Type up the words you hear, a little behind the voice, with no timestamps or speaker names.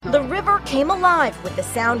The river came alive with the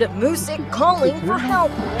sound of music calling for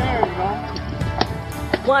help.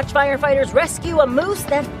 Watch firefighters rescue a moose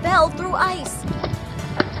that fell through ice.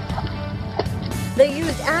 They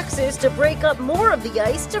used axes to break up more of the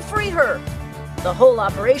ice to free her. The whole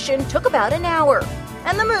operation took about an hour,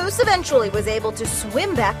 and the moose eventually was able to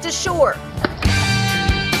swim back to shore.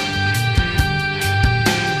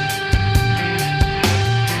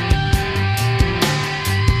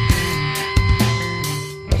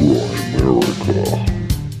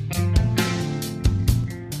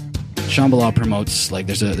 Shambhala promotes, like,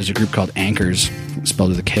 there's a group called Anchors, spelled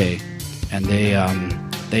with a K, and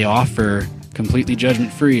they offer completely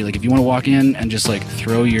judgment free. Like, if you want to walk in and just like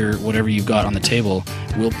throw your whatever you've got on the table,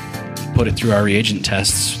 we'll put it through our reagent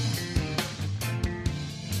tests.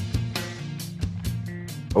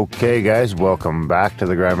 Okay, guys, welcome back to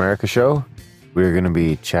the Grimerica Show. We're going to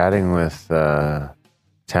be chatting with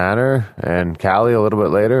Tanner and Kali a little bit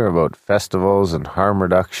later about festivals and harm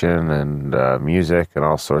reduction and music and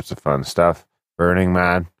all sorts of fun stuff. Burning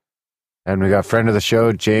Man. And we got friend of the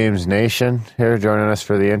show, James Nation, here joining us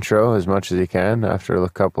for the intro as much as he can after a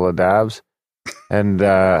couple of dabs. And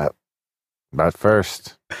but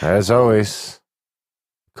first, as always,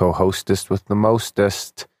 co-hostess with the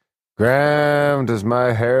mostest. Graham, does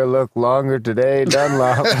my hair look longer today,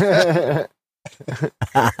 Dunlop?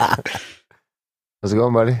 How's it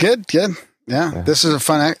going, buddy? Good. Yeah, this is a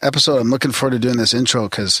fun episode. I'm looking forward to doing this intro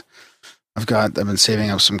because I've been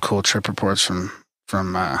saving up some cool trip reports from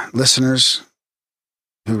listeners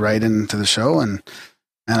who write into the show, and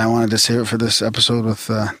I wanted to save it for this episode with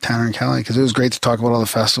Tanner and Kali because it was great to talk about all the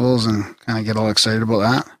festivals and kind of get all excited about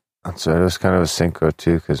that. That's right. It was kind of a synchro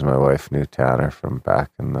too because my wife knew Tanner from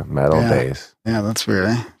back in the metal days. Yeah, that's weird.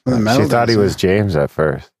 Eh? She thought he was James at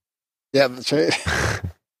first. Yeah, that's right.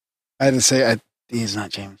 I had to say he's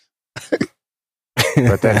not James.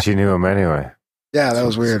 But then she knew him anyway. Yeah, that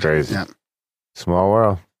was weird. It's crazy. Yeah. Small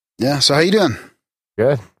world. Yeah, so how you doing?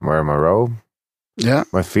 Good. I'm wearing my robe. Yeah.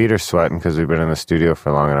 My feet are sweating because we've been in the studio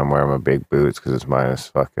for long and I'm wearing my big boots because it's minus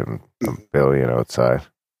fucking a billion outside.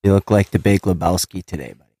 You look like the Big Lebowski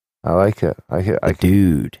today, buddy. I like it.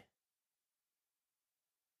 Dude.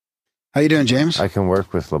 How you doing, James? I can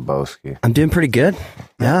work with Lebowski. I'm doing pretty good.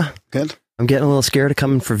 Yeah. Good. I'm getting a little scared of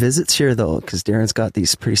coming for visits here, though, because Darren's got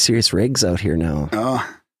these pretty serious rigs out here now. Oh.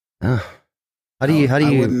 How do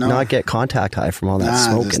you not get contact high from all that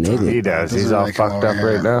smoke and Igloo? He does. He's all fucked up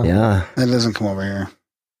right now. Yeah. It doesn't come over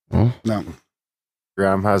here. No.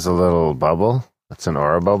 Graham has a little bubble. That's an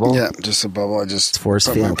aura bubble. Yeah, just a bubble. I just force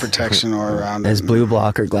put field. my protection aura around His it. blue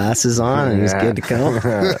blocker glasses on, and he's good to go.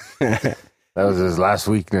 That was his last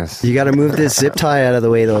weakness. You got to move this zip tie out of the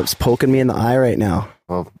way, though. It's poking me in the eye right now.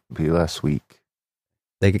 Well, be less weak.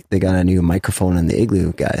 They got a new microphone in the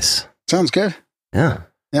Igloo, guys. Sounds good. Yeah.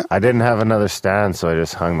 I didn't have another stand, so I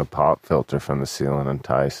just hung the pop filter from the ceiling and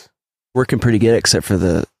ties. Working pretty good, except for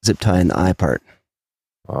the zip tie and the eye part.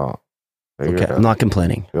 Well, Okay, I'm not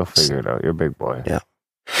complaining. You'll figure it out. You're a big boy. Yeah.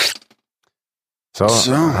 So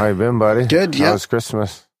how you been, buddy? Good, yeah. How was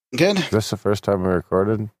Christmas? Good. Is this the first time we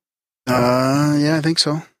recorded? Yeah, I think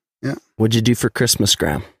so. Yeah. What'd you do for Christmas,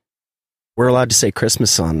 Graham? We're allowed to say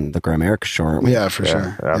Christmas on the Grimerica Show, aren't we? Yeah, for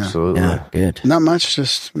sure. Absolutely. Yeah, good. Not much.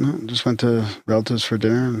 Just went to relatives for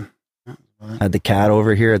dinner. Had the cat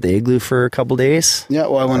over here at the Igloo for a couple days. Yeah,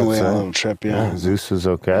 well, I went away on a little trip, yeah. Zeus was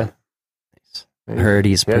okay. Nice. I heard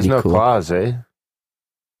he's pretty cool. He has no claws, eh?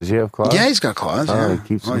 Does he have claws? Yeah, he's got claws. Oh, he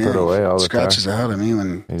keeps them put away all the time. Scratches the hell out of me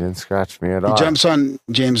when he didn't scratch me at all. He jumps on.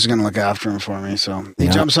 James is going to look after him for me, so he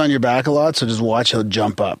jumps on your back a lot. So just watch, he'll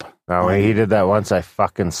jump up. No, when he did that once, I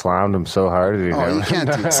fucking slammed him so hard. You can't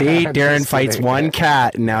do that. See, Darren fights one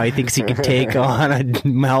cat, and now he thinks he can take on a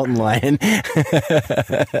mountain lion.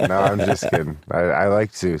 No, I'm just kidding. I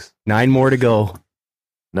like Zeus. 9 more to go.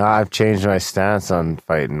 No, I've changed my stance on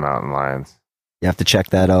fighting mountain lions. You have to check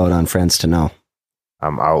that out on Friends to Know.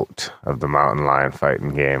 I'm out of the mountain lion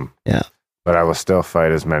fighting game. Yeah. But I will still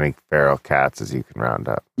fight as many feral cats as you can round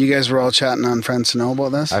up. You guys were all chatting on Friends to Know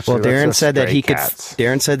about this? Actually, Darren said that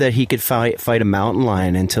he could fight a mountain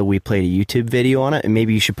lion until we played a YouTube video on it, and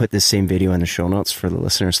maybe you should put this same video in the show notes for the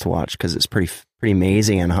listeners to watch because it's pretty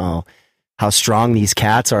amazing and how strong these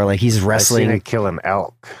cats are. Like he's wrestling. I've seen it kill an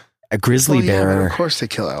elk. A grizzly bear. Of course they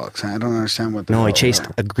kill elks. I don't understand what. No, he chased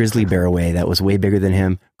a grizzly bear away that was way bigger than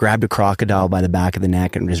him. Grabbed a crocodile by the back of the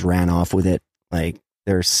neck and just ran off with it. Like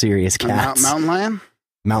they're serious cats. Mountain lion.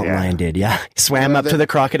 Mountain lion did, yeah. He swam up to the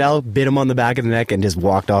crocodile, bit him on the back of the neck, and just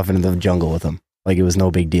walked off into the jungle with him. Like it was no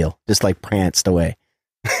big deal. Just like pranced away.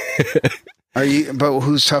 Are you? But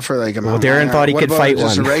who's tougher? Like a mountain Darren lion? thought he What could about fight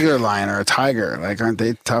just one. a regular lion or a tiger. Like, aren't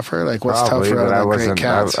they tougher? Like, what's Probably, tougher but out of the great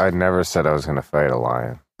cats? I never said I was going to fight a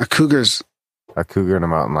lion. A cougar's. A cougar and a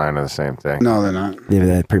mountain lion are the same thing. No, they're not. Yeah,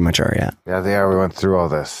 they pretty much are, yeah. Yeah, they are. We went through all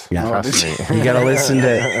this. Yeah. Trust me. You got to listen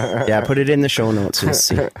to, yeah, put it in the show notes. You'll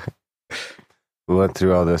see. We went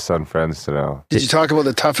through all this on Friends to Know. Did you talk about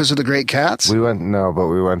the toughest of the great cats? We went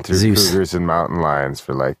through Zeus. cougars and mountain lions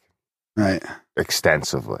for like Right.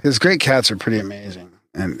 extensively. Because great cats are pretty amazing.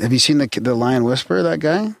 And have you seen the Lion Whisperer, that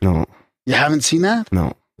guy? No, You haven't seen that?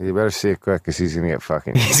 no. You better see it quick because he's going to get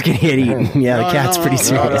fucking. He's going to get eaten. Yeah, the cat's pretty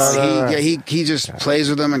serious. He just plays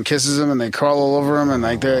with them and kisses them and they crawl all over him and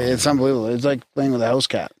like it's unbelievable. It's like playing with a house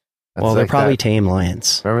cat. That's Well, they're like probably that. tame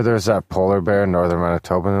lions. Remember there was that polar bear in northern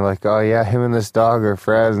Manitoba and they're like, oh yeah, him and this dog are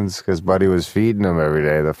friends because Buddy was feeding him every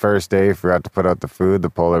day. The first day he forgot to put out the food, the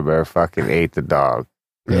polar bear fucking ate the dog.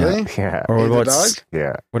 Really? Yeah. Or Ate the what dog? about,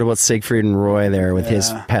 Yeah. what about Siegfried and Roy there with his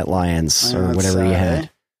Yeah. pet lions I know, or it's whatever he sad, had? eh?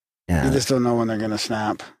 Yeah. You just don't know when they're going to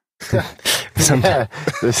snap. Sometimes,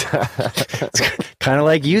 kind of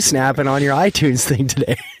like you snapping on your iTunes thing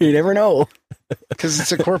today. You never know. Because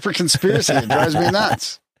it's a corporate conspiracy. It drives me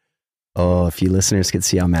nuts. Oh, if you listeners could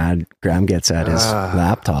see how mad Graham gets at his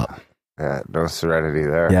laptop. Yeah, no serenity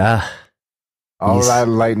there. Yeah. All He's- that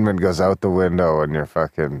enlightenment goes out the window when your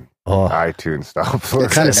fucking Oh, iTunes stops.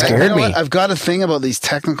 It kinda You scared know me. what? I've got a thing about these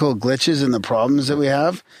technical glitches and the problems that we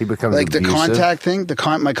have. He becomes Like the abusive. contact thing.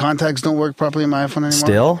 My contacts don't work properly in my iPhone anymore.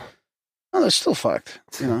 still? No, they're still fucked.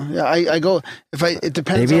 You know, yeah. I go it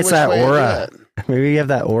depends. Maybe on it's which that way I do aura. it. Maybe you have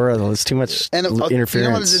that aura though. It's too much And interference. you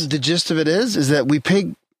know what the gist of it is that we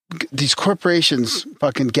pay these corporations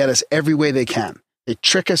fucking get us every way they can. They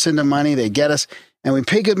trick us into money. They get us, and we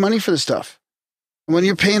pay good money for the stuff. And when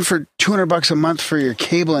you're paying for $200 a month for your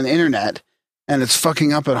cable and internet, and it's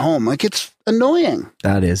fucking up at home, like it's annoying.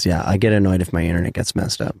 That is, yeah. I get annoyed if my internet gets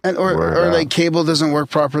messed up. And or like cable doesn't work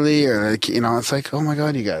properly, or like it's like, oh my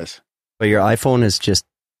god, you guys. But your iPhone is just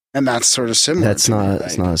And that's sort of similar. that's to me, not like,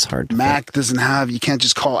 it's not as hard to Mac doesn't have. You can't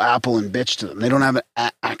just call Apple and bitch to them. They don't have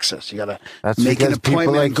access. You gotta That's make an because people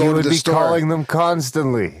appointment, like go you to would the be store. calling them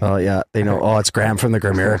constantly. Oh yeah, they know. Oh, it's Graham from the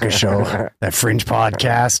Grimerica show, that Fringe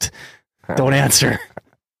podcast. Don't answer.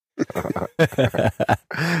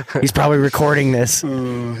 He's probably recording this.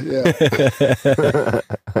 Yeah.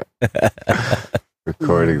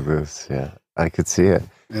 Recording this, yeah. I could see it.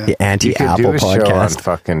 The You could anti-Apple do a show on podcast.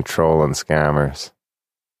 fucking troll and scammers.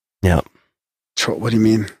 Yeah. What do you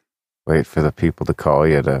mean? Wait for the people to call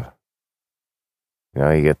you to,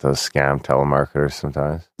 you get those scam telemarketers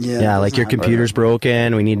sometimes. Yeah, like your computer's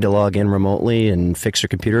broken. We need to log in remotely and fix your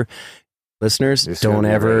computer. Listeners, Just don't gotta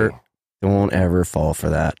be ever ready. fall for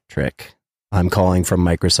that trick. I'm calling from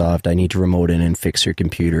Microsoft. I need to remote in and fix your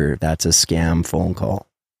computer. That's a scam phone call.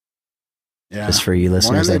 Yeah. Just for you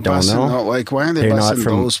listeners that don't know. Why aren't they They're not busting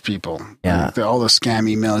from- those people? Yeah. Like, all the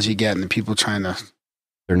scam emails you get and the people trying to.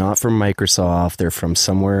 They're not from Microsoft. They're from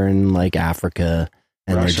somewhere in like Africa,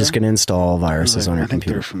 and they're Russia? just going to install viruses on your I think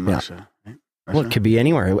computer. they're from Yeah. Russia. Right? Well, it Russia? could be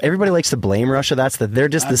anywhere. Everybody likes to blame Russia. They're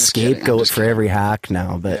just I'm the just kidding. I'm scapegoat just for kidding. every hack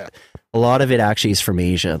now. But Yeah. a lot of it actually is from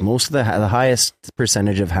Asia. Most of the highest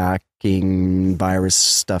percentage of hacking virus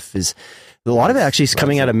stuff is. A lot of it actually is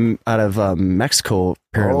coming out of Mexico.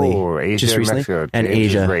 Apparently, Oh, Asia just and recently. Mexico. And James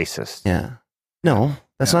is Asia. racist. Yeah. No,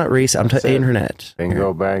 that's Yeah. not race. I'm That's it. internet.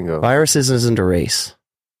 Bingo, bango. Viruses isn't a race.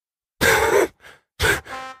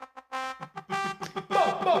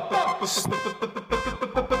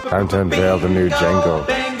 Time to unveil the new Django.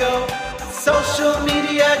 Bango, social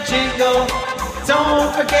media jingle.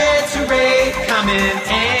 Don't forget to rate,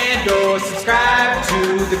 comment, and or subscribe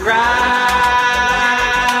to the Grimerica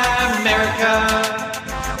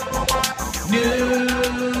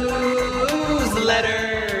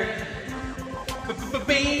newsletter.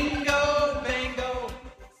 Bingo, bango.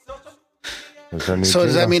 Is there a new So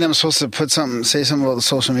does that jingle? mean I'm supposed to say something about the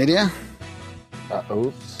social media?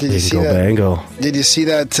 Oops. Did you see Bingo, that? bango. Did you see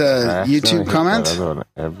that I accidentally YouTube hit comment? that other one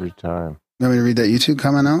every time. You want me to read that YouTube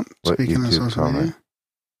comment out? What Speaking of YouTube social comment? media.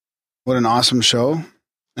 What an awesome show.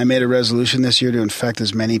 I made a resolution this year to infect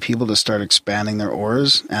as many people to start expanding their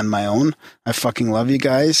auras and my own. I fucking love you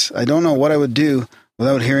guys. I don't know what I would do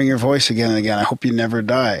without hearing your voice again and again. I hope you never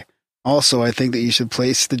die. Also, I think that you should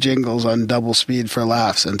place the jingles on double speed for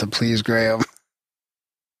laughs and to please Graham.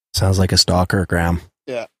 Sounds like a stalker, Graham.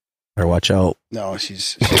 Yeah. Or watch out. No,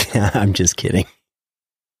 she's I'm just kidding.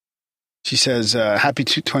 She says, happy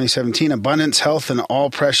 2017, abundance, health, and all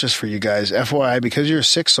precious for you guys. FYI, because you're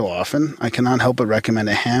sick so often, I cannot help but recommend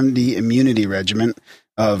a handy immunity regimen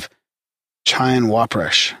of Chyan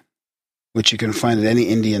Wapresh. which you can find at any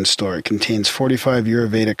Indian store. It contains 45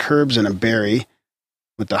 Ayurvedic herbs and a berry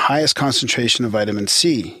with the highest concentration of vitamin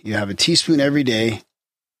C. You have a teaspoon every day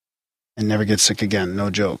and never get sick again. No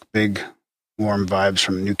joke. Big, warm vibes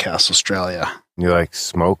from Newcastle, Australia. You like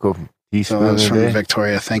smoke a teaspoon So that's a from day?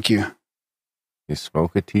 Victoria. Thank you. You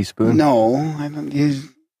smoke a teaspoon? No, I don't. You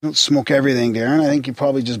don't smoke everything, Darren. I think you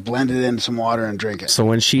probably just blend it into some water and drink it. So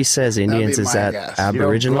when she says Indians, be is my that guess.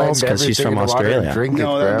 Aboriginals? Because she's from Australia.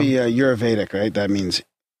 No, that'd be Ayurvedic, right? That means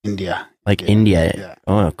India. Like India. Yeah.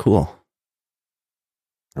 Oh, cool.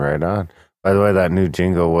 Right on. By the way, that new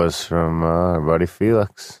jingle was from our buddy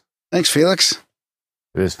Felix. Thanks, Felix.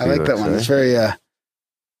 It is I Felix, like that one. eh? It's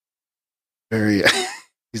very.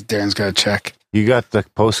 Darren's got to check. You got the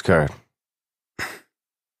postcard.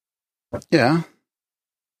 Yeah.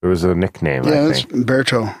 There was a nickname, Yeah, I that's think.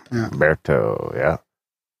 Berto. Yeah. Berto, yeah.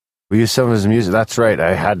 We used some of his music. That's right.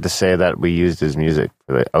 I had to say that we used his music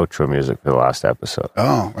for the outro music for the last episode.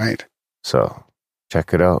 Oh, right. So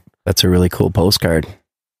check it out. That's a really cool postcard.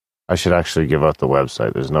 I should actually give out the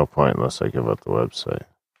website. There's no point unless I give out the website.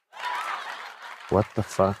 What the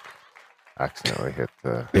fuck? Accidentally hit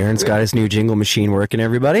the... Darren's got his new jingle machine working,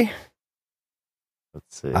 everybody.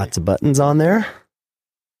 Let's see. Lots of buttons on there.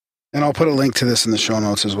 And I'll put a link to this in the show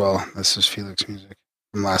notes as well. This is Felix music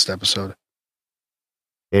from last episode.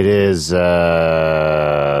 It is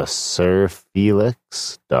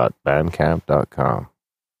sirfelix.bandcamp.com.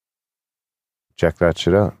 Check that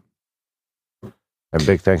shit out. And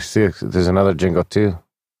big thanks to you. There's another jingle too.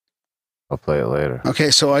 I'll play it later. Okay,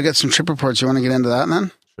 so I got some trip reports. You want to get into that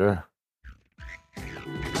then? Sure.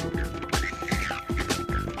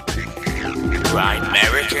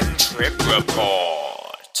 Grimerica Trip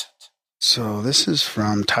Report. So this is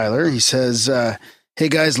from Tyler. He says, hey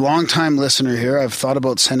guys, long-time listener here. I've thought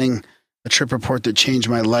about sending a trip report that changed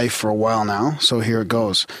my life for a while now. So here it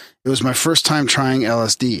goes. It was my first time trying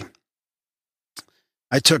LSD.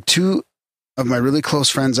 I took two of my really close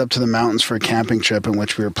friends up to the mountains for a camping trip in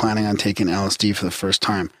which we were planning on taking LSD for the first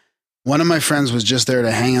time. One of my friends was just there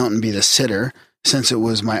to hang out and be the sitter, since it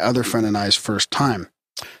was my other friend and I's first time.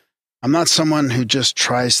 I'm not someone who just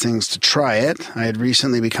tries things to try it. I had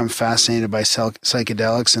recently become fascinated by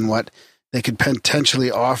psychedelics and what they could potentially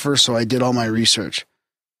offer, so I did all my research.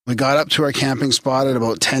 We got up to our camping spot at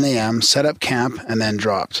about 10 a.m., set up camp, and then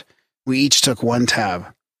dropped. We each took one tab.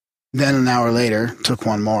 Then an hour later, took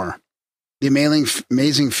one more. The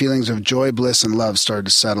amazing feelings of joy, bliss, and love started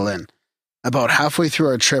to settle in. About halfway through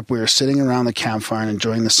our trip, we were sitting around the campfire and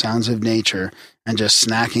enjoying the sounds of nature and just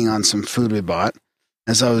snacking on some food we bought.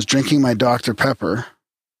 As I was drinking my Dr. Pepper,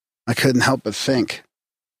 I couldn't help but think,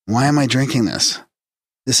 why am I drinking this?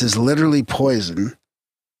 This is literally poison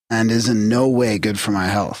and is in no way good for my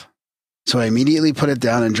health. So I immediately put it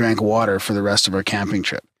down and drank water for the rest of our camping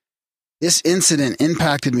trip. This incident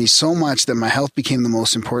impacted me so much that my health became the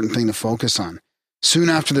most important thing to focus on. Soon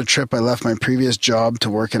after the trip, I left my previous job to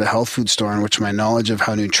work at a health food store in which my knowledge of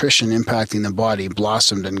how nutrition impacting the body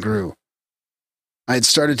blossomed and grew. I had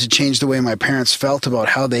started to change the way my parents felt about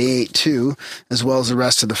how they ate too, as well as the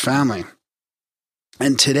rest of the family.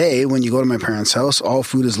 And today, when you go to my parents' house, all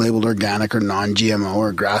food is labeled organic or non-GMO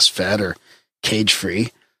or grass-fed or cage-free.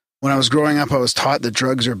 When I was growing up, I was taught that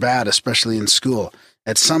drugs are bad, especially in school.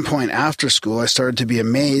 At some point after school, I started to be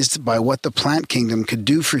amazed by what the plant kingdom could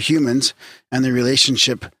do for humans and the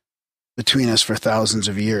relationship between us for thousands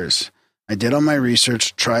of years. I did all my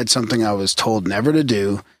research, tried something I was told never to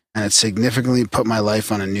do, and it significantly put my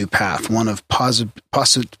life on a new path, one of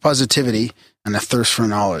positivity and a thirst for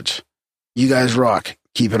knowledge. You guys rock.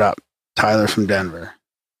 Keep it up. Tyler from Denver.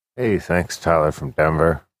 Hey, thanks, Tyler from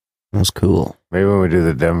Denver. That was cool. Maybe when we do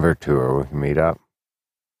the Denver tour, we can meet up.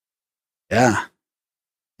 Yeah.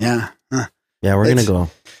 Yeah. Huh. Yeah, we're going to go.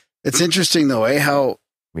 It's interesting, though, how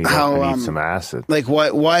Meet up and eat some acid. like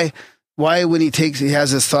why when he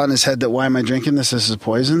has this thought in his head that why am I drinking this? This is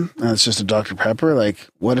poison. And it's just a Dr. Pepper. Like,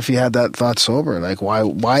 what if he had that thought sober? Like,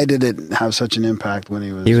 why did it have such an impact when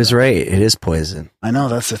he was? He was right. It is poison. I know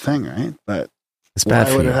that's the thing, right? But It's bad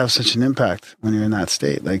why for would you. it have such an impact when you're in that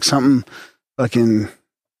state? Like something fucking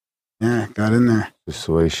got in there. Just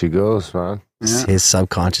the way she goes, man. Yeah. His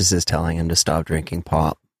subconscious is telling him to stop drinking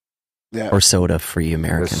pop Yeah. or soda for you The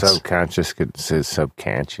Americans. subconscious could say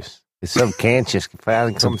subconscious. The subconscious can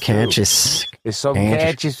finally come through. Subconscious. The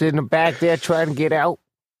subconscious in the back there trying to get out.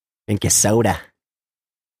 Drink your soda.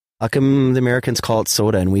 How come the Americans call it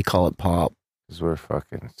soda and we call it pop? Because we're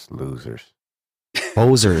fucking losers.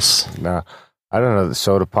 Posers. No, I don't know. The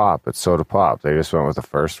soda pop. It's soda pop. They just went with the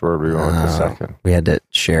first word. We went with the second. We had to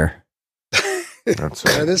share. That's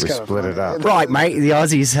right. That is We kind of split funny. it up. Right, mate. The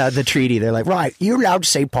Aussies had the treaty. They're like, right, you're allowed to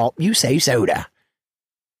say pop, you say soda.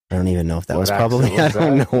 I don't even know if that What was probably, accent was I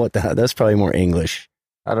don't that? know what that's probably more English.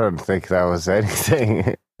 I don't think that was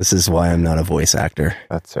anything. This is why I'm not a voice actor.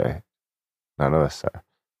 That's right. None of us are.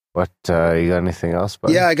 What, you got anything else,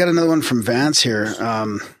 buddy? Yeah, I got another one from Vance here.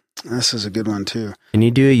 This is a good one too. Can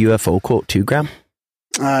you do a UFO quote too, Graham?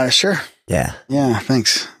 Sure. Yeah. Yeah,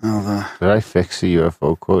 thanks. Did I fix the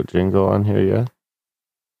UFO quote jingle on here yet?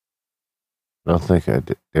 I don't think I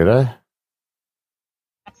did. Did I?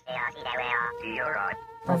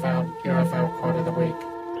 Profound UFO quote of the week.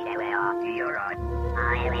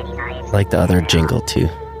 Like the other jingle too.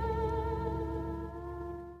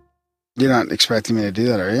 You're not expecting me to do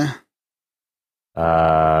that, are you?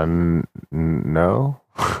 No.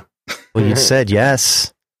 Well, you said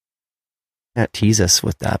yes. Yeah, tease us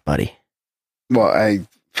with that, buddy. Well,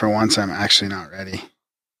 for once, I'm actually not ready.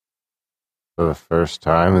 For the first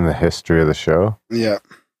time in the history of the show. Yeah.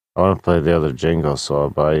 I want to play the other jingle, so I'll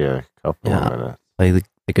buy you a couple of minutes. Play the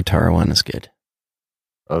guitar one is good.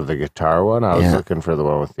 Oh, the guitar one? I was looking for the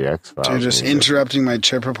one with the X-Files. So you're just interrupting my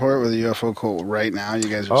trip report with a UFO quote right now? You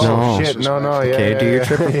guys are Oh, so shit. No, disrespectful. Okay, do your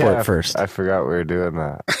trip report first. I forgot we were doing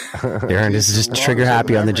that. Darren is just trigger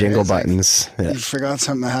happy on the jingle buttons. Yeah. You forgot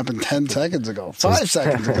something that happened 10 seconds ago. 5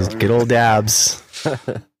 seconds ago. Just good old dabs.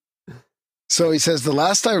 So he says, the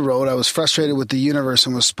last I wrote, I was frustrated with the universe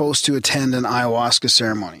and was supposed to attend an ayahuasca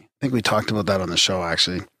ceremony. I think we talked about that on the show,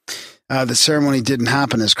 actually. The ceremony didn't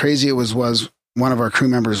happen. As crazy it was one of our crew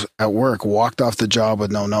members at work walked off the job with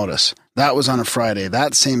no notice. That was on a Friday.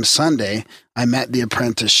 That same Sunday, I met the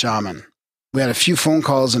apprentice shaman. We had a few phone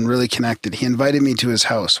calls and really connected. He invited me to his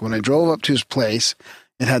house. When I drove up to his place,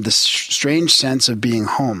 it had this strange sense of being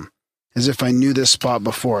home, as if I knew this spot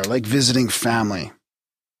before, like visiting family.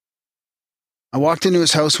 I walked into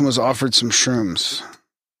his house and was offered some shrooms.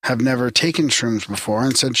 Have never taken shrooms before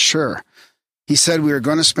and said, sure. He said we were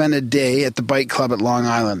going to spend a day at the bike club at Long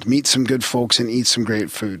Island, meet some good folks and eat some great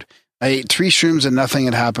food. I ate 3 shrooms and nothing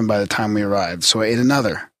had happened by the time we arrived, so I ate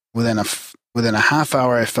another. Within a half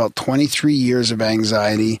hour, I felt 23 years of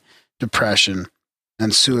anxiety, depression,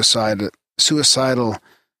 and suicidal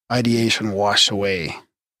ideation wash away.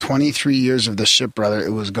 23 years of the shit, brother.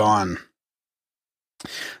 It was gone.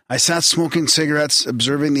 I sat smoking cigarettes,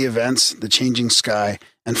 observing the events, the changing sky,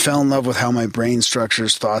 and fell in love with how my brain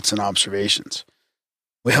structures thoughts and observations.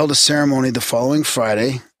 We held a ceremony the following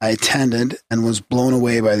Friday. I attended and was blown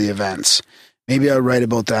away by the events. Maybe I'll write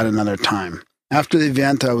about that another time. After the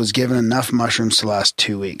event, I was given enough mushrooms to last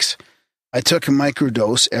 2 weeks. I took a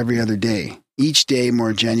microdose every other day. Each day,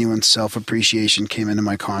 more genuine self-appreciation came into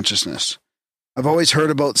my consciousness. I've always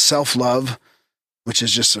heard about self-love, which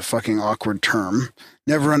is just a fucking awkward term.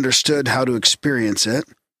 Never understood how to experience it.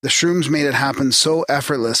 The shrooms made it happen so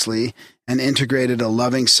effortlessly and integrated a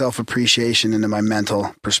loving self-appreciation into my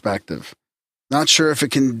mental perspective. Not sure if it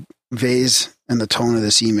conveys in the tone of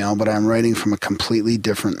this email, but I'm writing from a completely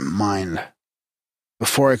different mind.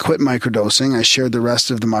 Before I quit microdosing, I shared the rest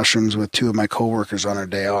of the mushrooms with 2 of my coworkers on our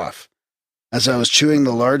day off. As I was chewing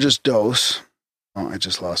the largest dose...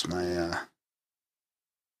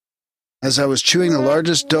 As I was chewing the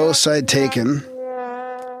largest dose I'd taken,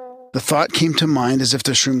 the thought came to mind as if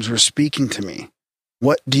the shrooms were speaking to me.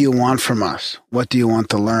 What do you want from us? What do you want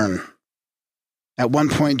to learn? At one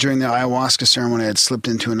point during the ayahuasca ceremony, I had slipped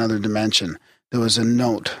into another dimension. There was a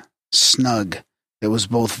note, snug, that was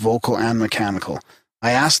both vocal and mechanical.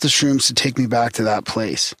 I asked the shrooms to take me back to that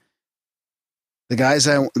place. The guys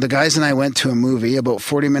and I went to a movie. About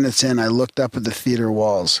 40 minutes in, I looked up at the theater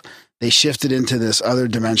walls. They shifted into this other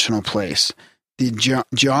dimensional place. The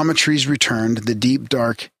geometries returned, the deep,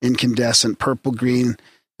 dark, incandescent purple, green,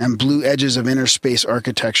 and blue edges of inner space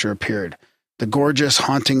architecture appeared. The gorgeous,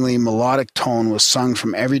 hauntingly melodic tone was sung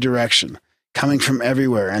from every direction, coming from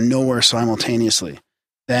everywhere and nowhere simultaneously.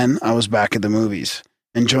 Then I was back at the movies,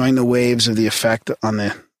 enjoying the waves of the effect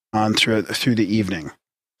through the evening.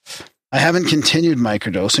 I haven't continued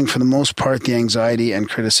microdosing. For the most part, the anxiety and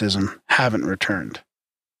criticism haven't returned.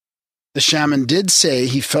 The shaman did say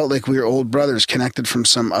he felt like we were old brothers connected from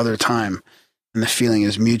some other time, and the feeling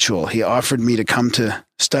is mutual. He offered me to come to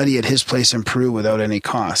study at his place in Peru without any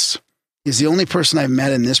costs. He's the only person I've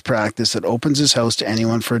met in this practice that opens his house to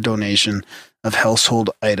anyone for a donation of household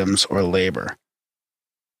items or labor.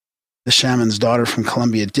 The shaman's daughter from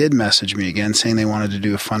Colombia did message me again, saying they wanted to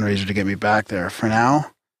do a fundraiser to get me back there. For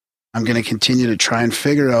now, I'm going to continue to try and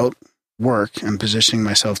figure out work and positioning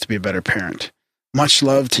myself to be a better parent. Much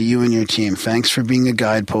love to you and your team. Thanks for being a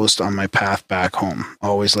guidepost on my path back home.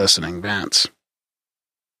 Always listening, Vance.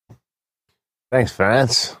 Thanks,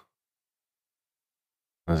 Vance.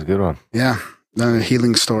 That was a good one. Yeah. Then a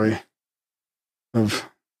healing story of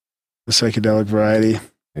the psychedelic variety.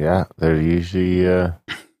 Yeah, they're usually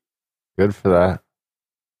good for that.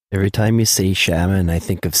 Every time you say shaman, I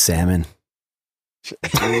think of salmon.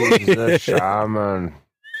 He's a shaman.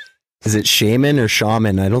 Is it shaman or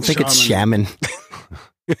shaman? I don't think it's shaman.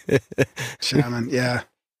 Shaman, yeah.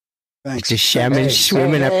 Thanks. Just shaman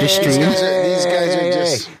swimming up the stream. These guys are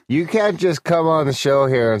just... You can't just come on the show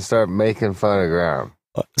here and start making fun of Graham.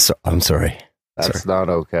 So, I'm sorry. That's not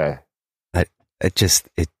okay. It just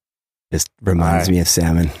reminds me of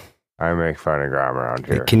salmon. I make fun of Graham around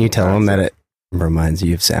here. Can you tell him that it reminds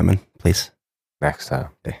you of salmon, please? Next time.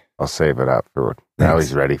 Okay. I'll save it up for now.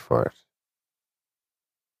 He's ready for it.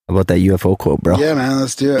 How about that UFO quote, bro? Yeah, man,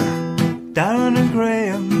 let's do it. Darren and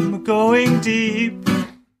Graham are going deep.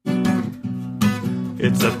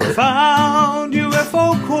 It's a profound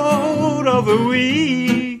UFO quote of the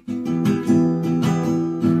week.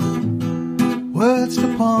 Words to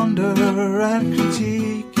ponder and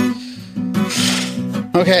critique.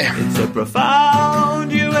 Okay. It's a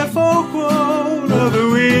profound UFO quote of the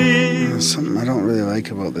week. There's something I don't really like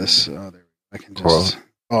about this. I can just...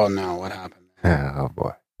 Oh, no, what happened? Yeah, oh,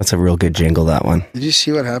 boy. That's a real good jingle, that one. Did you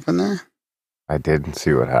see what happened there? I didn't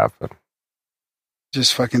see what happened.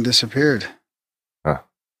 Just fucking disappeared. Huh.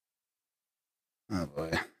 Oh,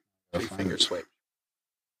 boy. Finger swipe.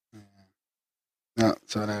 No,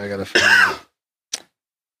 so now I gotta find it.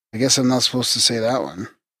 I guess I'm not supposed to say that one.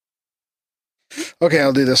 Okay,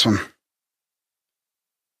 I'll do this one.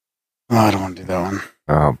 Oh, I don't want to do that one.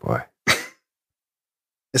 Oh, boy.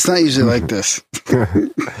 It's not usually like this.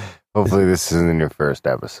 Hopefully this isn't your first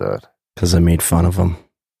episode. Because I made fun of him.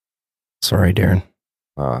 Sorry, Darren.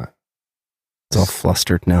 It's all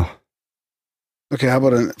flustered now. Okay, how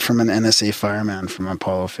about from an NSA fireman from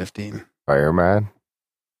Apollo 15? Fireman?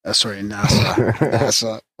 Sorry, NASA.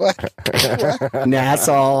 NASA. What?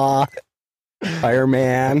 NASA.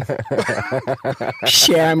 Fireman.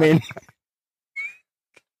 Shaman.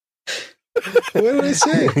 What did I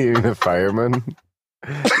say? You're a fireman?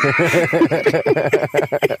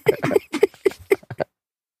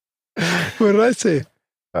 What did I say?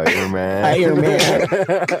 Fireman.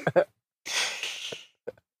 Fireman.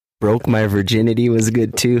 Broke my virginity was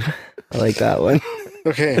good too. I like that one.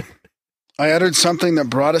 Okay. I uttered something that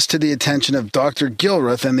brought us to the attention of Dr.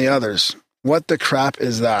 Gilruth and the others. What the crap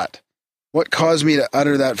is that? What caused me to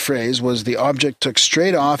utter that phrase was the object took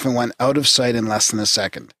straight off and went out of sight in less than a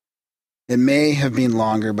second. It may have been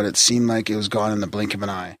longer, but it seemed like it was gone in the blink of an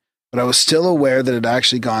eye. But I was still aware that it had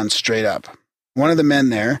actually gone straight up. One of the men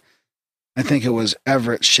there, I think it was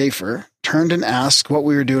Everett Schaefer, turned and asked what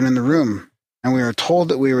we were doing in the room. And we were told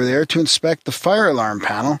that we were there to inspect the fire alarm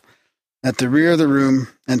panel at the rear of the room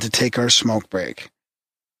and to take our smoke break.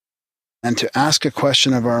 And to ask a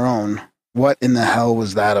question of our own, what in the hell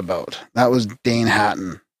was that about? That was Dane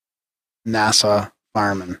Hatton, NASA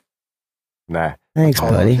fireman. Nah. Thanks,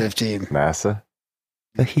 Apollo buddy. 15. NASA?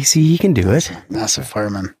 He can do it. NASA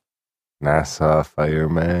fireman. NASA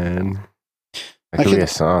fireman. That could be a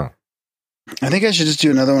song. I think I should just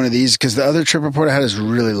do another one of these because the other trip report I had is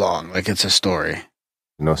really long. Like it's a story.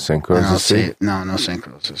 No synchros this week? No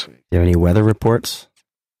synchros this week. Do you have any weather reports?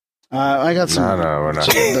 I got some. No, we're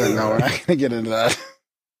not. No, we're not going to get into that.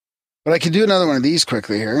 But I could do another one of these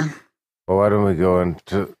quickly here. Well, why don't we go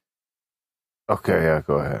into... Okay, yeah,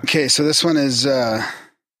 go ahead. Okay, so this one is from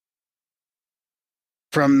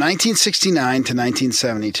 1969 to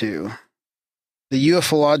 1972. The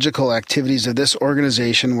ufological activities of this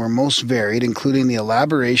organization were most varied, including the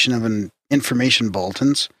elaboration of information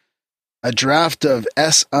bulletins, a draft of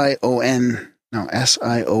SIOANI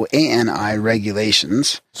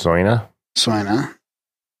regulations. SOINI.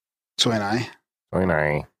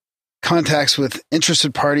 Contacts with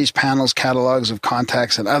interested parties, panels, catalogs of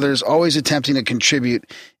contacts, and others, always attempting to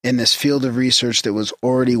contribute in this field of research that was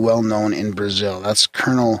already well known in Brazil. That's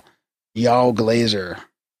Colonel Yao Glazer.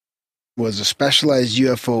 Was a specialized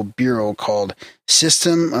UFO bureau called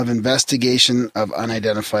System of Investigation of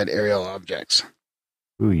Unidentified Aerial Objects.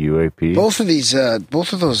 Ooh, UAP. Both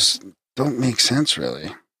of those don't make sense,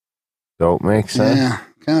 really. Don't make sense? Yeah,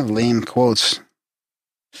 kind of lame quotes.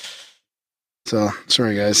 So,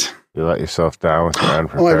 sorry, guys. You let yourself down with your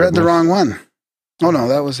unpreparedness. Oh, I read the wrong one. Oh, no,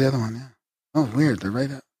 that was the other one, yeah. Oh, weird. They're right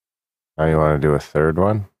up. Now you want to do a third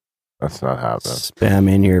one? That's not happening. Spam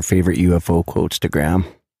in your favorite UFO quotes to Graham.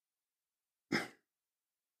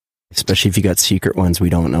 Especially if you got secret ones we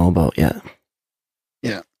don't know about yet.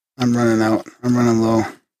 Yeah, I'm running out. I'm running low.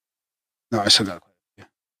 No, I still got quite a few.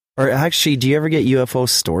 Or actually, do you ever get UFO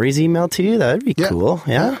stories emailed to you? That would be cool.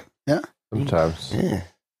 Yeah? Yeah. Sometimes. Yeah.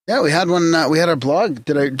 Yeah, we had one. We had our blog.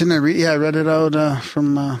 Didn't I read? Yeah, I read it out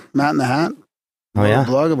from Matt in the Hat. Oh, yeah? A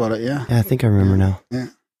blog about it, yeah. Yeah, I think I remember now. Yeah.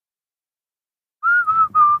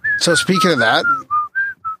 So speaking of that,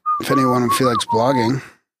 if anyone feels like blogging.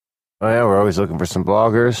 Oh, yeah, we're always looking for some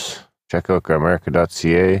bloggers. Check out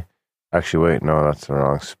Grimerica.ca. Actually, wait, no, that's the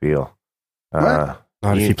wrong spiel. What?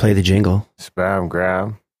 Not if you play the jingle. Spam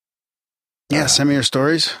Gram. Yeah, send me your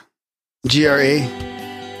stories. GRA.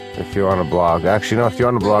 If you want to blog. Actually, no, if you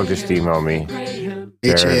want to blog, just email me.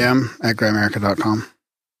 HAM@Grimerica.com.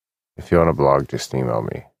 If you want to blog, just email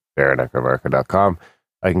me. Darren@Grimerica.com.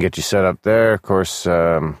 I can get you set up there. Of course,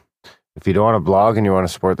 if you don't want to blog and you want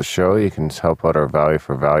to support the show, you can help out our value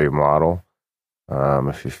for value model.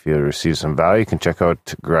 If you feel to receive some value, you can check out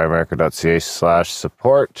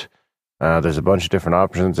Grimerica.ca/support. There's a bunch of different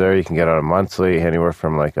options there. You can get on a monthly, anywhere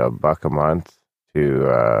from like $1 a month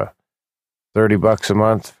to $30 a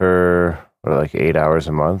month for like 8 hours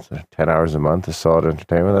a month or 10 hours a month of solid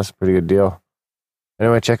entertainment. That's a pretty good deal.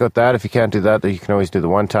 Anyway, check out that. If you can't do that, you can always do the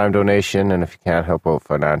one-time donation. And if you can't help out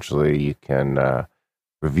financially, you can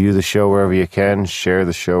review the show wherever you can, share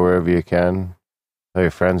the show wherever you can, tell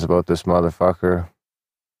your friends about this motherfucker.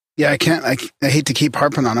 Yeah, I hate to keep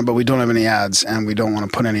harping on it, but we don't have any ads and we don't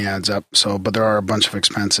want to put any ads up. So, but there are a bunch of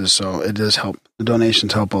expenses. So it does help. The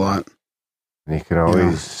donations help a lot. And you can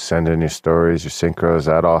always send in your stories, your synchros.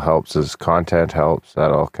 That all helps as content helps.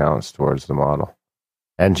 That all counts towards the model.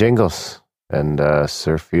 And jingles. And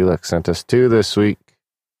Sir Felix sent us 2 this week.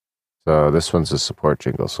 So this one's a support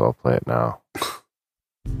jingle, so I'll play it now.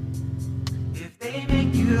 If they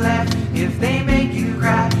make you laugh, if they make you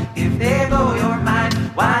cry, if they blow your mind,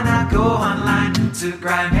 why not go online to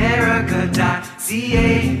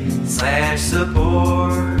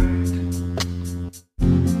Grimerica.ca/support.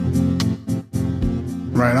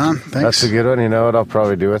 Right on. Thanks. That's a good one. You know what I'll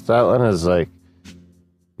probably do with that one is like,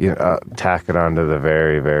 tack it onto the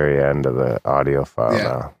very, very end of the audio file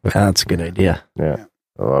now. That's a good idea. Yeah.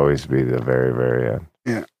 It'll always be the very, very end.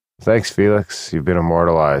 Yeah. Thanks, Felix. You've been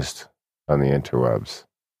immortalized on the interwebs.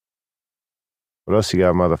 What else you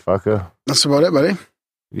got, motherfucker? That's about it, buddy.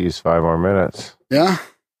 Use 5 more minutes. Yeah?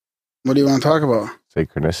 What do you want to talk about?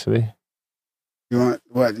 Synchronicity. You want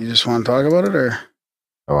what? You just want to talk about it, or?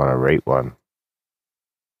 I want to rate one.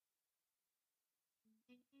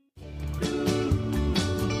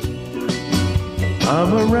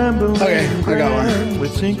 I'm a rambling Okay, I got one.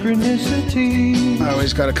 with synchronicity. I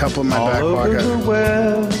always got a couple in my back all over pocket. the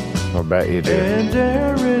web. I'll bet you do. And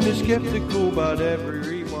Darren is skeptical about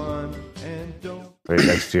everyone. And don't. Right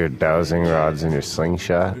next to your dowsing rods and your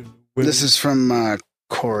slingshot. This is from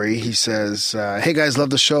Corey. He says, hey guys,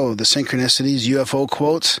 love the show. The synchronicities, UFO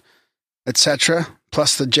quotes, etc.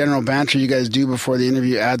 Plus the general banter you guys do before the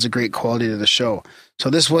interview adds a great quality to the show. So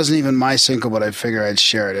this wasn't even my synchro, but I figure I'd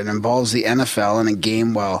share it. It involves the NFL in a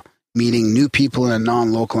game while meeting new people in a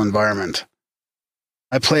non-local environment.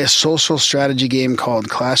 I play a social strategy game called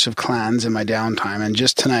Clash of Clans in my downtime, and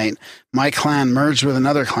just tonight, my clan merged with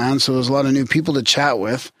another clan, so there's a lot of new people to chat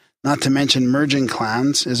with. Not to mention merging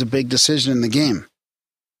clans is a big decision in the game.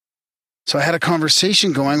 So I had a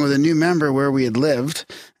conversation going with a new member where we had lived,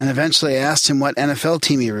 and eventually I asked him what NFL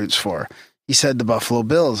team he roots for. He said the Buffalo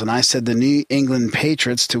Bills, and I said the New England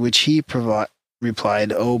Patriots, to which he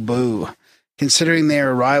replied, oh, boo. Considering they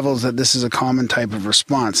are rivals, that this is a common type of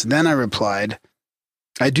response. Then I replied,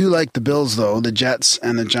 I do like the Bills, though, the Jets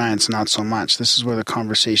and the Giants not so much. This is where the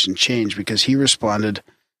conversation changed, because he responded,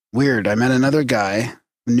 weird, I met another guy,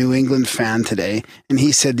 a New England fan today, and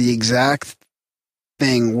he said the exact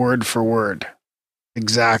thing word for word.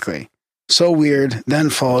 Exactly. So weird, then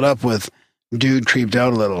followed up with, dude creeped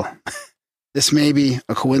out a little. This may be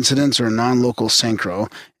a coincidence or a non-local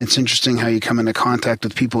synchro. It's interesting how you come into contact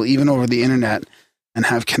with people even over the internet and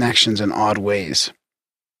have connections in odd ways.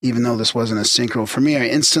 Even though this wasn't a synchro for me, I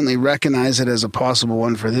instantly recognize it as a possible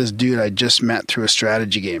one for this dude I just met through a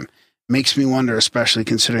strategy game. Makes me wonder, especially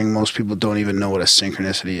considering most people don't even know what a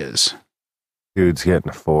synchronicity is. Dude's getting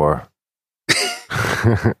a 4.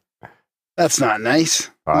 That's not nice.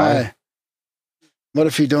 5. Why? What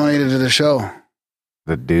if he donated to the show?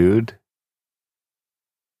 The dude?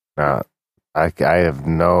 No, I have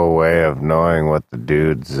no way of knowing what the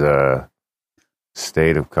dude's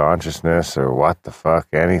state of consciousness or what the fuck,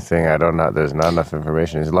 anything. I don't know. There's not enough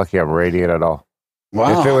information. He's lucky I'm radiant at all.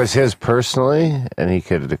 Wow. If it was his personally and he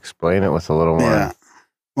could explain it with a little more. Yeah.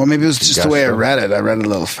 Well, maybe it was just the way I read it. I read it a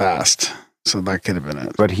little fast. So that could have been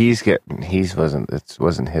it. But it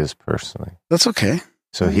wasn't his personally. That's okay.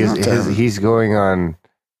 So he's going on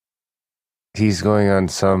He's going on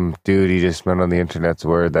some dude he just met on the internet's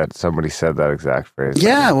word that somebody said that exact phrase.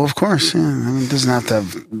 Yeah, well, of course. Yeah. I mean, it doesn't have to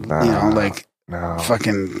have,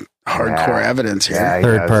 fucking hardcore evidence here. Yeah,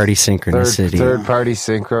 Third-party synchronicity. Third-party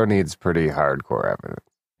synchro needs pretty hardcore evidence.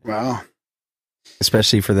 Wow.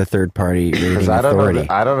 Especially for the third-party rating authority.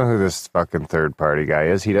 I don't know who this fucking third-party guy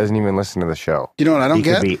is. He doesn't even listen to the show. You know what I don't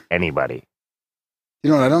get? He could be anybody. You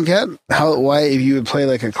know what I don't get? Why if you would play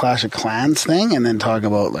like a Clash of Clans thing and then talk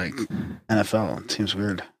about like NFL? It seems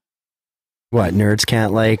weird. What, nerds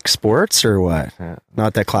can't like sports or what? Yeah.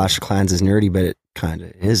 Not that Clash of Clans is nerdy, but it kind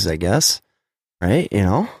of is, I guess. Right? You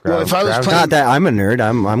know? Well, if I was playing, not that I'm a nerd,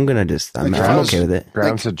 I'm okay with it.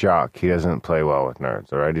 Graham's a jock. He doesn't play well with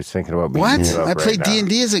nerds, all right? He's thinking about being what? I played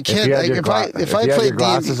D&D as a kid. If I played your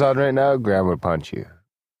glasses on right now, Graham would punch you.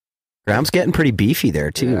 Graham's getting pretty beefy there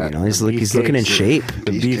too. Yeah, you know, he's looking in shape.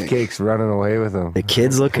 The beefcake's running away with him. The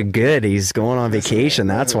kid's looking good. He's going on vacation.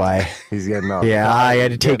 That's why he's getting all. Yeah, I had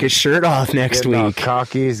to take his shirt off next week.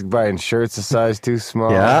 Cocky. He's buying shirts a size too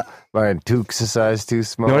small. Yeah, buying toques a size too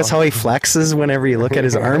small. Notice how he flexes whenever you look at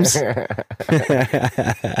his arms,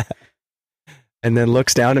 and then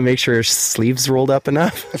looks down to make sure his sleeves rolled up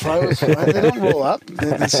enough. They don't roll up.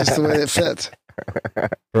 That's just the way it fits.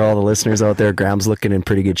 For all the listeners out there, Graham's looking in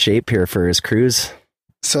pretty good shape here for his cruise.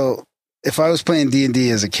 So if I was playing D&D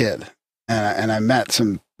as a kid and I met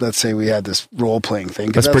some, let's say we had this role-playing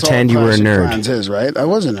thing. Let's pretend you were a nerd. Is, right? I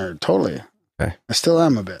was a nerd, totally. Okay. I still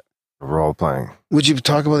am a bit. Role-playing. Would you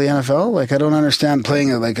talk about the NFL? Like, I don't understand playing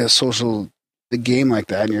a social game like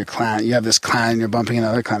that and your clan. You have this clan and you're bumping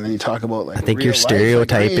another clan and you talk about like. I think you're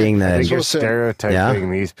stereotyping that. I think you're stereotyping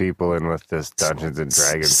these people in with this Dungeons and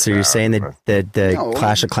Dragons. So you're saying that the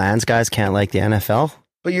Clash of Clans guys can't like the NFL?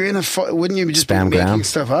 But you're wouldn't you just be making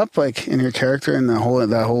stuff up like in your character in that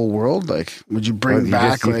whole world? Like, would you bring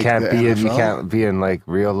back you can't be in like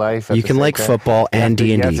real life. You can like football and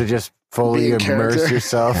D&D. You have to just fully immerse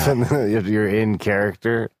yourself and you're in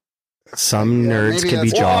character. Some nerds can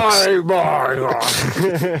be jocks.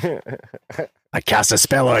 I cast a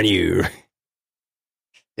spell on you.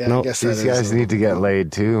 Yeah, no, I guess these guys need to get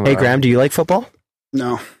laid too. Hey, Graham, do you like football?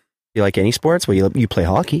 No. You like any sports? Well, you play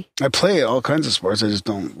hockey. I play all kinds of sports. I just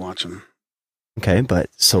don't watch them. Okay, but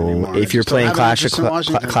so if you're playing Clash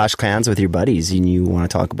Clans with your buddies and you want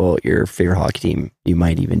to talk about your favorite hockey team, you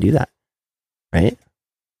might even do that, right?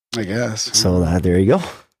 I guess. So there you go.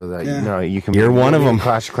 So that you can. You're one of them.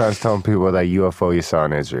 Clash of Clans telling people that UFO you saw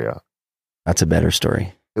in Israel. That's a better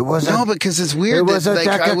story. It was because it's weird. It was I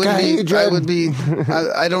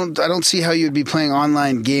don't see how you'd be playing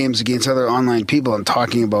online games against other online people and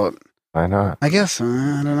talking about. Why not? I guess I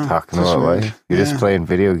don't know. Talking about life. You're just playing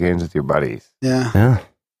video games with your buddies. Yeah.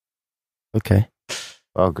 Okay.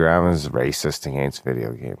 Well, Graham is racist against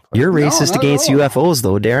video games. You're racist against UFOs,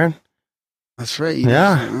 though, Darren. That's right.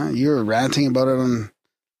 You were ranting about it on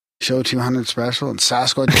Show 200 special and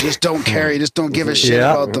Sasquatch. You just don't care. You just don't give a shit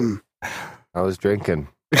about them. I was drinking.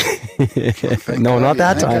 No, not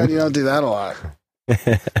that time. You don't do that a lot.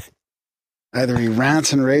 Either he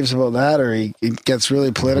rants and raves about that, or he gets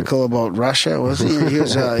really political about Russia. Wasn't he? He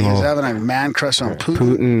was having a man crush on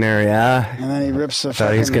Putin. And then he rips the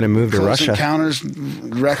thought he was going to move to Russia. Encounters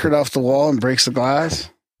record off the wall and breaks the glass.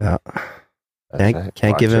 Yeah,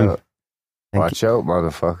 can't give him. Watch out,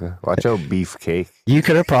 motherfucker! Watch out, beefcake. You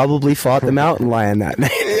could have probably fought the mountain lion that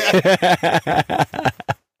night.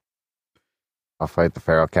 I'll fight the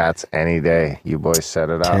feral cats any day. You boys set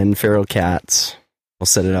it up. 10 feral cats. We'll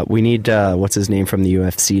set it up. We need, what's his name from the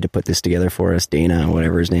UFC to put this together for us? Dana,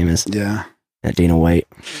 whatever his name is. Yeah. Dana White.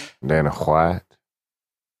 Dana White.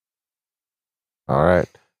 All right.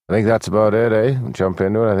 I think that's about it, eh? We'll jump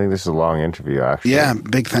into it. I think this is a long interview, actually. Yeah.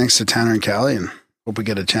 Big thanks to Tanner and Kali, and hope we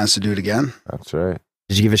get a chance to do it again. That's right.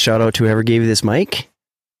 Did you give a shout out to whoever gave you this mic?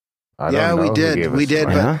 Yeah, we did. We did,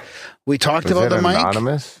 but we talked about the mic.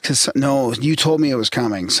 Anonymous? No, you told me it was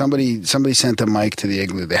coming. Somebody sent the mic to the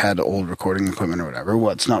Igloo. They had old recording equipment or whatever. Well,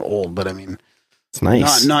 it's not old, but I mean, it's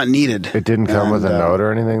nice. Not needed. It didn't come with a note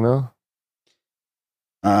or anything, though.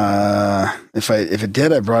 If it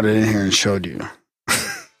did, I brought it in here and showed you.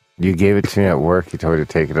 You gave it to me at work. You told me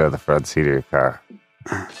to take it out of the front seat of your car.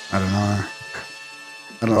 I don't know.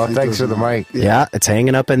 Well, thanks for the mic. Yeah, it's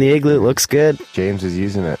hanging up in the Igloo. It looks good. James is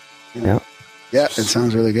using it. Yeah. Yeah, it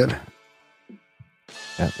sounds really good.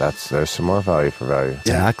 Yeah, there's some more value for value.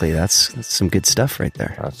 Exactly. That's some good stuff right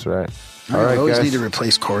there. That's right. I always need to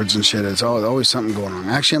replace cords and shit. It's always something going on.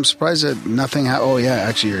 Actually, I'm surprised that nothing. Actually,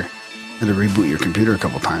 you had to reboot your computer a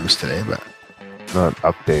couple times today, but not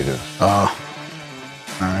updated. Oh,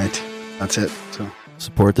 all right. That's it. So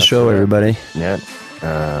support the show, everybody. Yeah.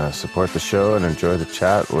 support the show and enjoy the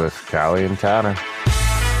chat with Kali and Tanner.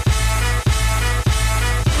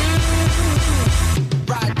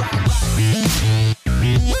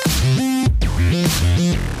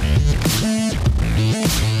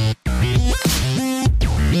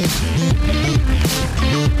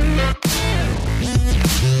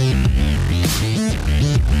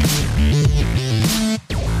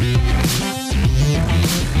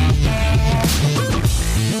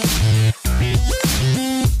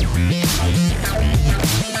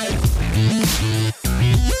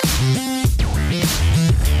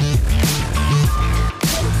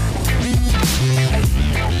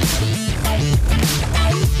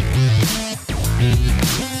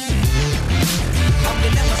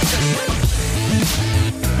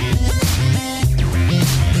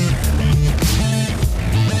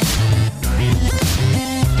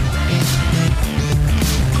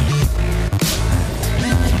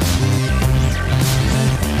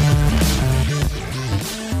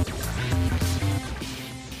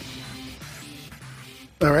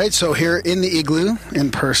 All right, so here in the Igloo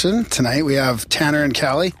in person tonight, we have Tanner and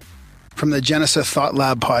Kali from the Genesa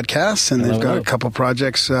thoughtLab podcast, and they've got a couple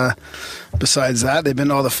projects besides that. They've been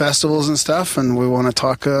to all the festivals and stuff, and we want to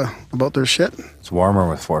talk about their shit. It's warmer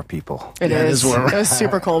with 4 people. It is warmer. It was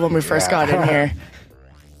super cold when we first got in here.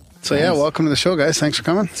 So yeah, welcome to the show, guys. Thanks for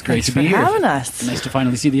coming. It's great to be here. Having us. Nice to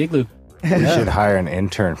finally see the Igloo. We should hire an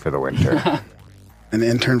intern for the winter. An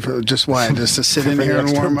intern for just why? Just to sit in here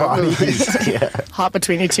and warm up? Hop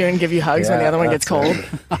between you two and give you hugs when the other one gets cold.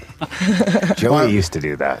 Joey used to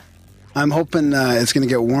do that. I'm hoping it's going to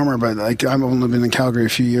get warmer, but like I've only been in Calgary a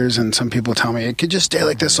few years, and some people tell me it could just stay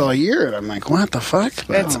like this all year. And I'm like, what the fuck?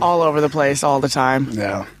 But, it's all over the place all the time.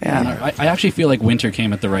 Yeah. I actually feel like winter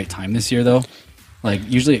came at the right time this year, though. Like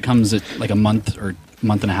usually it comes at like a month or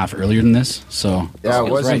month and a half earlier than this, so yeah, it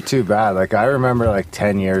wasn't too bad. Like I remember like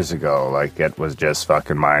 10 years ago, like it was just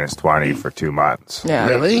fucking minus 20 for 2 months. Yeah.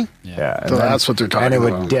 Really? Yeah. So that's what they're talking about.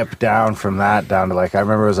 And it would dip down from that down to like, I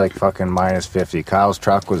remember it was like fucking minus 50. Kyle's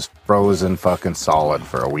truck was frozen fucking solid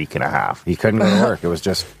for a week and a half. He couldn't go to work. It was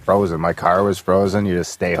just frozen. My car was frozen. You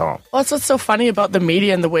just stay home. Well, that's what's so funny about the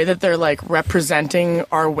media and the way that they're like representing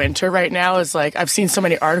our winter right now is like, I've seen so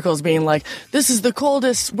many articles being like, this is the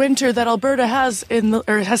coldest winter that Alberta has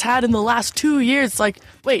has had in the last 2 years. Like,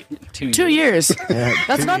 wait, 2 years? Yeah,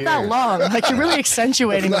 that's not that long. Like, you're really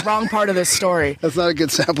accentuating the wrong part of this story. That's not a good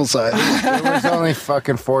sample size. It was only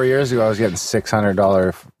fucking 4 years ago I was getting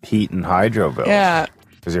 $600 heat and hydro bills. Yeah.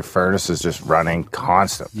 Because your furnace is just running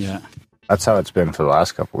constantly. Yeah. That's how it's been for the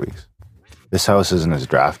last couple weeks. This house isn't as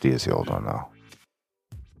drafty as the old one, though.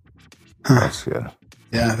 That's good.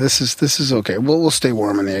 Yeah, this is okay. We'll stay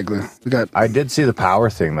warm in the Igloo. I did see the power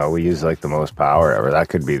thing, though. We use like the most power ever. That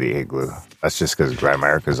could be the Igloo. That's just because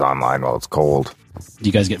Grimerica's online while it's cold. Do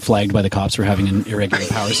you guys get flagged by the cops for having an irregular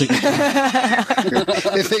power signal?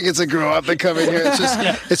 They think it's a grow up. They come in here.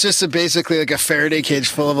 It's just basically like a Faraday cage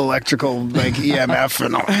full of electrical like EMF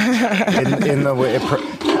and all. In the way,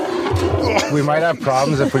 we might have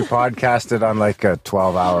problems if we podcasted on like a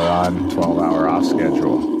 12-hour on, 12-hour off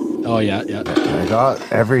schedule. Oh, yeah. I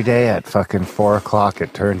got every day at fucking 4 o'clock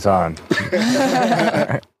it turns on.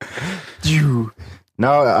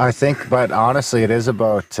 No, I think, but honestly, it is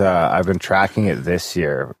about, I've been tracking it this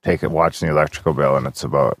year, watching the electrical bill, and it's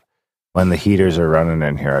about, when the heaters are running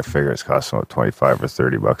in here, I figure it's costing about $25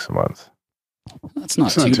 or $30 a month. That's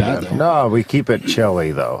not too bad, though. No, we keep it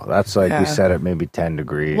chilly, though. That's like, we set it maybe 10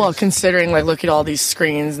 degrees. Well, considering, like, look at all these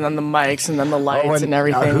screens and then the mics and then the lights and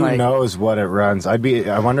everything. Who knows what it runs? I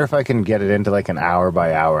wonder if I can get it into like an hour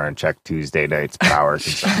by hour and check Tuesday night's power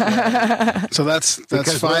consumption. So that's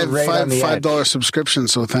 $5 subscription.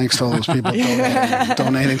 So thanks to all those people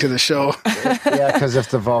donating to the show. Yeah, because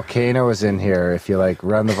if the volcano is in here, if you like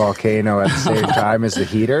run the volcano at the same time as the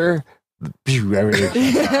heater,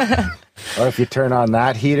 everything. Or if you turn on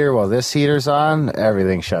that heater while this heater's on,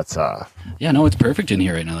 everything shuts off. Yeah, no, it's perfect in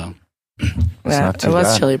here right now, though. It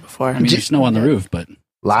was chilly before. I mean, there's snow on the roof, but...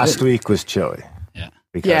 Last week was chilly. Yeah.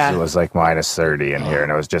 Because it was like minus 30 in here,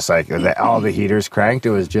 and it was just like all the heaters cranked.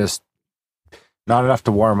 It was just not enough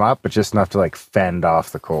to warm up, but just enough to like fend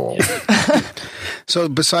off the cold. So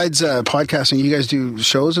besides podcasting, you guys do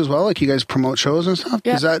shows as well? Like you guys promote shows and stuff?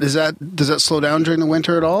 Yeah. Does that slow down during the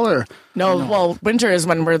winter at all? Or No, well, winter is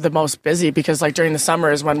when we're the most busy because like during the summer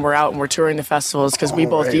is when we're out and we're touring the festivals because we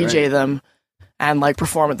both DJ them. and like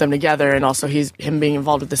perform at them together, and also him being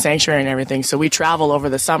involved with the sanctuary and everything. So we travel over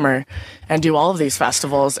the summer and do all of these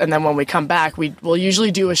festivals, and then when we come back, we'll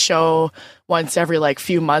usually do a show once every like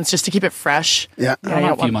few months just to keep it fresh. Yeah,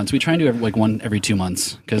 not a few months. We try and do like one every 2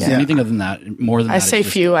 months, because anything other than that, more than that, I say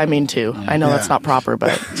few, I mean two. I know that's not proper,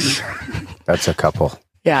 but that's a couple.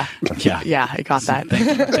 Yeah, I got that.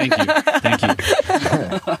 Thank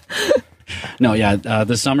you. No,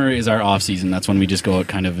 the summer is our off season. That's when we just go out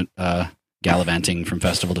kind of gallivanting from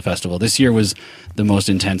festival to festival. This year was the most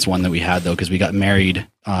intense one that we had, though, because we got married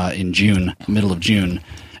in June, middle of June,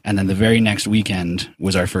 and then the very next weekend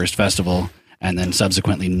was our first festival, and then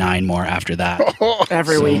subsequently 9 more after that.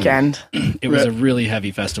 Every weekend. It was a really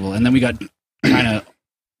heavy festival, and then we got kind of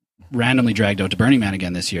randomly dragged out to Burning Man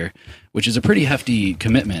again this year, which is a pretty hefty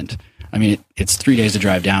commitment. I mean, it's 3 days to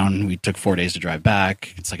drive down. We took 4 days to drive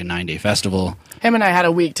back. It's like a 9-day festival. Him and I had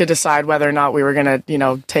a week to decide whether or not we were going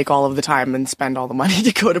to, take all of the time and spend all the money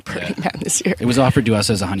to go to Burning Man this year. It was offered to us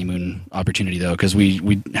as a honeymoon opportunity, though, because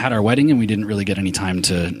we had our wedding and we didn't really get any time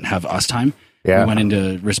to have us time. Yeah. We went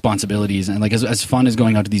into responsibilities, and like as fun as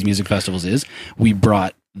going out to these music festivals is, we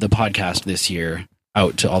brought the podcast this year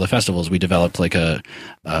out to all the festivals. We developed like a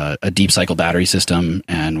deep cycle battery system,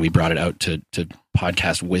 and we brought it out to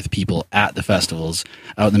podcast with people at the festivals,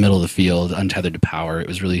 out in the middle of the field, untethered to power. It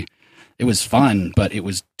was fun, but it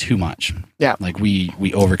was too much. Yeah. Like we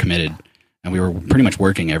overcommitted, and we were pretty much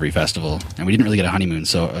working every festival, and we didn't really get a honeymoon.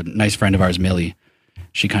 So a nice friend of ours, Millie,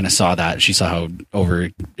 she kind of saw that. She saw how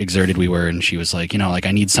overexerted we were, and she was like,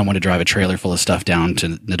 I need someone to drive a trailer full of stuff down to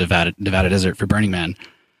the Nevada desert for Burning Man.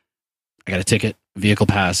 I got a ticket, vehicle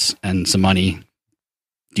pass, and some money.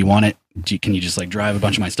 Do you want it? Can you just like drive a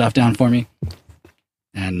bunch of my stuff down for me?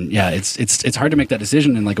 And yeah, it's hard to make that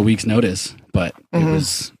decision in like a week's notice, but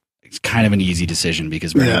it's kind of an easy decision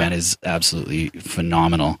because Burning Man is absolutely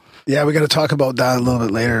phenomenal. Yeah, we got to talk about that a little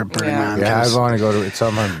bit later. Burning Man. Yeah, I want to go to. It's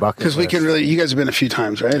on my bucket because we can really. You guys have been a few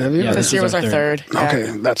times, right? Have you? Yeah, this year was our third.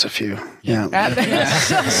 Okay, that's a few. Yeah.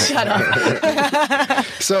 Shut up.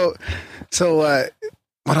 So.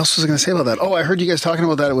 What else was I going to say about that? Oh, I heard you guys talking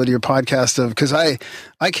about that with your podcast because I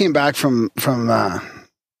came back from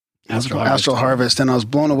Astral Harvest, and I was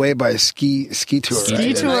blown away by ski tour.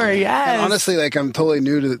 Ski tour, yes. And honestly, like I'm totally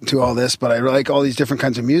new to all this, but I like all these different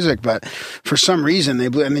kinds of music. But for some reason, they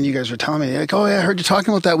blew. And then you guys were telling me, like, "Oh yeah, I heard you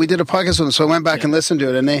talking about that. We did a podcast with them." So I went back and listened to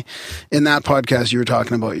it, and in that podcast, you were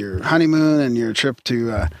talking about your honeymoon and your trip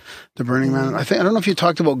to Burning Man. I don't know if you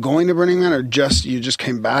talked about going to Burning Man or you just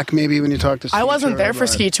came back maybe when you talked to ski I wasn't tour, there for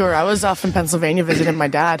ski tour. I was off in Pennsylvania visiting my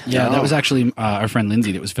dad. Yeah, that was actually our friend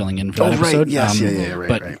Lindsay that was filling in for that episode. Right. Yes, right.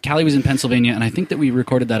 But Callie was in Pennsylvania, and I think that we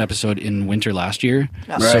recorded that episode in winter last year.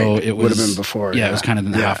 Yeah. So it would have been before. Yeah, it was kind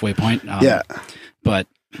of the halfway point. Yeah. But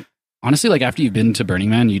honestly, like after you've been to Burning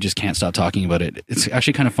Man, you just can't stop talking about it. It's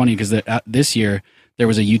actually kind of funny because this year there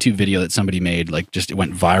was a YouTube video that somebody made, like it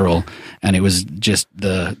went viral, and it was just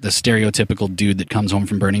the stereotypical dude that comes home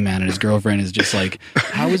from Burning Man and his girlfriend is just like,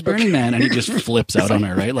 "How was Burning Man?" And he just flips out on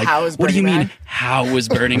her, right? Like, "What do you mean? How was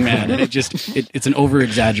Burning Man?" And it's an over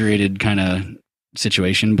exaggerated kind of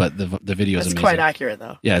situation, but the video is amazing. It's quite accurate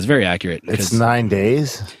though. Yeah, it's very accurate. It's 9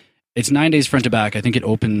 days. It's 9 days front to back. I think it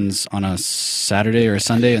opens on a Saturday or a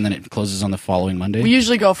Sunday, and then it closes on the following Monday. We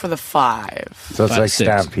usually go for the 5. So it's like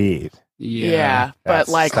Stampede. Yeah, but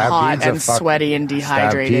like hot and sweaty and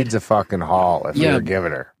dehydrated. Stampede's a fucking haul if you're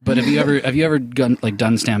giving her. But have you ever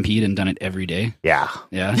done Stampede and done it every day? Yeah.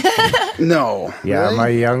 Yeah. No. Yeah, really? My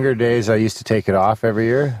younger days, I used to take it off every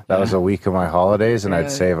year. That was a week of my holidays, and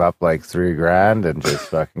I'd save up like $3,000 and just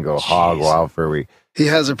fucking go hog wild for a week. He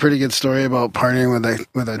has a pretty good story about partying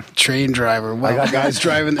with a train driver. Well, I got guys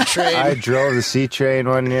driving the train. I drove the C train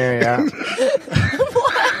one year. Yeah.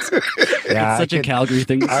 What? Yeah, it's such a Calgary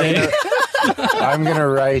thing to say. I'm gonna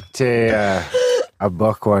write a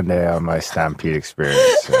book one day on my Stampede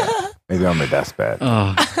experience. Maybe on my deathbed.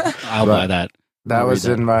 Oh, I'll buy that. That was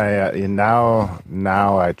in my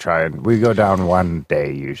now I try and we go down one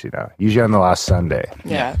day usually on the last Sunday.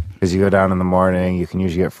 Yeah. Because you go down in the morning, you can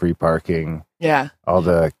usually get free parking. Yeah. All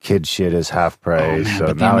the kid shit is half price. Man,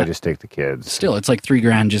 so now I just take the kids. Still, it's like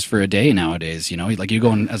 $3,000 just for a day nowadays, like you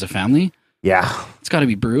going as a family. Yeah. It's got to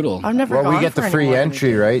be brutal. I've never we get the free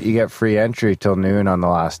entry, right? You get free entry till noon on the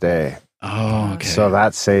last day. Oh, okay. So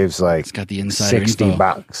that saves like it's got the insider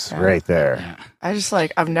 $60 right there. Yeah.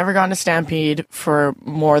 I've never gone to Stampede for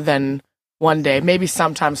more than one day, maybe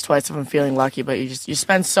sometimes twice if I'm feeling lucky, but you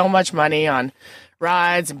spend so much money on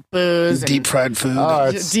rides and booze, deep fried food. Oh,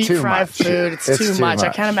 it's deep fried food. It's too much. I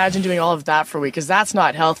can't imagine doing all of that for a week because that's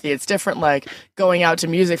not healthy. It's different, like going out to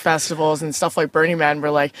music festivals and stuff like Burning Man, where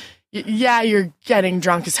like you're getting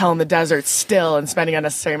drunk as hell in the desert still and spending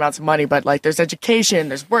unnecessary amounts of money, but like there's education,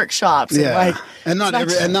 there's workshops, and not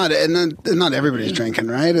everybody's drinking,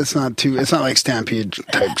 right? It's not like Stampede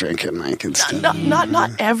type drinking, like it's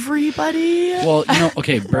not everybody. Well,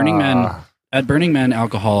 okay, Burning Man. At Burning Man,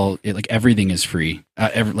 alcohol, everything is free.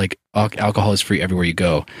 Alcohol is free everywhere you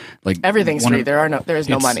go. Like everything's free. There is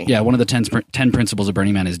no money. Yeah, one of the 10 principles of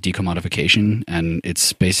Burning Man is decommodification, and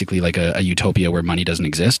it's basically like a utopia where money doesn't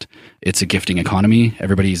exist. It's a gifting economy.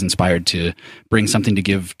 Everybody's inspired to bring something to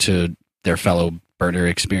give to their fellow burner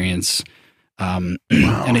experience. And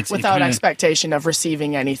it's without expectation of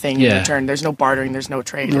receiving anything in return. There's no bartering. There's no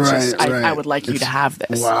trade. It's just, I would like you to have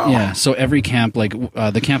this. Wow. Yeah. So every camp, like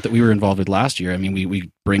the camp that we were involved with last year, I mean,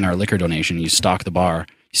 we bring our liquor donation. You stock the bar.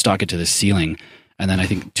 You stock it to the ceiling. And then I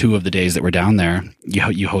think 2 of the days that we're down there,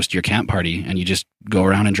 you host your camp party, and you just go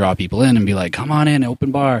around and draw people in and be like, come on in,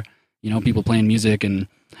 open bar. People playing music, and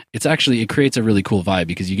it creates a really cool vibe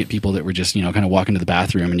because you get people that were just, kind of walking to the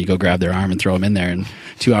bathroom, and you go grab their arm and throw them in there, and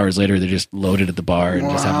 2 hours later they're just loaded at the bar and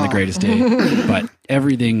just having the greatest day. But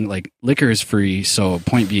everything, like liquor is free. So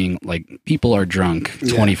point being, like, people are drunk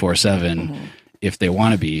 24/7 if they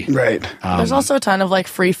want to be. Right. There's also a ton of like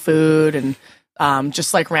free food and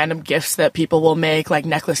just like random gifts that people will make, like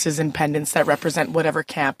necklaces and pendants that represent whatever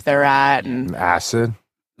camp they're at. And acid.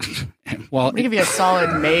 Well, I'll give you a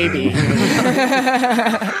solid maybe.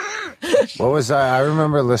 What was I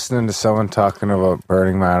remember listening to someone talking about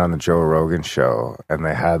Burning Man on the Joe Rogan show, and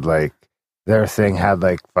they had like their thing had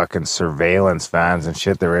like fucking surveillance vans and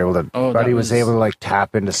shit. They were able to, Buddy was able to like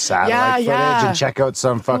tap into satellite footage and check out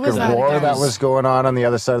some fucking war that was going on the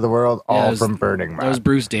other side of the world, all from Burning Man. That was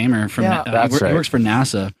Bruce Damer from, he works for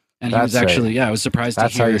NASA. And he was actually, I was surprised to hear.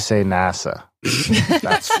 That's how you say NASA.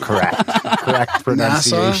 That's correct. Correct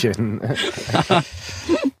pronunciation.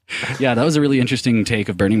 Yeah, that was a really interesting take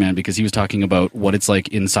of Burning Man because he was talking about what it's like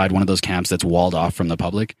inside one of those camps that's walled off from the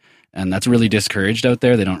public. And that's really discouraged out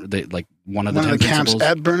there. One of the camps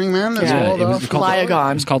at Burning Man? It was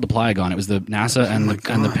Plyagon. It was called the Plyagon. It was the NASA and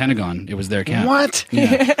the Pentagon. It was their camp. What?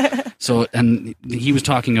 Yeah. So, and he was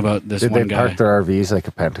talking about this one guy. Did they park their RVs like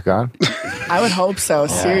a Pentagon? I would hope so,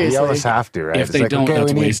 seriously. You always have to, right? If they don't,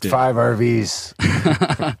 that's we need wasted. 5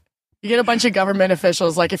 RVs. You get a bunch of government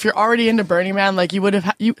officials, like if you're already into Burning Man, like you would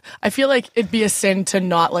have, I feel like it'd be a sin to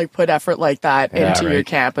not like put effort like that into your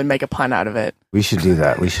camp and make a pun out of it. We should do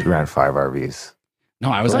that. We should rent 5 RVs. No,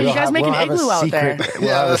 I was you guys make an igloo out there. We'll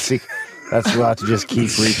have a secret. We'll have to just keep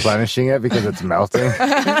replenishing it because it's melting.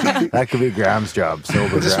 That could be Graham's job.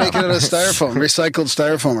 Just make it out of styrofoam, recycled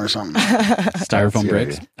styrofoam or something. Styrofoam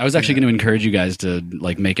bricks. I was actually going to encourage you guys to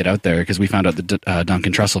like make it out there because we found out that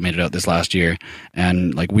Duncan Trussell made it out this last year,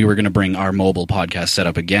 and like we were going to bring our mobile podcast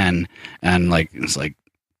setup again, and like it's like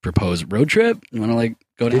propose road trip. You want to like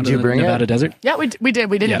go down to the Nevada desert? Yeah, we did.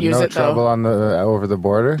 We didn't use it though. No trouble on the over the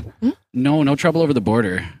border. No trouble over the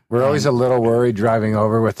border. We're always a little worried driving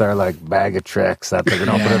over with our like bag of tricks that they're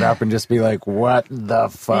gonna open it up and just be like, "What the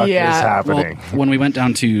fuck is happening?" Well, when we went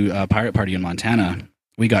down to Pirate Party in Montana,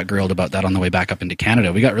 we got grilled about that on the way back up into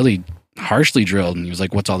Canada. We got really harshly drilled, and he was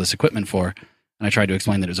like, "What's all this equipment for?" And I tried to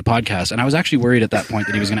explain that it was a podcast, and I was actually worried at that point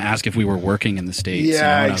that he was going to ask if we were working in the States.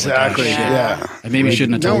 Yeah, exactly. Like, I maybe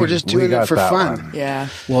shouldn't have told him. No, we're just doing it for fun. One. Yeah.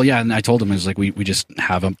 Well, yeah, and I told him, I was like, we just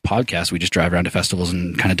have a podcast. We just drive around to festivals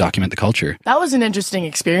and kind of document the culture. That was an interesting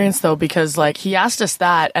experience, though, because like he asked us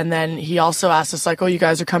that, and then he also asked us like, oh, you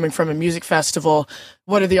guys are coming from a music festival.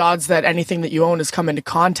 What are the odds that anything that you own has come into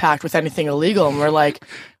contact with anything illegal? And we're like,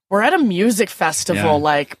 we're at a music festival,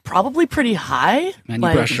 like probably pretty high. Man,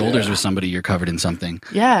 you brush shoulders with somebody, you're covered in something.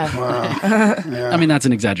 Yeah. Wow. I mean, that's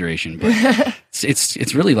an exaggeration, but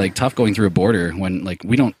it's really like tough going through a border when like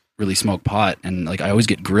we don't really smoke pot, and like I always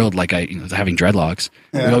get grilled like having dreadlocks.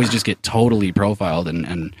 We always just get totally profiled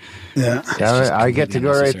and I get to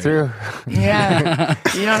go right through. Yeah.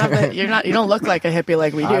 You don't look like a hippie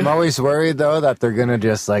like we do. I'm always worried though that they're gonna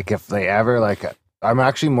just like if they ever like. I'm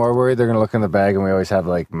actually more worried they're going to look in the bag, and we always have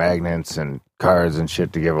like magnets and cards and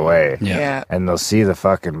shit to give away. Yeah. And they'll see the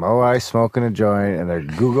fucking Moai smoking a joint, and they're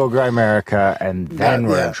Google Grimerica, and then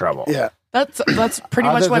we're in trouble. Yeah. That's pretty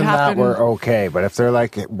much what happened. That, we're okay. But if they're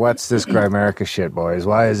like, what's this Grimerica shit, boys?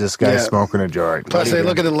 Why is this guy smoking a joint? Plus, they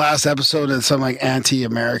look at the last episode and some like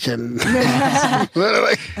anti-American.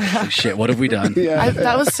 Shit, what have we done?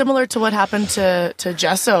 That was similar to what happened to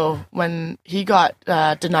Gesso when he got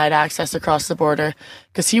denied access across the border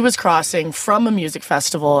because he was crossing from a music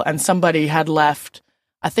festival and somebody had left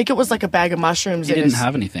I think it was like a bag of mushrooms. He didn't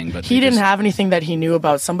have anything, but he didn't have anything that he knew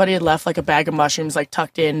about. Somebody had left like a bag of mushrooms like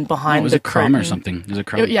tucked in behind it was the a crumb or curtain. something. It was a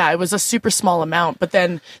crumb. It was a super small amount, but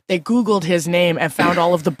then they Googled his name and found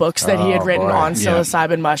all of the books that he had written on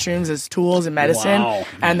psilocybin mushrooms as tools and medicine,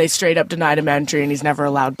 and they straight up denied him entry, and he's never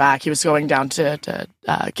allowed back. He was going down to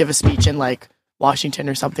give a speech in like Washington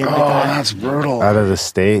or something like that. That's brutal. Out of the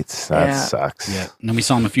States. That sucks. Yeah. And then we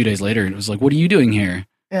saw him a few days later, and it was like, what are you doing here?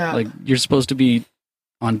 Yeah. Like, you're supposed to be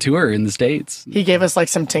on tour in the States. He gave us like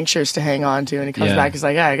some tinctures to hang on to, and he comes back. He's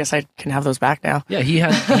like, I guess I can have those back now. Yeah, he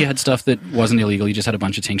had stuff that wasn't illegal. He just had a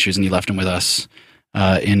bunch of tinctures, and he left them with us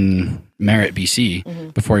in Merritt,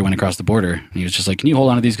 BC, before he went across the border. And he was just like, can you hold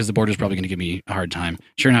on to these, because the border's probably going to give me a hard time.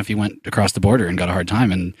 Sure enough, he went across the border and got a hard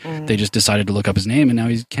time, and they just decided to look up his name, and now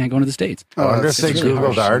he can't go into the States. I wonder if they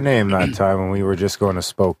Googled our name that time when we were just going to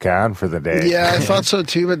Spokane for the day. Yeah, I thought so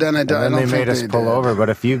too, but then I don't And then they think made us pull over. But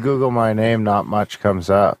if you Google my name, not much comes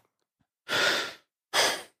up.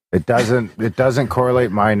 It doesn't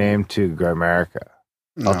correlate my name to Grimerica.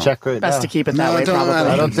 No. I'll check right Best now. to keep it that way, probably.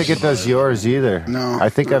 I don't think it does yours either. No. I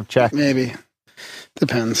think I've checked. Maybe.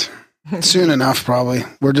 Depends. Soon enough, probably.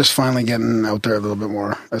 We're just finally getting out there a little bit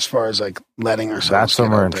more as far as like letting ourselves. That's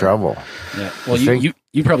when we're in trouble. Yeah. Well,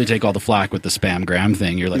 you probably take all the flack with the spam gram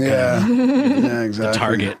thing. You're like, yeah, exactly. the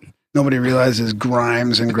target. Nobody realizes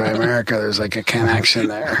Grimes and Grimerica. There's like a connection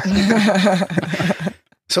there.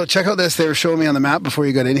 So check out this. They were showing me on the map before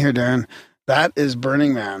you got in here, Darren. That is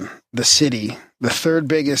Burning Man, the city, the third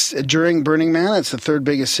biggest during Burning Man. It's the third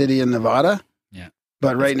biggest city in Nevada. Yeah,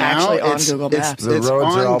 but right now on Google Maps. The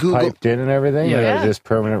roads are all piped in and everything. Yeah, they're just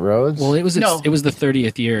permanent roads. Well, it was the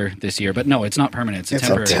 30th year this year, but no, it's not permanent. It's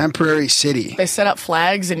temporary. a temporary city. They set up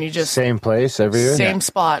flags, and you just same place every year, same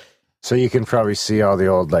spot. So you can probably see all the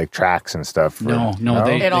old like tracks and stuff. No,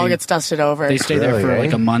 it all gets dusted over. They stay there for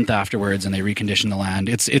like a month afterwards, and they recondition the land.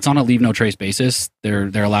 It's on a leave no trace basis. They're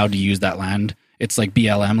allowed to use that land. It's like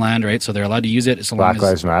BLM land, right? So they're allowed to use it. So Black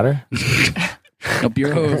Lives Matter. No,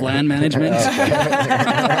 Bureau of Land Management.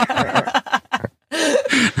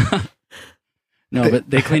 No, but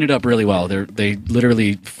they clean it up really well. They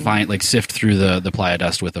literally sift through the playa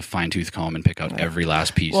dust with a fine tooth comb and pick out every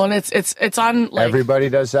last piece. Well, and it's on like everybody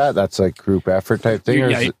does that. That's like group effort type thing.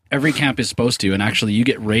 Yeah, every camp is supposed to, and actually you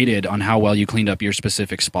get rated on how well you cleaned up your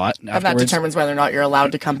specific spot. And that determines whether or not you're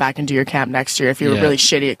allowed to come back and do your camp next year. If you're really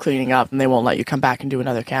shitty at cleaning up, and they won't let you come back and do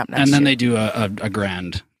another camp next year. And then they do a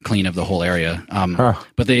grand clean of the whole area.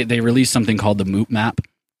 But they release something called the MOOP map,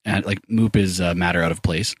 and like MOOP is matter out of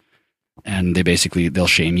place. And they'll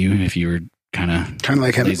shame you if you were kind of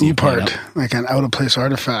like an OOPART, like an out of place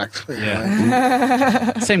artifact.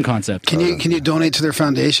 Yeah, same concept. Can you donate to their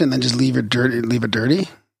foundation and then just leave it dirty?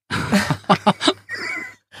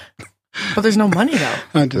 But there's no money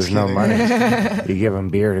though. There's no money. You give them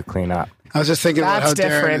beer to clean up. I was just thinking about how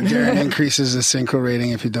different. Darren increases the synchro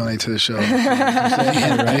rating if you donate to the show.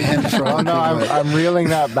 I'm reeling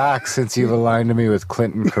that back since you've aligned me with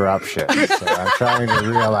Clinton corruption. So I'm trying to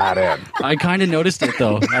reel that in. I kind of noticed it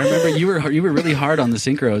though. I remember you were really hard on the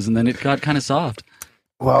synchros, and then it got kind of soft.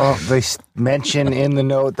 Well, they mention in the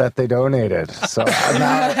note that they donated. So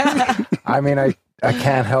I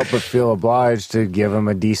can't help but feel obliged to give them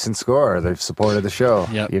a decent score. They've supported the show.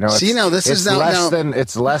 Yep.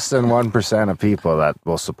 It's less than 1% of people that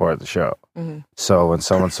will support the show. Mm-hmm. So when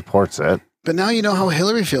someone supports it. But now you know how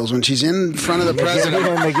Hillary feels when she's in front of the president.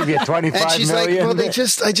 And they give you 25 and she's million. Like, well, I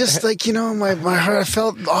just like, my heart, I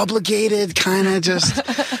felt obligated, kind of just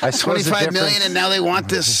 25 million, and now they want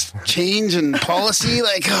this change in policy.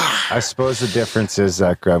 Like, I suppose the difference is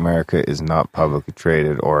that Grimerica is not publicly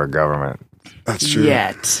traded or a government. That's true.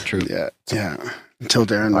 True. Yeah. Until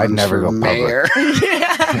Darren runs for mayor.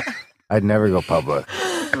 I'd never go public.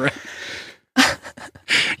 Right.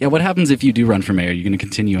 Yeah, what happens if you do run for mayor? You're going to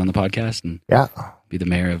continue on the podcast and be the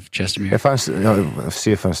mayor of Chestermere?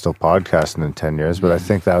 See if I'm still podcasting in 10 years, but I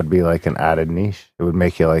think that would be like an added niche. It would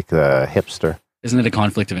make you like the hipster. Isn't it a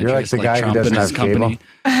conflict of interest? You're like the guy who doesn't have cable.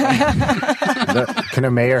 Can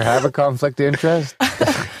a mayor have a conflict of interest?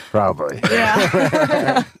 Probably.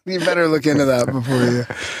 Yeah. You better look into that before you.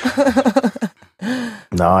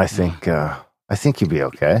 No, I think you'd be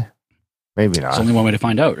okay. Maybe not. There's only one way to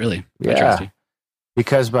find out, really. Yeah.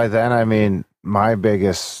 Because by then, I mean, my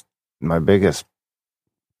biggest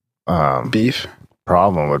beef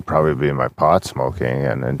problem would probably be my pot smoking,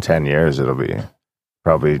 and in 10 years, it'll be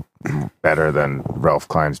probably better than Ralph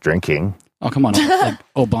Klein's drinking. Oh, come on. Like,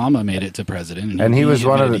 Obama made it to president, and he was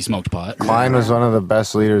one of he smoked pot. Klein was one of the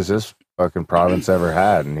best leaders this fucking province ever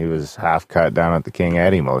had, and he was half cut down at the King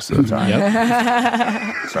Eddie most of the time.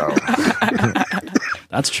 Yep. So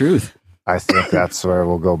that's truth. I think that's where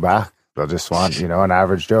we'll go back. They'll just want, an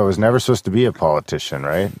average Joe. It was never supposed to be a politician,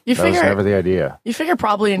 right? That was never the idea. You figure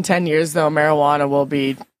probably in 10 years, though, marijuana will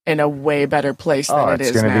be in a way better place than it is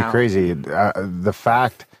now. It's going to be crazy. The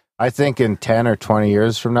fact, I think in 10 or 20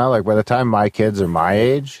 years from now, like by the time my kids are my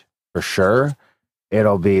age, for sure,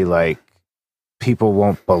 it'll be like people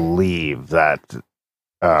won't believe that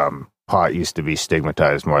pot used to be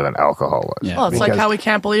stigmatized more than alcohol was. Yeah. Well, it's like how we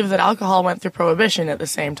can't believe that alcohol went through prohibition at the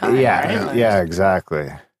same time. Yeah, right? Yeah, exactly.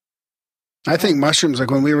 I think mushrooms, like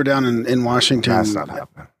when we were down in Washington. That's not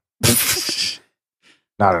happening.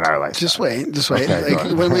 Not in our life. Just wait. Okay,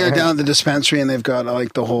 like when we were down at the dispensary and they've got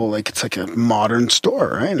like the whole, like it's like a modern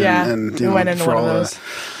store, right? Yeah, and we went into one of those.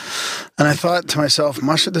 And I thought to myself,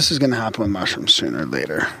 this is going to happen with mushrooms sooner or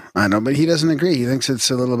later. I know, but he doesn't agree. He thinks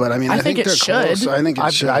it's a little bit. I mean, I think it they're should. Close. I think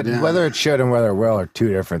it should. Yeah. Whether it should and whether it will are two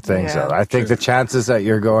different things. Though. I think the chances that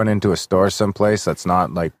you're going into a store someplace that's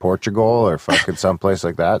not like Portugal or fucking someplace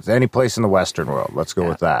like that, any place in the Western world, let's go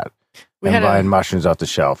with that. And buying mushrooms off the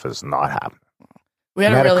shelf is not happening. We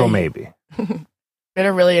had medical, maybe. We had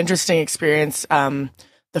a really interesting experience. The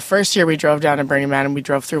first year we drove down to Burning Man and we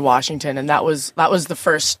drove through Washington, and that was the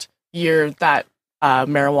first year that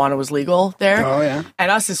marijuana was legal there. Oh yeah. And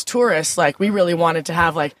us as tourists, like we really wanted to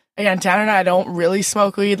have like, again, Tanner and I don't really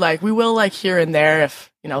smoke weed. Like we will like here and there if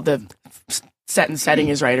the setting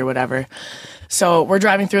is right or whatever. So we're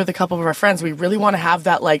driving through with a couple of our friends. We really want to have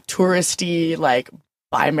that like touristy like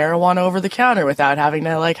buy marijuana over the counter without having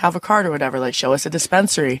to like have a card or whatever. Like show us a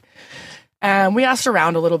dispensary. And we asked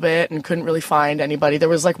around a little bit and couldn't really find anybody. There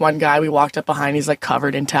was like one guy we walked up behind. He's like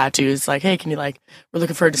covered in tattoos. Like, hey, can you we're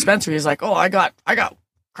looking for a dispensary. He's like, oh, I got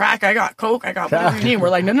crack. I got coke. I got whatever you need. We're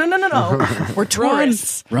like, no. We're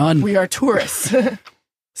tourists. Run. We are tourists.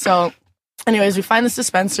 So anyways, we find this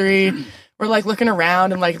dispensary. We're like looking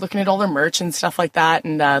around and like looking at all their merch and stuff like that.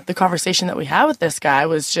 And the conversation that we had with this guy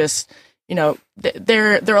was just,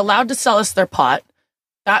 they're allowed to sell us their pot.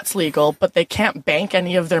 That's legal, but they can't bank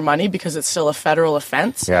any of their money because it's still a federal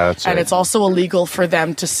offense. Yeah, that's right. And it's also illegal for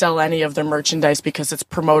them to sell any of their merchandise because it's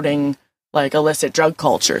promoting like illicit drug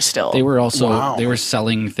culture still. They were also they were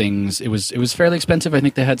selling things. It was fairly expensive. I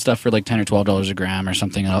think they had stuff for like $10 or $12 a gram or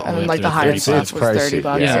something. And like the highest stuff was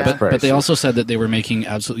 $30. Yeah, but they also said that they were making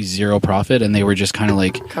absolutely zero profit, and they were just kind of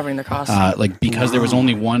like covering the costs. Because there was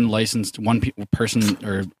only one licensed person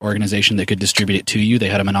or organization that could distribute it to you. They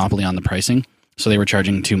had a monopoly on the pricing. So they were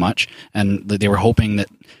charging too much, and they were hoping that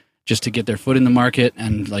just to get their foot in the market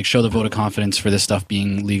and like show the vote of confidence for this stuff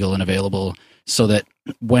being legal and available, so that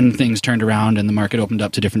when things turned around and the market opened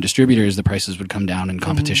up to different distributors, the prices would come down and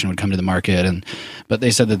competition would come to the market. But they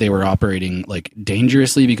said that they were operating like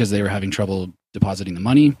dangerously because they were having trouble depositing the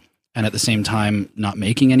money, and at the same time not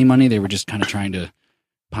making any money. They were just kind of trying to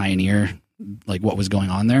pioneer like what was going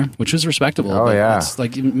on there, which was respectable. Oh, yeah. It's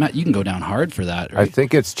like, Matt, you can go down hard for that. Right? I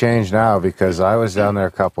think it's changed now because I was down there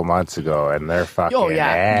a couple months ago and they're fucking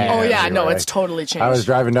no, it's totally changed. I was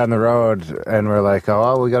driving down the road and we're like,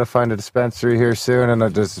 we got to find a dispensary here soon, and they're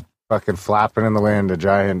just fucking flapping in the wind, a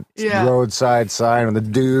giant roadside sign with the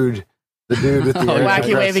dude with the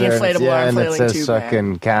wacky waving inflatable arm flailing tube, and it says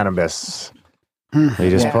fucking cannabis. You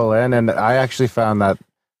just pull in, and I actually found that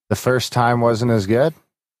the first time wasn't as good.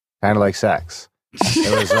 Kind of like sex.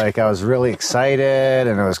 It was like I was really excited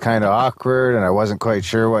and it was kind of awkward and I wasn't quite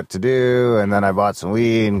sure what to do. And then I bought some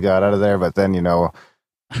weed and got out of there. But then,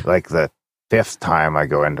 like the fifth time I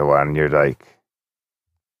go into one, you're like,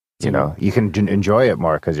 you can enjoy it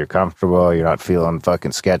more because you're comfortable. You're not feeling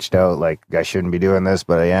fucking sketched out like I shouldn't be doing this,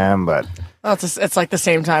 but I am. But it's like the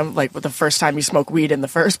same time, like with the first time you smoke weed in the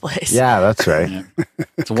first place. Yeah, that's right. Yeah.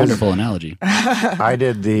 It's a wonderful analogy. I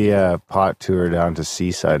did the pot tour down to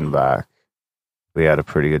Seaside and back. We had a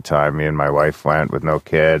pretty good time. Me and my wife went with no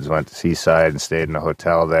kids, went to Seaside and stayed in a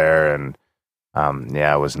hotel there. And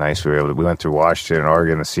it was nice. We went through Washington and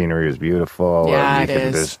Oregon. The scenery was beautiful. Yeah,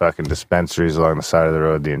 There's fucking dispensaries along the side of the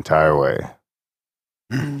road the entire way.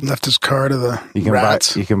 Left his car to the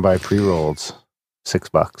rats. You can buy pre-rolls,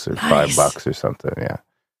 $6 or $5 or something. Yeah.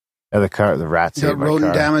 The rats. You got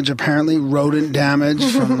rodent damage, apparently. Rodent damage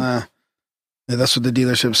from the. Yeah, that's what the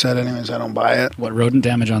dealership said. Anyways, I don't buy it. What, rodent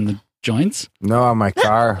damage on the joints? No, on my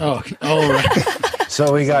car. Oh, right.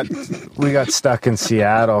 So we got stuck in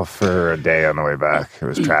Seattle for a day on the way back. It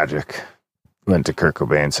was tragic. Went to Kurt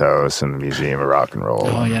Cobain's house and the Museum of Rock and Roll.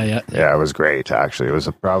 Oh, yeah. Yeah, it was great, actually. It was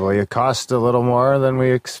it cost a little more than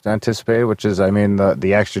we anticipated, which is,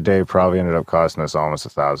 the extra day probably ended up costing us almost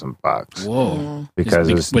 $1,000. Whoa. Because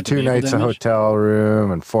it was 2 nights a hotel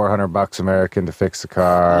room and $400 American to fix the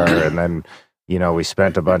car. And then, we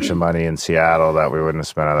spent a bunch of money in Seattle that we wouldn't have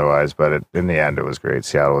spent otherwise, but in the end, it was great.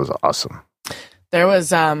 Seattle was awesome. There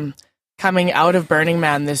was coming out of Burning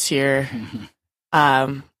Man this year.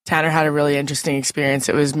 Tanner had a really interesting experience.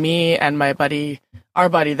 It was me and our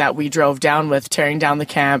buddy that we drove down with, tearing down the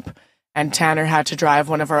camp, and Tanner had to drive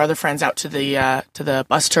one of our other friends out to the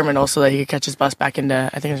bus terminal so that he could catch his bus back into,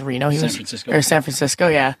 I think it was Reno. San Francisco,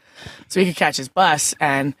 yeah. So he could catch his bus,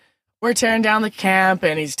 and we're tearing down the camp,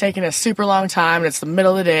 and he's taking a super long time, and it's the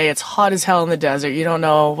middle of the day. It's hot as hell in the desert. You don't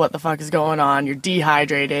know what the fuck is going on. You're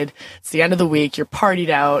dehydrated. It's the end of the week. You're partied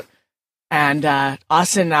out. And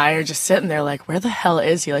Austin and I are just sitting there like, where the hell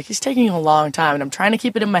is he? Like, he's taking a long time. And I'm trying to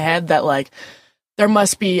keep it in my head that, like, there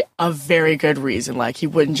must be a very good reason. Like, he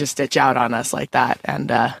wouldn't just ditch out on us like that. And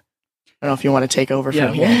I don't know if you want to take over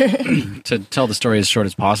from here. Well, to tell the story as short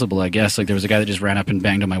as possible, I guess, like, there was a guy that just ran up and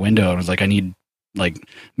banged on my window and was like, me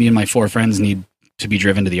and my 4 friends need to be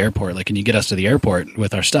driven to the airport. Like, can you get us to the airport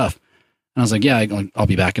with our stuff? And I was like, yeah, I'll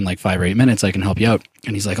be back in like 5 or 8 minutes. I can help you out.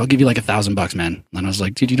 And he's like, I'll give you like $1,000, man. And I was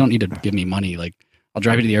like, dude, you don't need to give me money. Like, I'll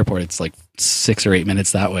drive you to the airport. It's like 6 or 8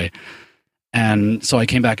 minutes that way. And so I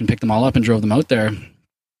came back and picked them all up and drove them out there.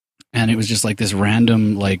 And it was just like this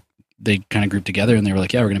random, like, they kind of grouped together and they were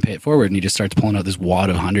like, yeah, we're going to pay it forward. And he just starts pulling out this wad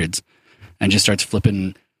of hundreds and just starts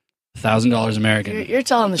flipping $1,000 American. You're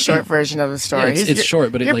telling the short version of the story. Yeah, it's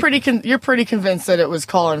short, but you're pretty convinced that it was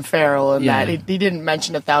Colin Farrell and that he didn't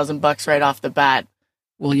mention $1,000 right off the bat.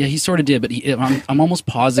 Well, yeah, he sort of did, but I'm almost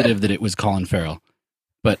positive that it was Colin Farrell,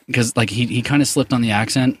 but because like he kind of slipped on the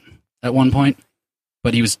accent at one point,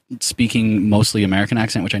 but he was speaking mostly American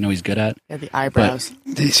accent, which I know he's good at. Yeah, the eyebrows.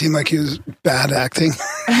 Did he seem like he was bad acting?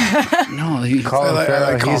 No, Colin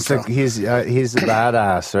Farrell, he's a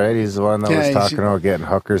badass, right? He's the one that was talking about getting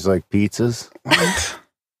hookers like pizzas. What?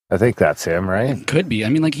 I think that's him, right? It could be. I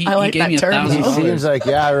mean, like he gave me $1,000. He seems like,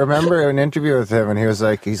 yeah, I remember an interview with him, and he's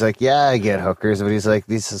like, yeah, I get hookers, but he's like,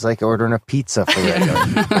 this is like ordering a pizza for you.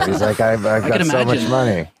 He's like, I've got so much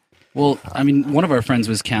money. Well, I mean, one of our friends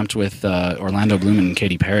was camped with Orlando Bloom and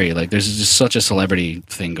Katy Perry. Like, there's just such a celebrity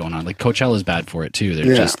thing going on. Like, Coachella's bad for it, too.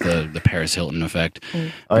 They're just the Paris Hilton effect.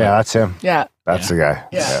 Oh, yeah, that's him. Yeah. That's the guy.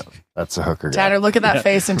 Yeah. That's a hooker guy. Tanner, look at that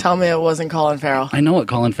face and tell me it wasn't Colin Farrell. I know what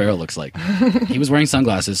Colin Farrell looks like. He was wearing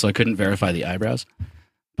sunglasses, so I couldn't verify the eyebrows.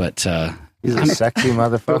 But he's a sexy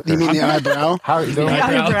motherfucker. You mean the eyebrow?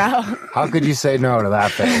 How could you say no to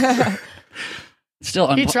that face?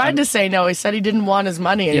 Still, he tried to say no. He said he didn't want his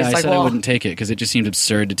money. And yeah, he's I like, said I wouldn't take it because it just seemed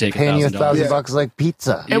absurd to take paying you $1,000 like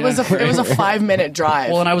pizza. It was a 5-minute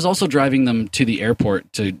drive. Well, and I was also driving them to the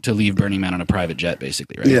airport to leave Burning Man on a private jet,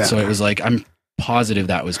 basically, right? Yeah. So it was like, I'm positive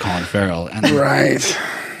that was Colin Farrell. And, right.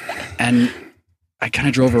 And I kind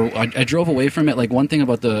of drove I drove away from it. Like, one thing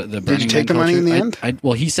about the Burning Man Did you take the money in the end?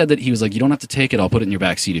 Well, he said that he was like, you don't have to take it. I'll put it in your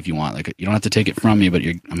back seat if you want. Like, you don't have to take it from me, but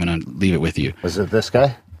I'm going to leave it with you. Was it this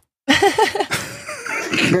guy?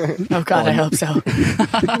 Oh God, I hope so.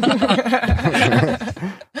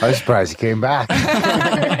 I was surprised he came back.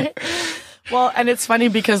 Well, and it's funny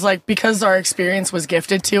because our experience was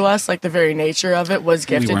gifted to us, like the very nature of it was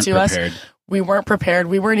gifted to us. We weren't prepared.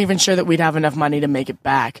 We weren't even sure that we'd have enough money to make it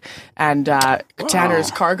back. And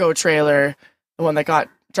Tanner's cargo trailer, the one that got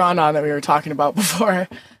drawn on that we were talking about before,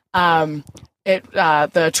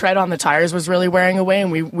 the tread on the tires was really wearing away,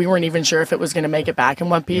 and we weren't even sure if it was going to make it back in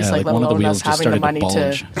one piece, let alone us having the money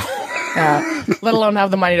let alone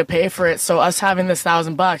have the money to pay for it. So us having this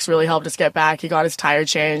 $1,000 really helped us get back. He got his tire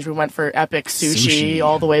changed. We went for epic sushi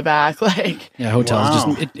all the way back. Hotels.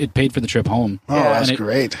 Just it paid for the trip home. Oh, that's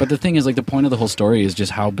great. But the thing is, like, the point of the whole story is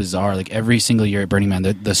just how bizarre. Like, every single year at Burning Man,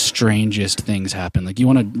 the strangest things happen. Like, you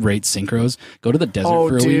want to rate synchros? Go to the desert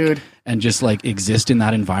for a week and just like exist in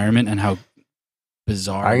that environment and how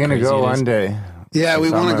bizarre. I'm gonna go one day. Yeah,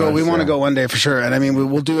 we want to go. We want to go one day for sure, and I mean,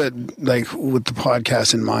 we'll do it like with the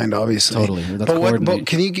podcast in mind, obviously. Totally. But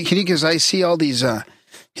can you? Because I see all these. Can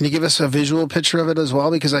you give us a visual picture of it as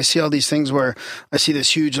well? Because I see all these things where I see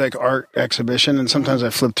this huge like art exhibition, and sometimes I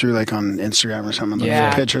flip through like on Instagram or something,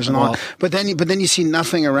 looking for pictures and all. But then you see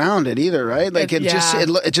nothing around it either, right? Like it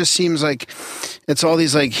just seems like it's all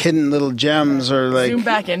these like hidden little gems or like. Zoom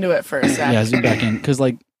back into it for a second. Yeah, zoom back in because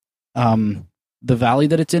the valley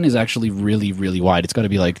that it's in is actually really, really wide. It's got to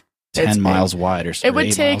be like 10 miles wide or so. It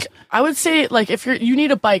would take, I would say, like, if you need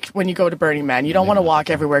a bike when you go to Burning Man, you don't want to walk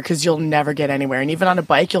everywhere because you'll never get anywhere. And even on a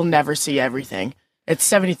bike, you'll never see everything. It's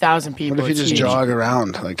 70,000 people. What if you just jog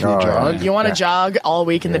around? Like, can you jog? You want to jog all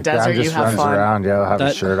week in the desert, you have fun. Around, have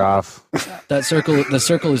his shirt off. The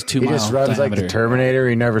circle is 2 miles. He just runs diameter. Like the Terminator.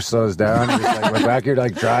 He never slows down. He's like, we're back here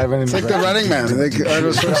like driving. It's like the Running Man.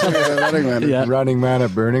 The Running Man. Yeah. Running Man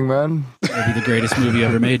at Burning Man. That'd be the greatest movie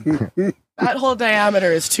ever made. That whole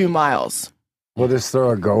diameter is 2 miles. We'll just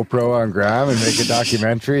throw a GoPro on Graham and make a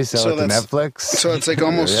documentary, sell it to Netflix. So it's like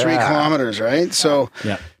almost 3 kilometers, right? So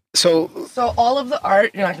yeah. So all of the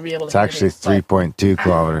art, you're not going to be able to. It's actually 3.2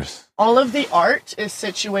 kilometers. All of the art is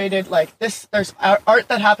situated like this. There's art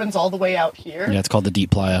that happens all the way out here. Yeah, it's called the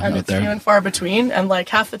Deep Playa and out it's there. few and far between. And like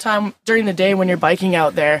half the time during the day when you're biking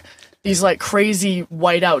out there, these like crazy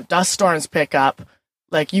whiteout dust storms pick up.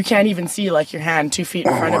 Like you can't even see like your hand 2 feet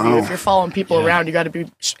in front of you. If you're following people around, you got to be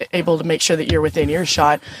able to make sure that you're within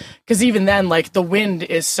earshot. Because even then, like the wind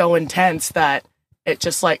is so intense that it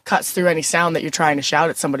just like cuts through any sound that you're trying to shout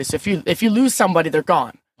at somebody. So if you lose somebody, they're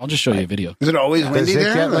gone. I'll just show you a video. Is it always windy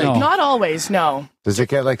there? No. Not always, no. Does it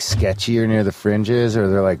get like sketchier near the fringes, or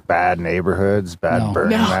they're like bad neighborhoods, Burning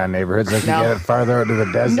Man neighborhoods? Like you get it farther out to the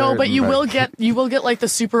desert. No, but you will get like the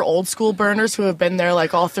super old school burners who have been there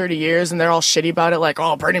like all 30 years, and they're all shitty about it. Like,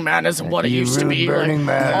 oh, Burning Man isn't what it used to be. Burning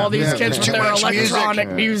Man. All these kids with their electronic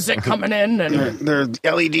music coming in, and their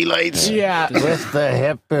LED lights. Yeah, with the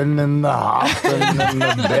hipping and the hopping and the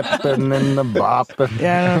bipping and the bopping.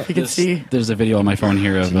 Yeah, I don't know if you can see. There's a video on my phone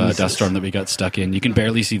here of a dust storm that we got stuck in. You can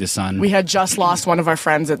barely see the sun. We had just lost one of our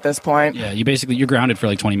friends at this point. Yeah, you're grounded for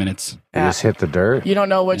like 20 minutes. You just hit the dirt. You don't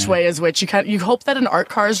know which way is which. You hope that an art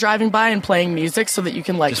car is driving by and playing music so that you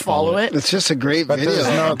can like follow it. It's just a great video. There's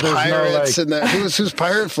Pirates no, like, and whose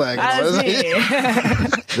pirate flag was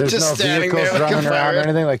it? There's just no vehicles running around or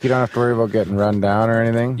anything. Like you don't have to worry about getting run down or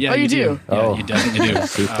anything. Yeah, you do. Yeah, you definitely do.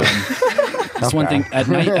 Super. That's one thing. At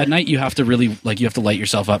night, you have to really you have to light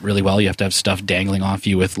yourself up really well. You have to have stuff dangling off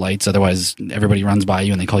you with lights. Otherwise, everybody runs by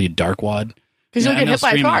you and they call you Dark Wad. Because you'll get hit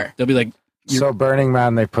by a car. They'll be like, so Burning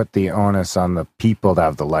Man, they put the onus on the people to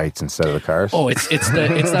have the lights instead of the cars. Oh, it's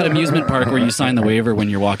that amusement park where you sign the waiver when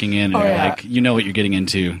you're walking in, and you're like, you know what you're getting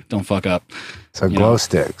into. Don't fuck up. So glow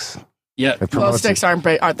sticks. Yeah, glow sticks aren't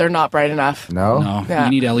bright. They're not bright enough. No. Yeah.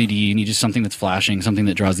 You need LED. You need just something that's flashing, something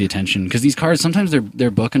that draws the attention. Because these cars sometimes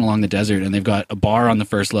they're booking along the desert, and they've got a bar on the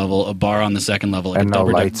first level, a bar on the second level, like and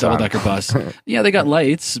a double-decker bus. Yeah, they got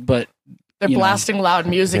lights, but. They're blasting loud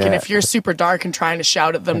music, and if you're super dark and trying to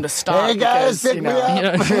shout at them to stop, hey guys, pick me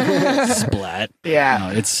up. Splat. Yeah,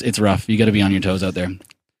 no, it's rough. You got to be on your toes out there.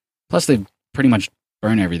 Plus, they pretty much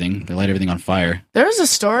burn everything. They light everything on fire. There was a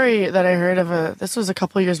story that I heard of. This was a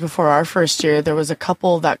couple of years before our first year. There was a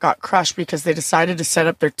couple that got crushed because they decided to set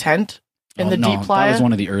up their tent in the Deep Playa. That was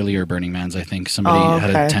one of the earlier Burning Mans. I think somebody had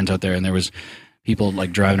a tent out there, and there was people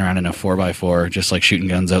like driving around in a 4x4, just like shooting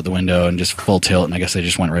guns out the window and just full tilt. And I guess they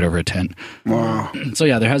just went right over a tent. Wow. So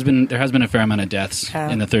yeah, there has been a fair amount of deaths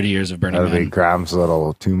in the 30 years of Burning Man. That'd be Graham's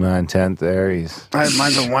little 2-man tent there.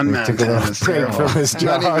 Mine's a 1-man tent. Took a little break from his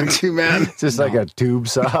job. Not even 2-man. Just like a tube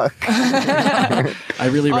sock. I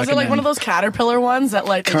really recommend. Is it like one of those Caterpillar ones that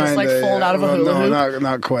like they just like fold out of a hula hoop? No,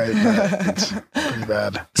 not quite. But it's pretty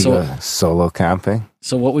bad. So solo camping.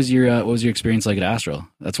 So what was your experience like at Astral?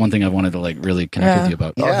 That's one thing I wanted to like really connect with you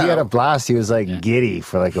about. Oh, he had a blast. He was like giddy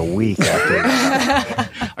for like a week after.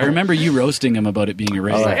 I remember you roasting him about it being a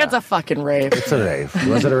rave. Oh, yeah. It's a fucking rave. It's a rave.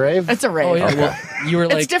 Was it a rave? It's a rave. Oh, yeah. Okay. Well, you were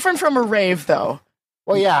like, it's different from a rave though.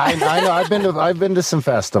 Well, yeah, I know. I've been to some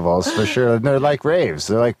festivals for sure. They're like raves.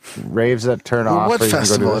 They're like raves that turn off. What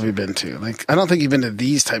festival have you been to? Like, I don't think you've been to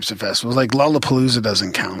these types of festivals. Like Lollapalooza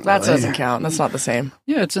doesn't count. That doesn't count. That's not the same.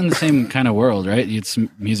 Yeah, it's in the same kind of world, right? It's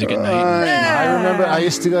music at night. I remember I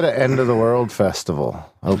used to go to End of the World Festival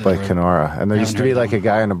out by Kenora, and there used to be like a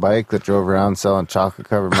guy on a bike that drove around selling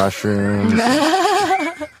chocolate-covered mushrooms.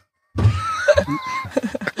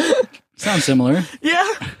 Sounds similar.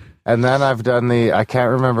 Yeah. And then I've done I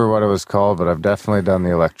can't remember what it was called, but I've definitely done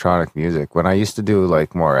the electronic music. When I used to do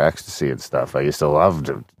like more ecstasy and stuff, I used to love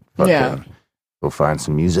to go find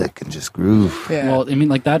some music and just groove. Yeah. Well, I mean,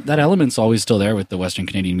 like that element's always still there with the Western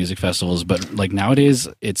Canadian music festivals, but like nowadays,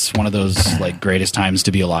 it's one of those like greatest times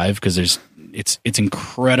to be alive because it's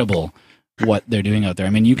incredible what they're doing out there.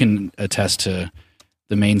 I mean, you can attest to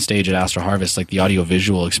the main stage at Astro Harvest, like the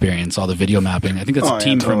audio-visual experience, all the video mapping. I think that's a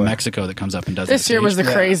team from Mexico that comes up and does this year was the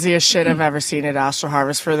craziest shit I've ever seen at Astro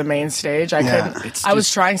Harvest for the main stage. I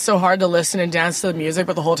was trying so hard to listen and dance to the music,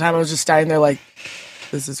 but the whole time I was just standing there like,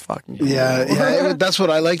 this is fucking cool. Yeah. That's what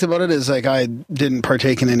I liked about it is like I didn't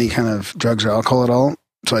partake in any kind of drugs or alcohol at all.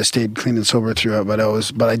 So I stayed clean and sober throughout,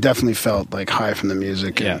 but I definitely felt like high from the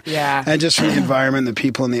music and just from the environment, the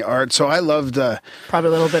people and the art. So I loved probably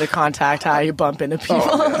a little bit of contact high. You bump into people.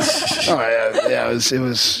 It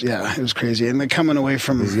was crazy. And like coming away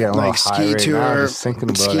from like ski tour,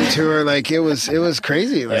 like it was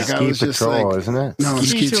crazy. Like I was just like, isn't it? No,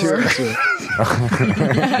 ski tour.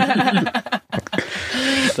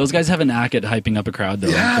 Those guys have a knack at hyping up a crowd, though.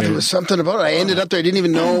 Yeah, there was something about it. I ended up there. I didn't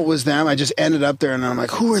even know it was them. I just ended up there, and I'm like,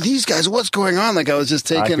 who are these guys? What's going on? Like, I was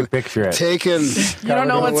just I can picture it. You don't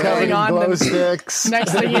know what's going on. Glow sticks.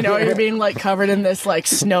 Next thing you know, you're being like covered in this like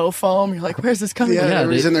snow foam. You're like, where's this coming from?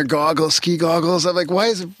 Everybody's in their goggles, ski goggles. I'm like, why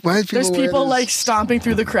is people There's people like stomping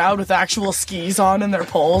through the crowd with actual skis on and their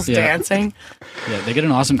poles dancing. Yeah, they get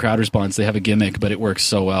an awesome crowd response. They have a gimmick, but it works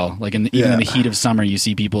so well. Like even in the heat of summer, you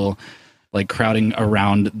see people like crowding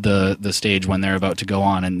around the stage when they're about to go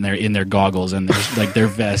on, and they're in their goggles and their like their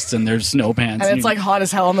vests and their snow pants. And it's like hot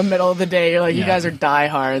as hell in the middle of the day. You're like, you guys are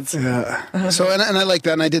diehards. Yeah. So and I like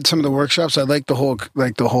that. And I did some of the workshops. I like the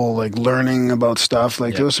whole learning about stuff.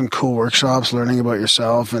 Like there was some cool workshops, learning about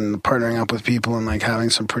yourself and partnering up with people and like having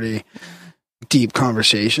some pretty deep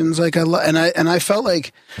conversations. Like I felt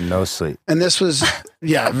like no sleep. And this was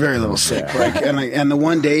very little sleep. Like and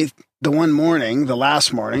the one morning, the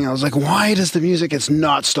last morning, I was like, why does the music, it's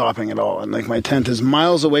not stopping at all. And like my tent is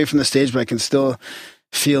miles away from the stage, but I can still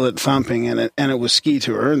feel it thumping. And it was Ski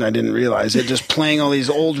Tour, and I didn't realize it, just playing all these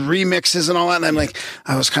old remixes and all that. And I'm like,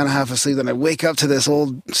 I was kind of half asleep. Then I wake up to this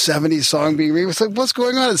old 70s song being remixed. Like, what's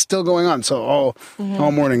going on? It's still going on. So all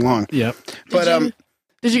morning long. Yep. But,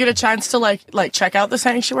 did you get a chance to like check out the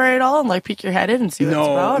sanctuary at all and like peek your head in and see what it's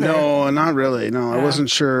about? No, not really. No, I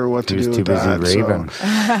wasn't sure what to do with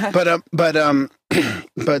that.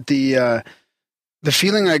 But the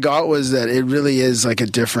feeling I got was that it really is like a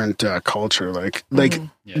different culture, like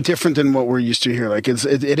different than what we're used to here. Like it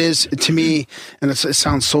is to me, and it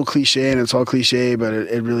sounds so cliche, and it's all cliche, but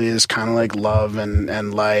it really is kind of like love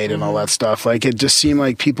and light and all that stuff. Like it just seemed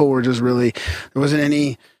like people were just really, there wasn't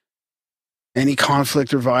any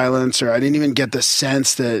conflict or violence, or I didn't even get the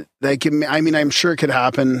sense that like, I mean, I'm sure it could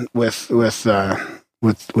happen with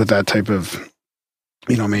that type of,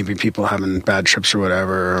 maybe people having bad trips or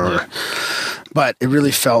whatever, but it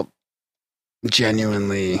really felt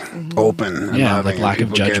genuinely open and loving, like lack and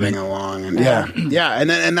of judgment, getting along, and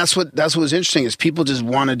and that's what was interesting is people just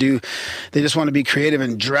want to they just want to be creative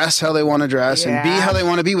and dress how they want to dress and be how they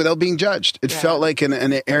want to be without being judged. It felt like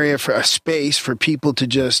an area for a space for people to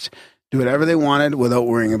just do whatever they wanted without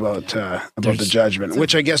worrying about the judgment,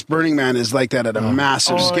 which I guess Burning Man is like that at a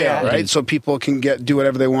massive scale, right? So people can do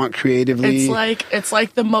whatever they want creatively. It's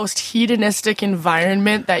like the most hedonistic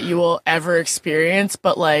environment that you will ever experience,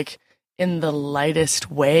 but like in the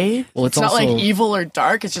lightest way. Well, it's not also, like evil or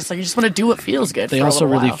dark. It's just like you just want to do what feels good. They also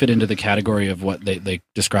really fit into the category of what they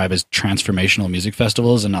describe as transformational music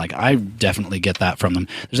festivals, and like I definitely get that from them.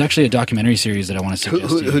 There's actually a documentary series that I want to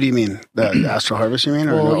suggest. Who do you mean? The Astral Harvest? You mean?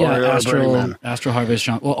 Astral Harvest.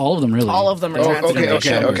 Well, all of them really. All of them are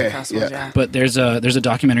transformational. Okay. Yeah. But there's a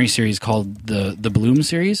documentary series called the Bloom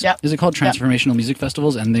series. Yep. Is it called Transformational Music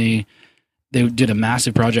Festivals? And they did a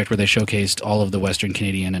massive project where they showcased all of the Western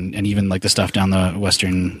Canadian and even like the stuff down the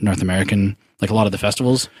Western North American, like a lot of the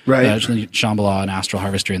festivals. Right. Shambhala and Astral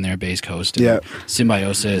Harvest are in there, Base Coast.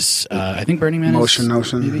 Symbiosis. I think Burning Man Motion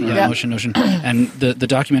Notion. Maybe, Motion Notion. And the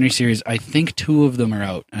documentary series, I think 2 of them are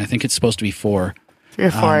out. And I think it's supposed to be 4. 3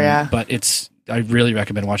 or 4, But I really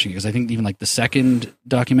recommend watching it because I think even like the second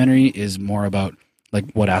documentary is more about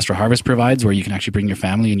like what Astral Harvest provides, where you can actually bring your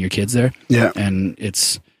family and your kids there. Yeah. And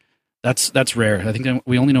that's rare. I think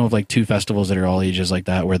we only know of like 2 festivals that are all ages like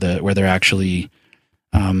that, where they're actually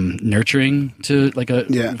nurturing to like a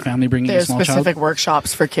family bringing a small child. There's specific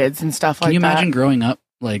workshops for kids and stuff like that. Can you imagine growing up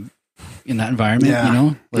like in that environment? Yeah, you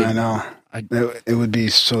know, like, I know. It would be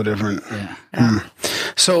so different. Yeah.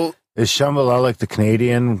 So is Shambhala like the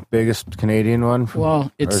biggest Canadian one?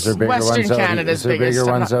 Well, it's Western Canada's biggest. Is there bigger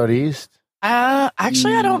ones out east?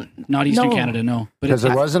 Actually, I don't. Not Eastern Canada, no. Because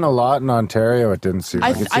there wasn't a lot in Ontario. It didn't seem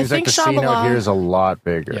like. It seems like the scene out here is a lot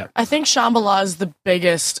bigger. Yeah. I think Shambhala is the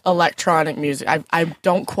biggest electronic music. I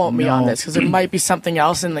don't quote me on this because it might be something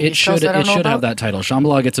else in the East Coast. It should have that title.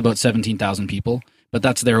 Shambhala gets about 17,000 people, but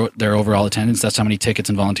that's their overall attendance. That's how many tickets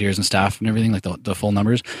and volunteers and staff and everything, like the full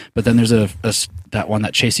numbers. But then there's that one,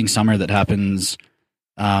 that Chasing Summer, that happens.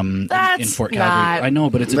 In Fort Calgary. I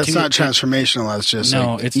know, but that's not transformational. That's just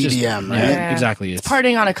it's EDM, just, right? Yeah, exactly. It's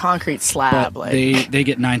partying on a concrete slab. Like. They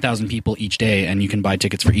get 9,000 people each day, and you can buy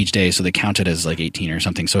tickets for each day, so they count it as like 18 or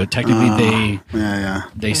something. So technically,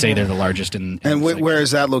 they say they're the largest in. And where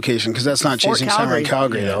is that location? Because that's not Chasing Summer in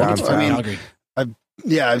Calgary, though. Calgary.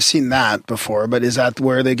 I've seen that before, but is that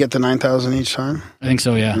where they get the 9,000 each time? I think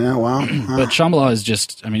so. Yeah. Yeah. Wow. But Shambhala is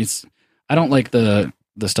just. I mean, I don't like the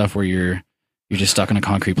stuff where you're just stuck on a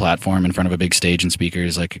concrete platform in front of a big stage and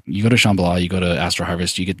speakers. Like you go to Shambhala, you go to Astral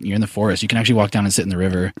Harvest, you're in the forest. You can actually walk down and sit in the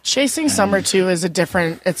river. Chasing Summer too is a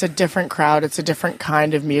different crowd. It's a different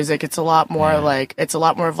kind of music. It's a lot more of like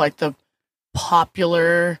the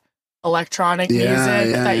popular electronic music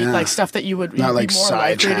that you, like stuff that you would not be like more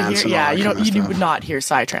likely to hear. Yeah, you would not hear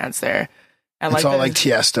psytrance there. And it's all like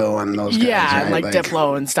Tiesto and those guys. Yeah, right? and like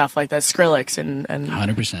Diplo and stuff like that, Skrillex and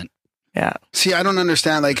 100%. Yeah. See, I don't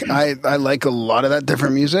understand. Like, I like a lot of that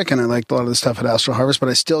different music, and I like a lot of the stuff at Astral Harvest, but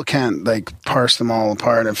I still can't like parse them all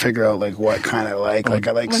apart and figure out like what kind I like. Like,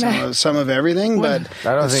 I like some of everything, but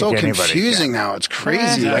it's so confusing now. It's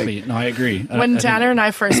crazy. Exactly. No, I agree. When Tanner and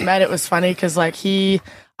I first met, it was funny because like I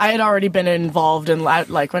had already been involved in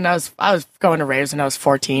like when I was going to raves when I was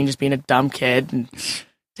 14, just being a dumb kid and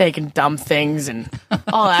taking dumb things and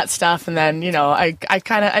all that stuff. And then, I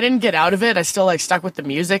didn't get out of it. I still like stuck with the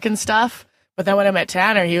music and stuff. But then when I met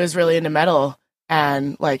Tanner, he was really into metal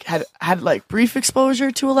and like had like brief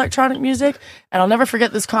exposure to electronic music. And I'll never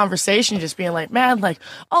forget this conversation just being like, man, like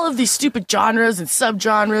all of these stupid genres and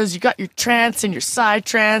subgenres, you got your trance and your side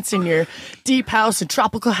trance and your deep house and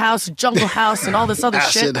tropical house and jungle house and all this other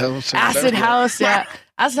shit. Acid house. Yeah.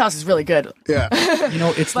 Acid house is really good. Yeah.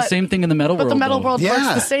 It's the same thing in the metal world. But the metal world works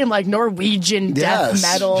the same, like Norwegian death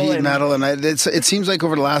metal. And it seems like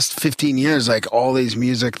over the last 15 years, like all these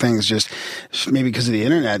music things just, maybe because of the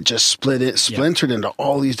internet, just splintered into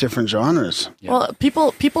all these different genres. Yeah. Well,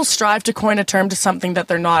 people strive to coin a term to something that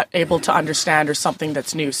they're not able to understand or something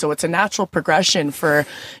that's new. So it's a natural progression for,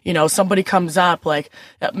 somebody comes up, like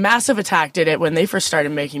Massive Attack did it when they first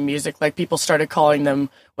started making music. Like people started calling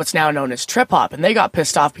them what's now known as trip hop, and they got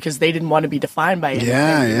pissed off because they didn't want to be defined by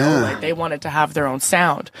anything. Like they wanted to have their own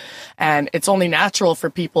sound, and it's only natural for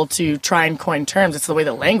people to try and coin terms. It's the way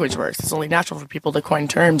that language works. It's only natural for people to coin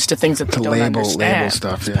terms to things that they don't understand. Label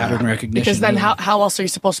stuff, pattern recognition. Because then how else are you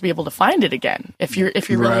supposed to be able to find it again? If you're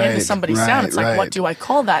really into somebody's sound, it's like, what do I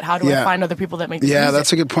call that? How do I find other people that make music? Yeah,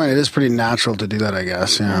 that's a good point. It is pretty natural to do that, I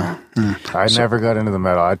guess. Yeah. I never got into the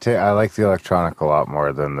metal. I like the electronic a lot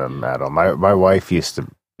more than the metal. My wife used to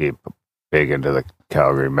be big into the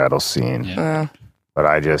Calgary metal scene, but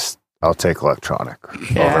I'll take electronic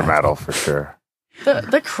over metal for sure.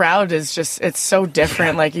 The crowd is it's so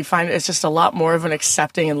different. Like you find it's just a lot more of an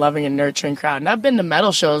accepting and loving and nurturing crowd. And I've been to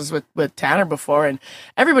metal shows with Tanner before, and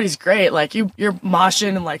everybody's great. Like you're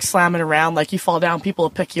moshing and like slamming around, like you fall down, people will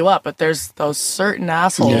pick you up. But there's those certain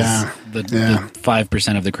assholes. The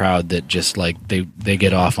 5% of the crowd that just like they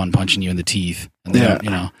get off on punching you in the teeth. And they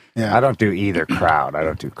don't, I don't do either crowd. I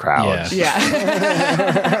don't do crowds. Yeah.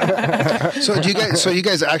 So you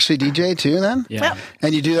guys actually DJ too then? Yeah.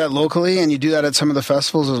 And you do that locally, and you do that at some of the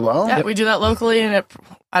festivals as well? Yeah, we do that locally, and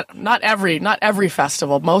not every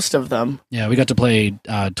festival, most of them. Yeah, we got to play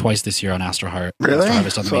twice this year on Astro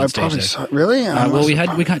Harvest on the main stage. Really? Well, we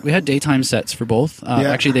had daytime sets for both.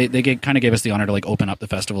 Actually, they kind of gave us the honor to like open up the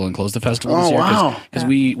festival and close the festival this year because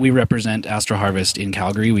we represent Astro Harvest in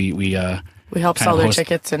Calgary. We help sell their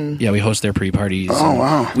tickets and we host their pre-parties. Oh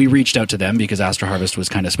wow! We reached out to them because Astro Harvest was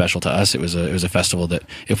kind of special to us. It was a festival that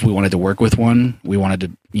if we wanted to work with one, we wanted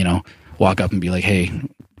to walk up and be like, hey,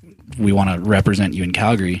 we want to represent you in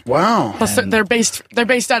Calgary. Wow! Plus, they're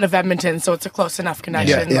based out of Edmonton, so it's a close enough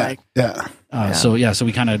connection. So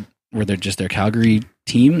we kind of were just their Calgary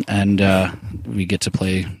team, and we get to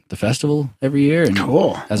play the festival every year. And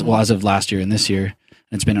cool. As of last year and this year, and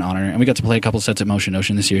it's been an honor. And we got to play a couple sets at Motion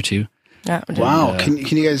Ocean this year too. Yeah, wow. Can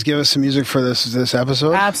you guys give us some music for this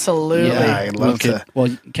episode? Absolutely. Yeah, I'd love to.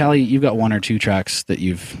 Well, Callie, you've got one or two tracks that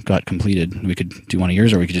you've got completed. We could do one of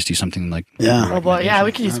yours, or we could just do something like... Yeah. Oh, boy, yeah,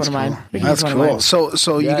 we could use one of mine. That's cool.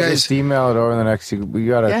 So you guys... just email it over the next... We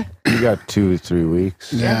got 2 to 3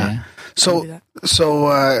 weeks. Yeah. So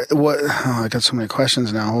what? Oh, I got so many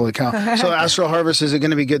questions now. Holy cow! So Astral Harvest, is it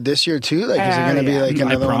going to be good this year too? Like, is it going to be like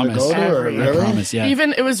another one to go to? Or really? I promise. Yeah.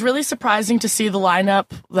 Even it was really surprising to see the lineup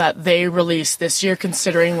that they released this year,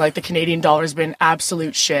 considering like the Canadian dollar's been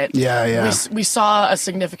absolute shit. Yeah. We saw a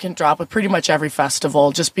significant drop with pretty much every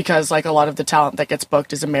festival, just because like a lot of the talent that gets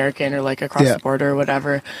booked is American or like across the border or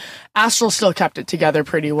whatever. Astral still kept it together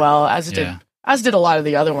pretty well, as did a lot of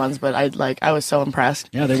the other ones, but I was so impressed.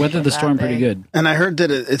 Yeah, they weathered the storm pretty good. And I heard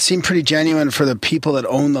that it seemed pretty genuine for the people that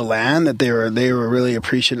own the land, that they were really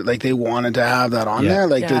appreciative, like they wanted to have that on there.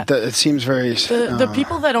 Like it seems very... The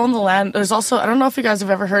people that own the land, there's also, I don't know if you guys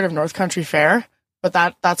have ever heard of North Country Fair, but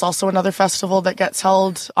that's also another festival that gets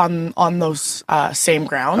held on those same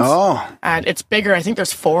grounds. Oh. And it's bigger. I think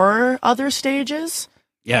there's 4 other stages.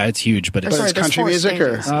 Yeah, it's huge, but it's country music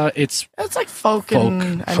stages. or it's like folk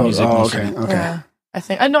and music. Oh, okay. Yeah, I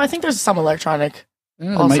think there's some electronic.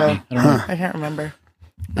 Also, might be. I don't know. I can't remember.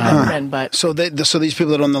 But so these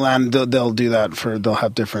people that own the land, they'll do that they'll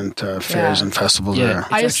have different fairs and festivals there.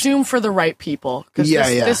 I assume for the right people, because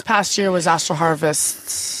this past year was Astral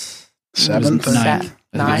Harvest 7th,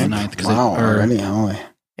 I think it was the 9th. Wow, already, holy.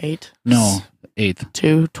 8? No, 8th.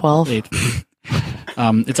 2, 12? 8th.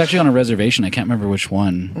 It's actually on a reservation. I can't remember which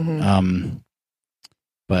one. Mm-hmm.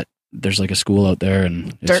 But there's like a school out there,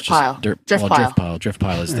 and it's Drift pile. Drift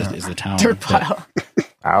pile is the town. Dirt pile.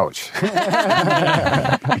 Ouch.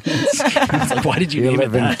 It's like, why did you name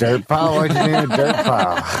live it in that? dirt pile? Why'd you name it dirt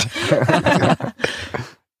pile?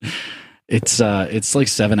 It's like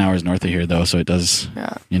 7 hours north of here, though, so it does.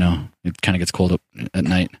 Yeah. It kind of gets cold up at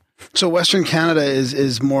night. So Western Canada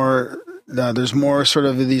is more. There's more sort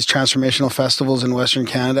of these transformational festivals in Western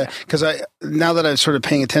Canada, because now that I'm sort of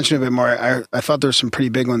paying attention a bit more, I thought there's some pretty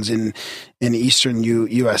big ones in Eastern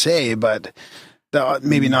USA, but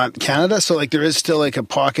maybe not Canada. So like there is still like a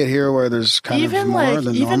pocket here where there's kind of more than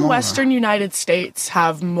normal. Even Western United States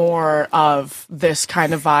have more of this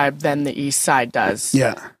kind of vibe than the East Side does.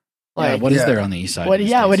 Yeah. Like, what is there on the East Side? What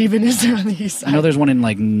even is there on the East Side? I know there's one in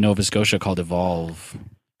like Nova Scotia called Evolve.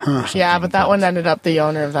 Yeah, but that one ended up the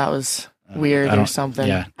owner of that was weird or something.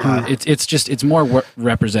 Yeah, it's more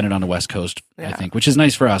represented on the West Coast, I think, which is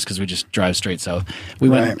nice for us because we just drive straight south. We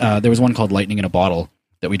went. There was one called Lightning in a Bottle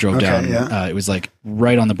that we drove down. Yeah. It was like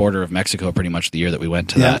right on the border of Mexico, pretty much the year that we went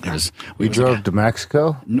to that. We drove to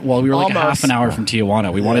Mexico? Well, we were like almost. a half an hour from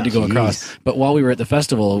Tijuana. We wanted to go across, but while we were at the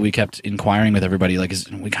festival, we kept inquiring with everybody, like,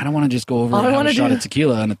 we kind of want to just go over and have a shot of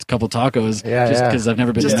tequila and a couple tacos, just because I've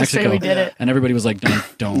never been to Mexico. Say we did it. And everybody was like,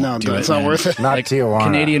 don't do it. It's not worth it. Not like Tijuana.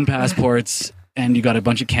 Canadian passports. And you got a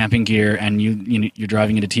bunch of camping gear, and you're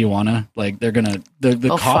driving into Tijuana. Like the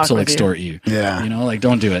cops will extort you. Yeah, like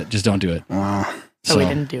don't do it. Just don't do it. Wow. So we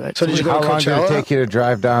didn't do it. So did you go to Coachella? How long did it take you to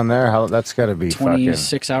drive down there? That's got to be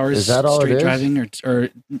 26 hours. Is that all straight it is? driving? Or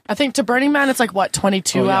I think to Burning Man, it's like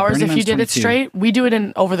 22 hours Burning if you Man's did 22. it straight. We do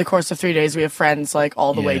it over the course of 3 days. We have friends like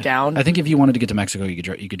all the way down. I think if you wanted to get to Mexico, you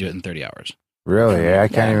could do it in 30 hours. Really? Yeah, I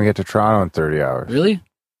can't even get to Toronto in 30 hours. Really?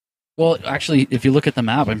 Well, actually, if you look at the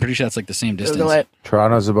map, I'm pretty sure that's like the same distance. Google it.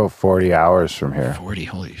 Toronto's about 40 hours from here. 40,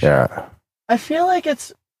 holy shit. Yeah. I feel like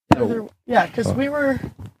it's because we were.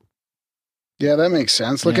 Yeah, that makes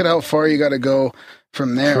sense. Look at how far you got to go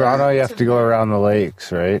from there. Toronto, you have to go around the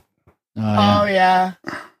lakes, right? Oh yeah.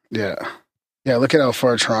 Yeah. Yeah, look at how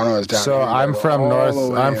far Toronto is down. So here. I'm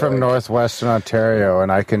from northwestern Ontario,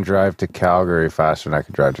 and I can drive to Calgary faster than I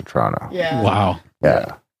can drive to Toronto. Yeah. Wow.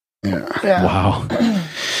 Yeah. Wow.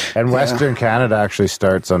 And Western Canada actually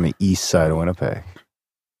starts on the east side of Winnipeg.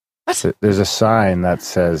 What? There's a sign that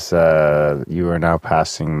says you are now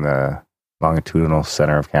passing the longitudinal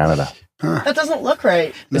center of Canada. That doesn't look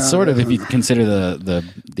right. It's sort of, if you consider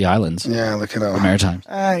the islands. Yeah, look at all. The Maritimes.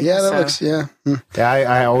 Yeah, that looks, yeah. Yeah,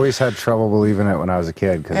 I always had trouble believing it when I was a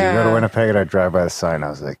kid, because you go to Winnipeg and I'd drive by the sign, I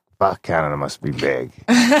was like, fuck, Canada must be big.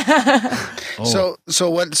 So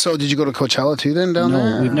did you go to Coachella too then down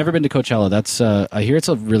there? No, we've never been to Coachella. That's I hear it's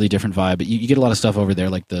a really different vibe, but you get a lot of stuff over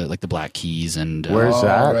there, like the Black Keys and where's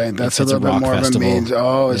that? Right, that's it's a little bit more festival. of a main.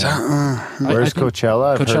 Oh, is that? Where's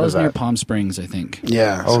Coachella? Coachella's near Palm Springs, I think.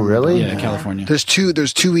 Yeah. Oh, really? Yeah, California. There's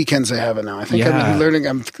two weekends they have it now. I think I've been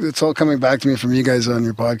learning. It's all coming back to me from you guys on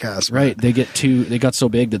your podcast. Right. They got so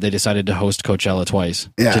big that they decided to host Coachella twice.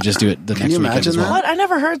 Yeah. To just do it the next weekend as well. What? I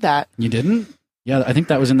never heard that. You didn't? Yeah, I think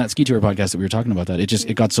that was in that ski tour podcast that we were talking about. That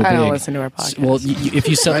it got so big. I don't listen to our podcast. Well, if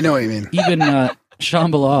you sell, I know what you mean. Even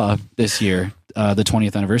Shambhala this year, the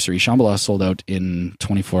 20th anniversary, Shambhala sold out in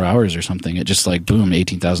 24 hours or something. It just like boom,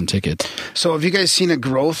 18,000 tickets. So have you guys seen a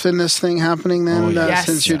growth in this thing happening then? Yes,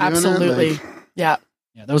 since you're doing absolutely. it? Yeah.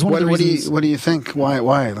 Yeah, that was one of the reasons. What do you think? Why?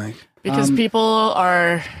 Like because people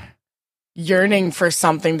are yearning for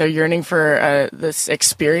something. They're yearning for this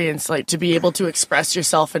experience, like to be able to express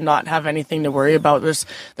yourself and not have anything to worry about. There's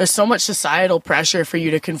so much societal pressure for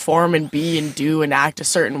you to conform and be and do and act a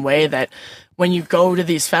certain way that when you go to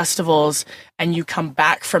these festivals and you come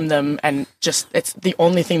back from them and just it's the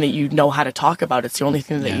only thing that you know how to talk about. It's the only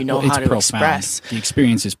thing that you know how to express. The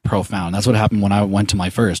experience is profound. That's what happened when I went to my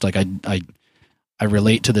first. Like I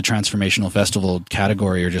relate to the transformational festival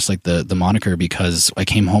category, or just like the moniker, because I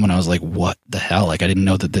came home and I was like, what the hell? Like I didn't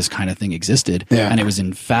know that this kind of thing existed. Yeah. And it was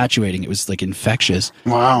infatuating. It was like infectious.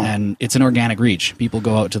 Wow. And it's an organic reach. People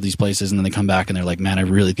go out to these places and then they come back and they're like, man, I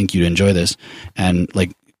really think you'd enjoy this. And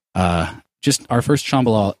like, just our first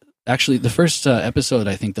Shambhala, actually the first episode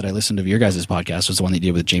I think that I listened to your guys' podcast was the one that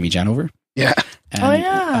you did with Jamie Janover. Yeah. And,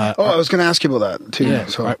 I was going to ask you about that too. Yeah.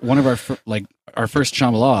 So one of our first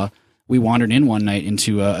Shambhala, we wandered in one night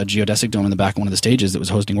into a geodesic dome in the back of one of the stages that was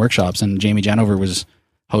hosting workshops, and Jamie Janover was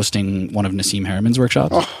hosting one of Nassim Harriman's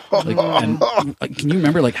workshops. Can you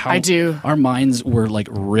remember like how I do. Our minds were like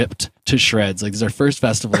ripped to shreds. Like this is our first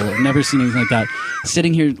festival. I've never seen anything like that.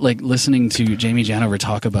 Sitting here like listening to Jamie Janover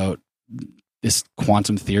talk about this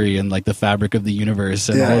quantum theory and like the fabric of the universe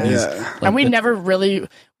and all these. Like, and we'd never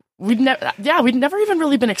even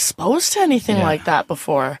really been exposed to anything like that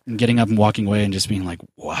before. And getting up and walking away and just being like,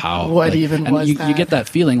 wow. What even was you, that? You get that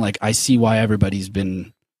feeling like, I see why everybody's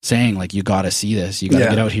been saying like, you got to see this. You got to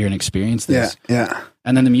get out here and experience this. Yeah.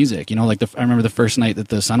 And then the music, you know, like I remember the first night that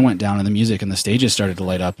the sun went down and the music and the stages started to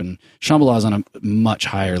light up, and Shambhala's on a much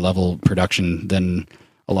higher level production than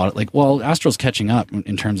a lot of Astral's catching up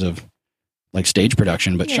in terms of like stage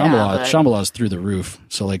production, but Shambhala's through the roof.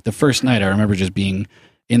 So like the first night I remember just being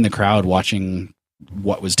in the crowd watching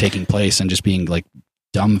what was taking place and just being like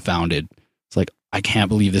dumbfounded. It's like, I can't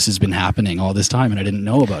believe this has been happening all this time and I didn't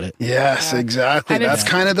know about it. Yes, exactly. And that's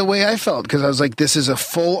kind of the way I felt, because I was like, this is a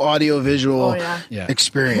full audio visual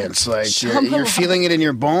experience. Like you're feeling it in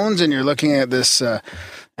your bones and you're looking at this. It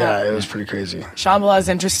was pretty crazy. Shambhala is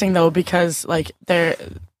interesting though, because like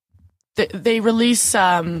they release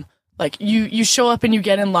like you show up and you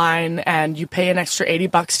get in line and you pay an extra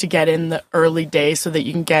 $80 to get in the early day so that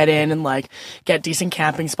you can get in and like get decent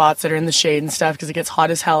camping spots that are in the shade and stuff, because it gets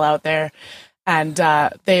hot as hell out there. And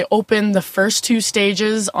they open the first 2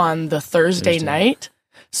 stages on the Thursday night.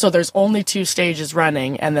 So there's only 2 stages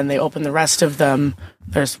running, and then they open the rest of them.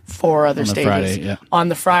 There's 4 other stages on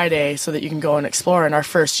the Friday so that you can go and explore. In our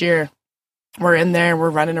first year, we're in there and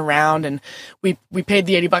we're running around, and we paid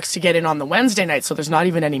the $80 to get in on the Wednesday night. So there's not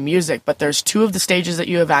even any music, but there's 2 of the stages that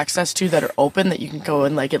you have access to that are open that you can go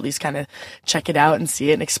and like at least kind of check it out and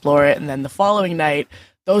see it and explore it. And then the following night,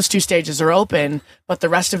 those 2 stages are open, but the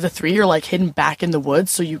rest of the 3 are like hidden back in the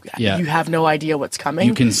woods, so you have no idea what's coming.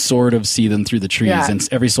 You can sort of see them through the trees, and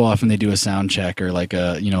every so often they do a sound check or like an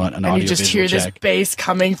audio visual check. And you just hear this bass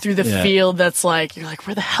coming through the field that's like, you're like,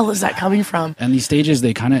 where the hell is that coming from? And these stages,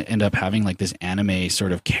 they kind of end up having like this anime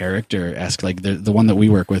sort of character-esque, like the one that we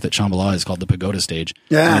work with at Shambhala is called the Pagoda stage.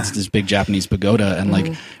 Yeah. And it's this big Japanese pagoda, and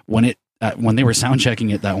like when they were sound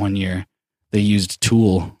checking it that one year, they used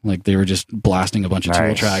Tool, like they were just blasting a bunch of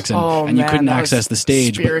Tool tracks, and you couldn't access the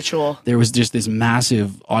stage. Spiritual. But there was just this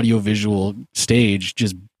massive audio-visual stage,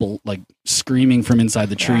 just like screaming from inside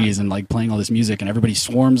the trees and like playing all this music, and everybody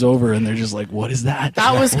swarms over, and they're just like, "What is that?"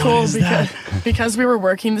 That was cool because we were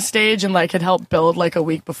working the stage and like had helped build like a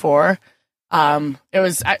week before. It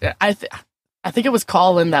was I think it was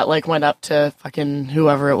Colin that like went up to fucking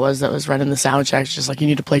whoever it was that was running the sound checks, just like, you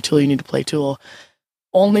need to play Tool, you need to play Tool.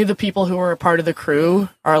 Only the people who are a part of the crew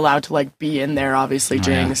are allowed to like be in there, obviously,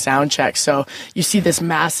 during the sound check. So you see this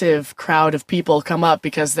massive crowd of people come up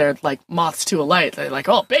because they're like moths to a light. They're like,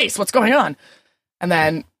 oh, bass, what's going on? And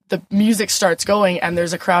then the music starts going, and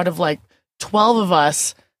there's a crowd of like 12 of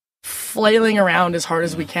us flailing around as hard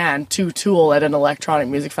as we can to Tool at an electronic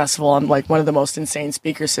music festival on like one of the most insane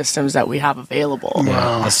speaker systems that we have available.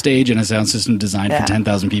 Wow. A stage and a sound system designed for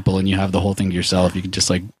 10,000 people, and you have the whole thing to yourself. You can just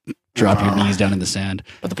like drop your knees down in the sand.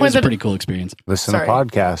 But the point is a pretty cool experience. Listen to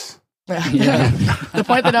podcasts. Yeah. The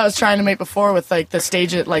point that I was trying to make before with like the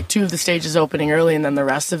stage, like 2 of the stages opening early and then the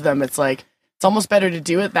rest of them, it's like, it's almost better to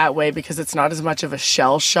do it that way because it's not as much of a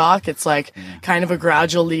shell shock. It's like kind of a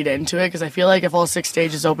gradual lead into it. Because I feel like if all 6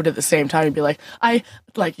 stages opened at the same time, you'd be like,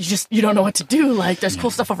 you don't know what to do. Like, there's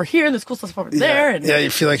cool stuff over here, there's cool stuff over there. And you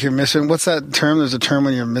feel like you're missing. What's that term? There's a term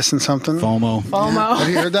when you're missing something. FOMO. Have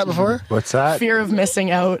you heard that before? What's that? Fear of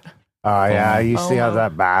missing out. Oh yeah, I used to have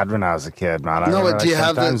that bad when I was a kid, man. Do you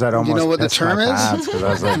have the? Do you know what the term is?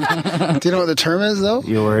 Do you know what the term is though?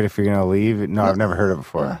 You're worried if you're gonna leave? No, I've never heard it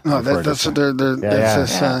before. No, that's what they're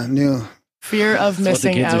that's this new. Fear of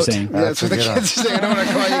missing out. That's what the kids are saying. I don't want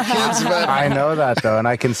to call you kids, but I know that though, and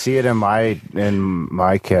I can see it in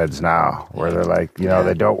my kids now, where they're like,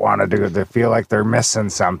 they don't want to do it. They feel like they're missing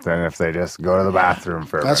something if they just go to the bathroom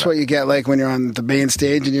for a minute. What you get like when you're on the main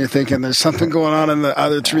stage and you're thinking there's something going on in the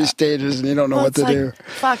other 3 stages and you don't know what to do.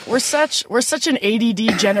 Fuck, we're such an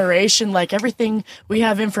ADD generation. Like everything, we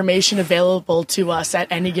have information available to us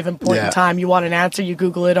at any given point in time. You want an answer, you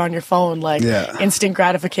Google it on your phone. Like instant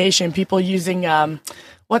gratification. People using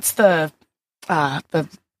what's the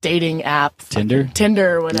dating app,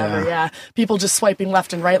 Tinder or whatever. People just swiping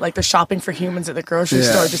left and right like they're shopping for humans at the grocery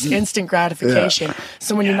store, just instant gratification.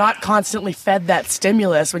 So when you're not constantly fed that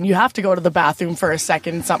stimulus, when you have to go to the bathroom for a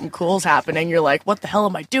second and something cool's happening, you're like, what the hell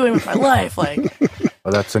am I doing with my life? Like,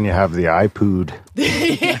 well, that's when you have the iPod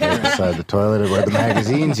inside the toilet where the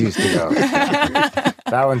magazines used to go.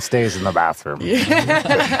 That one stays in the bathroom.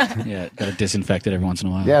 Gotta disinfect it every once in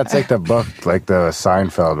a while. Yeah, it's like the book, like the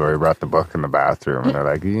Seinfeld where he brought the book in the bathroom, and they're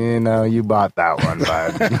like, you bought that one,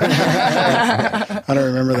 bud. I don't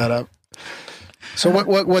remember that up. So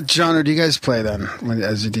what genre do you guys play then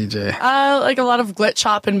as a DJ? Like a lot of glitch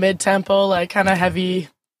hop and mid tempo, like kind of heavy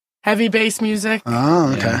heavy bass music.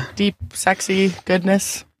 Oh, okay. Deep, sexy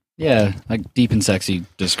goodness. Yeah, like deep and sexy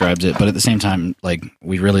describes it, but at the same time, like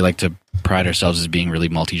we really like to pride ourselves as being really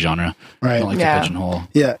multi-genre. Right. We don't like to pigeonhole.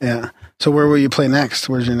 Yeah. So where will you play next?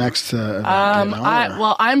 Where's your next event?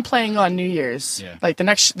 I'm playing on New Year's. Yeah. Like the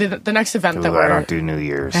next event Ooh, that I don't do New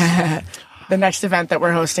Year's. the next event that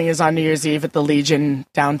we're hosting is on New Year's Eve at the Legion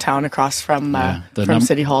downtown across from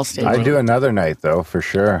City Hall Stage. I do another night though, for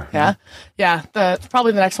sure. Yeah.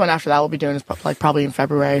 Probably the next one after that we'll be doing is probably in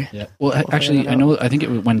February. Yeah. Well, actually, I think it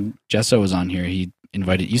was when Jesso was on here. He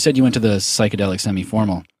invited. You said you went to the psychedelic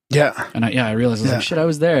semi-formal. Yeah. And I realized I was like, shit, I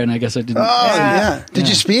was there, and I guess I didn't. Oh, yeah. Did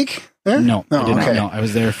you speak there? No, I didn't. Okay. No, I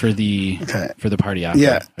was there for the party after.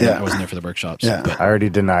 Yeah, I wasn't there for the workshops. Yeah. But I already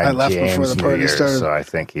denied I left James before the party New Year's, started. so I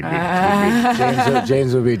think he'd be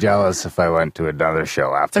James would be jealous if I went to another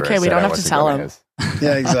show after. It's okay, we don't have to tell him.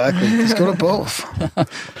 Yeah, exactly. Just go to both.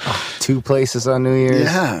 2 places on New Year's.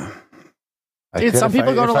 Yeah. Dude, some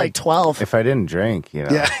people go to like 12. If I didn't drink, you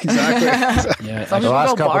know. Yeah, exactly. Yeah. Some The people last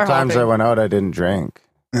go couple bar times hopping. I went out, I didn't drink.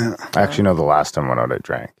 Yeah. Actually, no, the last time I went out, I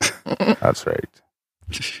drank. That's right.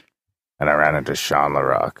 And I ran into Sean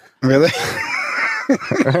LaRock. Really?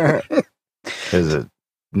 He's a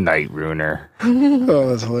night ruiner. Oh,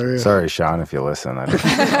 that's hilarious. Sorry, Sean, if you listen.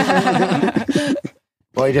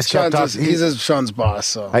 Well, he just kept talking. He's Sean's boss,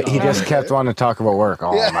 so. He just kept wanting to talk about work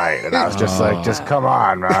all night. And I was just like, just come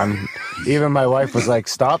on, man. Even my wife was like,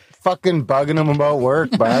 stop fucking bugging him about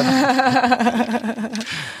work, bud.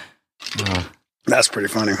 That's pretty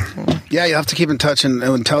funny. Yeah, you have to keep in touch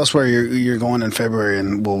and tell us where you're going in February,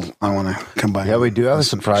 and I want to come by. Yeah, we do have a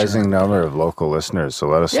surprising number of local listeners, so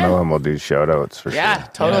let us know and we'll do shout outs for sure. Yeah,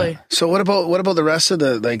 totally. Yeah. So what about the rest of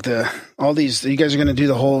all these? You guys are going to do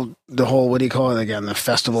the whole what do you call it again? The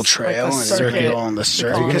festival trail and circuit. on the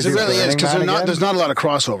circuit, because it do really is, because Burning Man there's not a lot of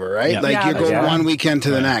crossover, right? Yeah. Like you go Yeah. one weekend to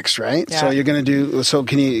the next, right? Yeah. So you're going to do. So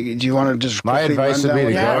do you want to just? My quickly advice run would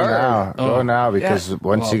be to down go what you now. are? Go now, because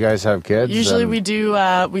once you guys have kids. Usually then- we do,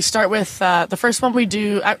 we start with the first one we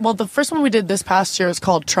do. The first one we did this past year was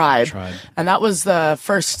called Tribe. And that was the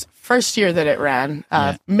first year that it ran.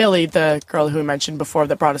 Millie, the girl who we mentioned before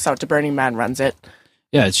that brought us out to Burning Man, runs it.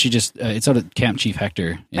 Yeah, it's out at Camp Chief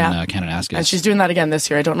Hector in Kananaskis. And she's doing that again this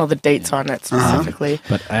year. I don't know the dates on it specifically.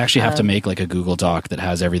 But I actually have to make like a Google Doc that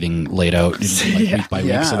has everything laid out week by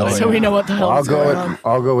week, so we know what the hell is going on.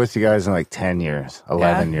 I'll go with you guys in like 10 years,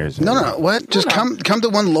 11 years. No. What? Just come to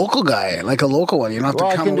one local guy, like a local one. You don't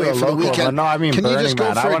have to come away for the weekend. No, I mean can Burning you just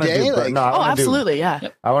go Man. for a day? Absolutely, yeah.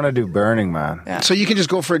 I want to do Burning Man. Yeah. So you can just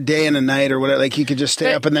go for a day and a night or whatever. Like you could just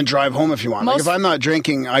stay up and then drive home if you want. Like if I'm not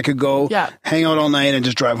drinking, I could go hang out all night and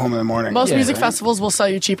just drive home in the morning. Most music festivals will sell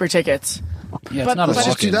you cheaper tickets. Yeah, it's not let's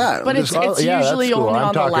just do that. But it's usually only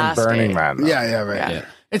on the last Burning day. Man, right. Yeah.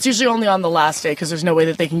 It's usually only on the last day because there's no way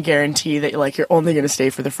that they can guarantee that you're only going to stay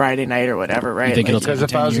for the Friday night or whatever, right? Because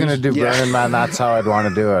if I was going to do Burning Man, that's how I'd want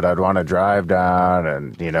to do it. I'd want to drive down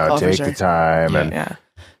and take the time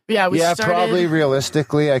we started. Probably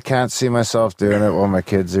realistically, I can't see myself doing it while my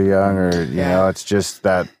kids are young, or you know, it's just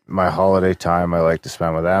that my holiday time I like to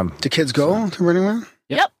spend with them. Do kids go to Burning Man?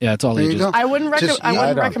 Yep. Yeah, it's all ages. I wouldn't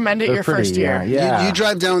recommend it your first year. Yeah. You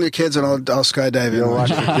drive down with your kids and I'll skydive You'll watch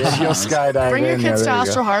your kids. You'll skydive. Bring your kids to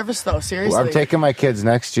Astral Harvest, though. Seriously. Well, I'm taking my kids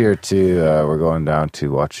next year to. We're going down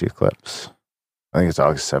to watch the eclipse. I think it's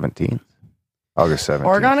August 17th. August 17th.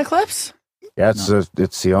 Oregon eclipse. Yeah,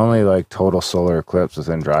 it's the only total solar eclipse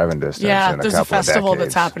within driving distance. Yeah, in there's a festival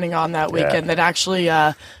that's happening on that weekend that actually.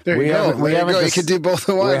 There you go. You could do both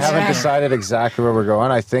at once. We haven't decided exactly where we're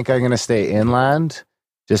going. I think I'm going to stay inland.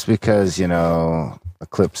 Just because,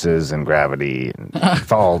 eclipses and gravity and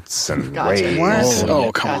faults and waves.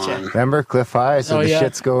 Oh, come on. Remember Cliff High? So the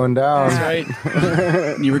shit's going down. That's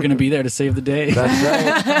right. You were going to be there to save the day.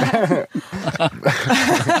 That's right.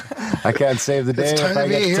 I can't save the day if I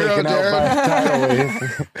get taken out by a tidal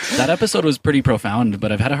wave. That episode was pretty profound,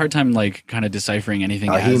 but I've had a hard time kind of deciphering anything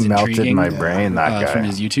as he melted intriguing, my brain, that guy. from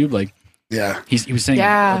his YouTube. Yeah, he was saying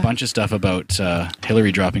a bunch of stuff about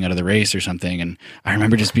Hillary dropping out of the race or something, and I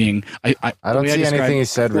remember just being I don't see anything he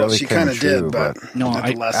said really she came kind of true, did, but no,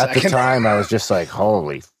 at the time I was just like,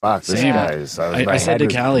 holy fuck, this guy is. I said to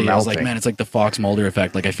Callie, I was like, man, it's like the Fox Mulder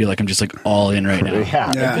effect. I feel like I'm just all in right now.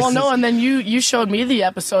 Yeah. Well, no, and then you showed me the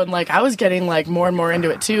episode, and I was getting more and more into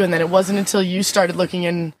it too, and then it wasn't until you started looking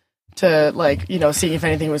in. To seeing if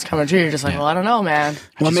anything was coming true. You're just well, I don't know, man.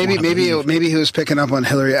 Well, maybe he was picking up on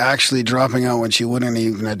Hillary actually dropping out when she wouldn't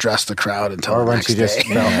even address the crowd until or the when next she just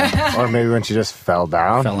day. fell, or maybe when she just fell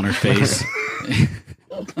down, fell on her face.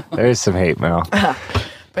 There's some hate mail.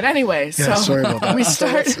 But anyway, sorry about that. we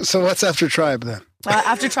start. So what's after Tribe then?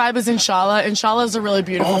 After Tribe is Inshallah. Inshallah is a really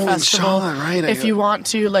beautiful festival. Inshallah, right. If you want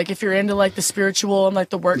to, like, if you're into, like, the spiritual and, like,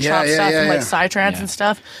 the workshop stuff and, like, psytrance and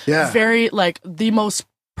stuff. Yeah. Very, like, the most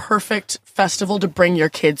perfect festival to bring your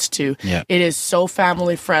kids to. Yeah. It is so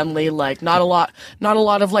family friendly, like, not a lot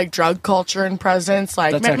of, like, drug culture and presence.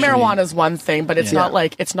 Like, marijuana is one thing, but it's not,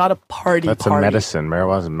 like, it's not a party. That's a medicine.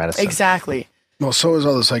 Marijuana's a medicine. Exactly. Well, so is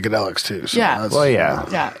all the psychedelics too. So Yeah.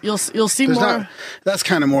 that's, You'll see more. That's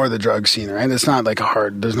kind of more the drug scene, right? It's not like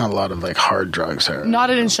there's not a lot of like hard drugs there. Not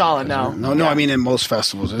at Inshallah, no. No, I mean in most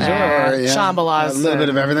festivals. Is there? Shambhala. A little bit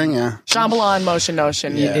of everything, yeah. Shambhala and Motion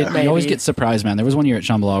Notion. You always get surprised, man. There was one year at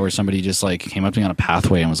Shambhala where somebody just like came up to me on a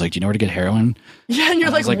pathway and was like, "Do you know where to get heroin?" Yeah, and you're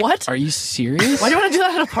like, "What? Are you serious? Why do you want to do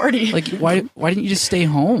that at a party? Like, why didn't you just stay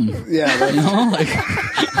home?" Yeah, you know,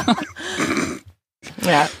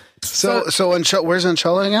 yeah. So where's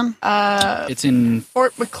Inshallah again? It's in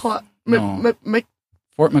Fort McLeod.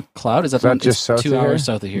 Fort McLeod. Is that not just south 2 of hours here?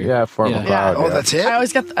 south of here? Yeah, Fort McLeod. Oh, that's it. I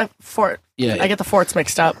always get the Fort. Yeah, I get the forts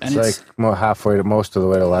mixed up. And it's like halfway to most of the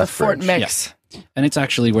way to The Lethbridge. Fort mix. Yeah. And it's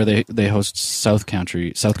actually where they host South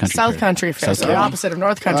Country South Country Fair. So the opposite of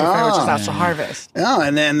North Country Fair, which is Astral Harvest. Oh,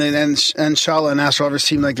 and then Inshallah and Astral Harvest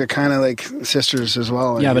seem like they're kind of like sisters as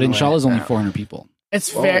well. Yeah, but Inshallah is only 400 people. It's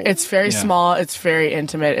very small. It's very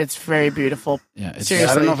intimate. It's very beautiful. Yeah, seriously.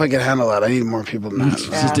 I don't know if I can handle that. I need more people than that.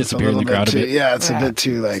 Just disappear in the crowd a bit. Yeah, it's a bit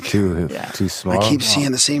too like too small. I keep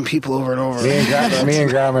seeing the same people over and over. Me and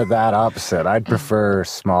Graham are that opposite. I'd prefer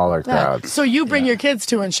smaller crowds. So you bring your kids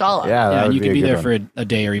to Inshallah. Yeah, and you could be there for a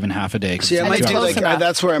day or even half a day. See, I might do like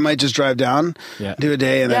that's where I might just drive down, do a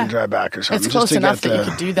day, and then drive back or something. It's close enough that you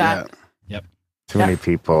could do that. Yep. Too many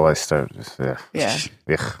people. I start just Yeah.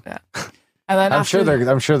 Ugh. And then I'm sure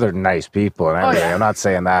they're nice people and everything. I'm not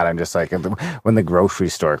saying that. I'm just like when the grocery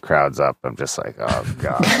store crowd's up, I'm just like, oh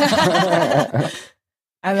god.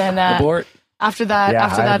 And then abort. After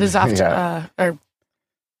that is it's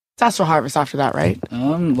Astral Harvest after that, right?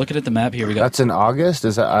 Looking at the map here, we got. That's in August.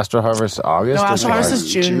 Is that Astral Harvest August? No, Astral Harvest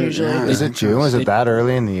is June usually. Is it June? Was it that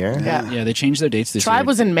early in the year? Yeah. They changed their dates this year. Tribe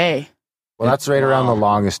was in May. Well, that's right around the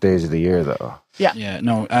longest days of the year, though. Yeah. Yeah.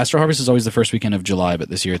 No, Astral Harvest is always the first weekend of July, but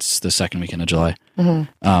this year it's the second weekend of July.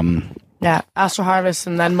 Mm-hmm. Yeah, Astral Harvest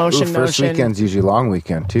and then Motion Notion. First weekend's usually long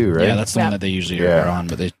weekend too, right? Yeah, that's the one that they usually are on,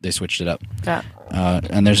 but they switched it up. Yeah.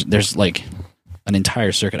 And there's like an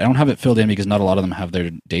entire circuit. I don't have it filled in because not a lot of them have their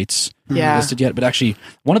dates listed yet. But actually,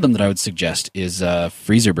 one of them that I would suggest is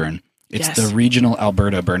Freezer Burn. It's the regional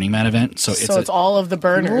Alberta Burning Man event. So it's all of the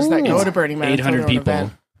burners that go to Burning Man. 800 people.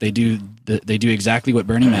 Event. They do exactly what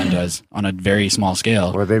Burning Man does on a very small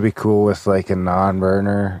scale. Would they be cool with like a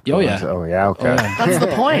non-burner? Oh yeah. Oh yeah. Okay. Oh, yeah. That's the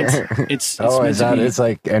point. It's it's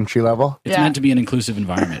like entry level. It's meant to be an inclusive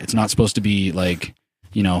environment. It's not supposed to be like,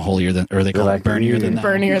 holier than, or they call it burnier than that.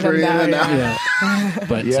 Burnier than that. Yeah.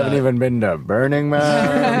 But you haven't even been to Burning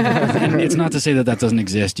Man. And it's not to say that doesn't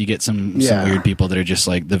exist. You get some weird people that are just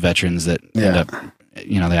like the veterans that end up.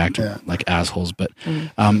 They act like assholes, but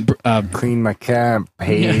clean my camp,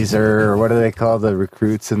 hazer, or what do they call the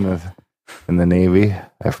recruits in the Navy?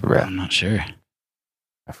 I forgot. I'm not sure.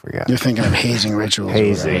 I forgot. You're thinking of hazing rituals.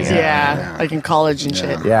 Hazing, like in college and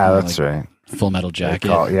shit. Yeah, that's right. Full Metal Jacket.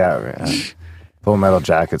 Full Metal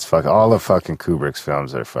Jacket's all the fucking Kubrick's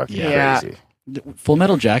films are fucking crazy. Full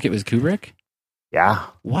Metal Jacket was Kubrick? Yeah.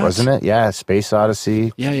 What? Wasn't it? Yeah, Space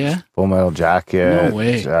Odyssey. Yeah. Full Metal Jacket. No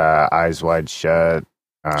way. Eyes Wide Shut.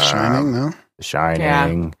 Shining, no?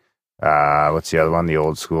 Shining. Yeah. What's the other one? The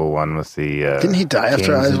old school one with the Didn't he die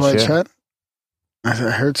after kings Eyes and Wide shit? Shut? I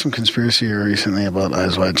heard some conspiracy recently about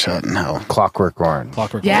Eyes Wide Shut and how Clockwork Orange.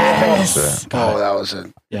 Yes. Oh, that was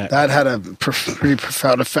it. Yeah. That had a pretty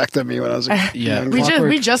profound effect on me when I was a young kid.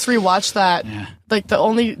 We just rewatched that. Yeah. Like the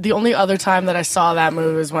only other time that I saw that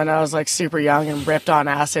movie was when I was like super young and ripped on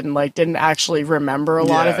acid and like didn't actually remember a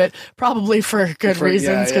lot of it. Probably for good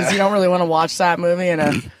reasons because you don't really want to watch that movie in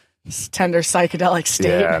a tender psychedelic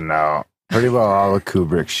state. Yeah, no. Pretty well all the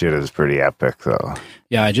Kubrick shit is pretty epic though.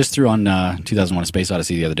 Yeah, I just threw on 2001: A Space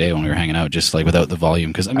Odyssey the other day when we were hanging out, just like without the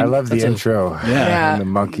volume because I love the intro. Yeah, and the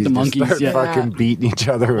monkeys start fucking beating each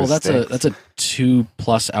other. Well, with that's a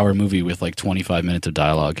 2+ hour movie with like 25 minutes of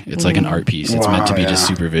dialogue. It's like an art piece. It's meant to be just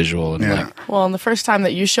super visual and like. Well, and the first time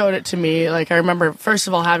that you showed it to me, like I remember first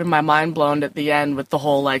of all having my mind blown at the end with the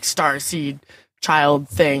whole like starseed child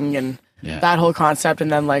thing and. Yeah. That whole concept,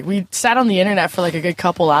 and then like we sat on the internet for like a good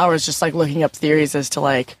couple hours just like looking up theories as to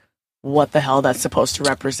like what the hell that's supposed to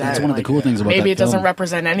represent. That's one of the cool things about maybe that it doesn't film.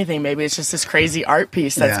 represent anything. Maybe it's just this crazy art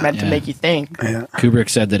piece that's meant to make you think. Kubrick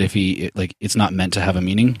said that if it's not meant to have a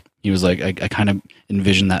meaning, He was like, I kind of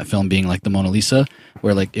envisioned that film being like the Mona Lisa,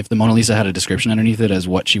 where like if the Mona Lisa had a description underneath it as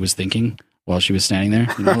what she was thinking while she was standing there,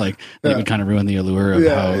 you know, like it would kind of ruin the allure of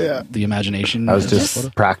how the imagination. I was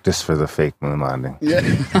just practice for the fake moon landing. Yeah.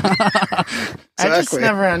 I just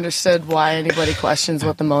never understood why anybody questions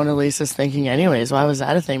what the Mona Lisa's thinking anyways. Why was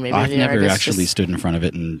that a thing? Maybe I've the never artist actually stood in front of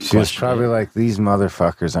it and she was probably like, these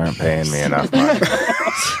motherfuckers aren't paying me enough money.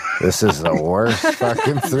 This is the worst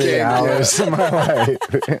fucking 3 hours of my life.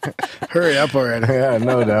 Hurry up already. Yeah,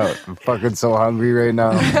 no doubt. I'm fucking so hungry right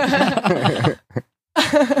now.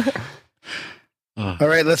 All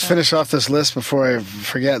right, let's finish off this list before I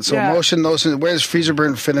forget. So motion, where does Freezer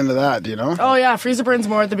Burn fit into that? Do you know? Oh yeah, Freezer Burn's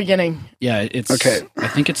more at the beginning. Yeah, it's okay. I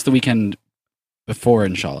think it's the weekend before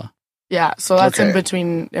Inshallah. Yeah, so that's in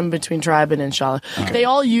between Tribe and Inshallah. Okay. They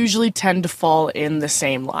all usually tend to fall in the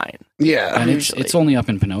same line. Yeah, and it's only up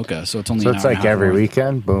in Pinoca, so it's only. So it's like every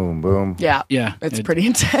weekend, boom, boom. Yeah, yeah, it's pretty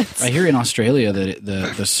intense. I hear in Australia that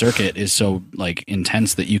the circuit is so like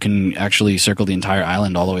intense that you can actually circle the entire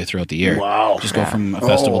island all the way throughout the year. Wow, just go from a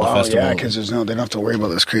festival to festival. Yeah, because they don't have to worry about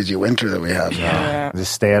this crazy winter that we have. Yeah.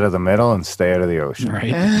 Just stay out of the middle and stay out of the ocean.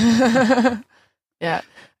 Right. Yeah,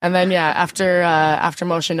 and then after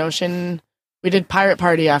Motion Ocean. We did Pirate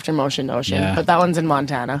Party after Motion Ocean, but that one's in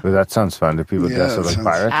Montana. Well, that sounds fun. Do people dress up like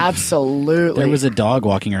pirates? Absolutely. There was a dog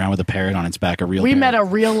walking around with a parrot on its back, We met a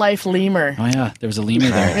real life lemur. Oh yeah, there was a lemur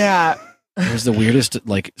there. Yeah. It was the weirdest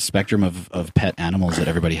like spectrum of pet animals that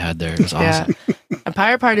everybody had there. It was awesome. And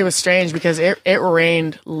Pirate Party was strange because it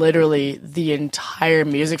rained literally the entire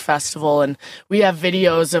music festival, and we have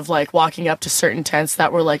videos of like walking up to certain tents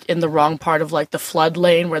that were like in the wrong part of like the flood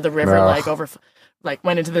lane where the river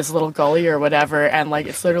went into this little gully or whatever, and like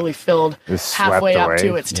it's literally filled halfway up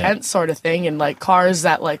to its tent sort of thing, and like cars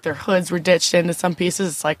that like their hoods were ditched into some pieces.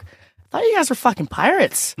 It's like, I thought you guys were fucking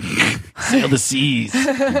pirates. Sail the seas.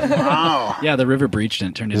 Wow. Yeah, the river breached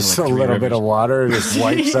and it turned into just like a little bit of water just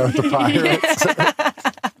wipes out the pirates.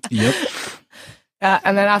 Yep.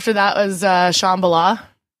 And then after that was Shambhala.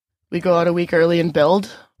 We go out a week early and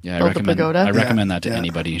build. Yeah, I recommend that to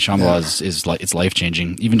anybody. Shambhala is like, it's life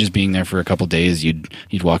changing. Even just being there for a couple days, you'd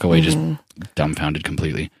walk away just dumbfounded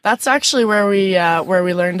completely. That's actually where we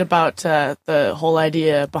learned about the whole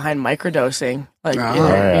idea behind microdosing, like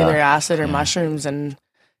either acid or mushrooms, and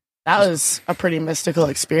that was a pretty mystical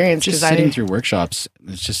experience. Just sitting through workshops,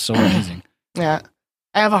 it's just so amazing. Yeah,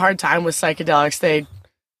 I have a hard time with psychedelics. They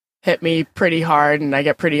hit me pretty hard, and I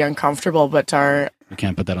get pretty uncomfortable. But we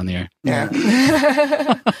can't put that on the air. Yeah.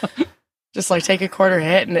 Just like take a quarter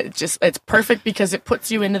hit, and it's perfect because it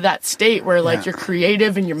puts you into that state where like you're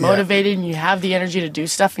creative and you're motivated and you have the energy to do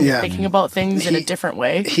stuff and you're thinking about things in a different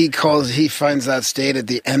way. He finds that state at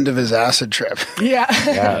the end of his acid trip. Yeah.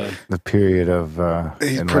 The period of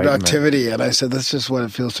productivity. And I said, that's just what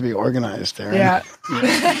it feels to be organized, Darren. Yeah.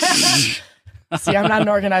 See, I'm not an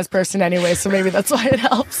organized person anyway, so maybe that's why it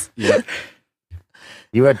helps. Yeah.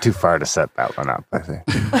 You went too far to set that one up, I think.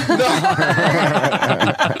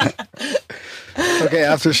 Okay,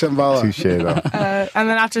 after Shambhala. Touche, though. And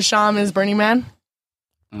then after Sham is Burning Man.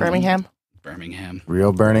 Birmingham.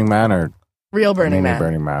 Real Burning Man or Real Burning Man?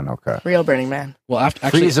 Burning Man, okay. Real Burning Man. Well, actually,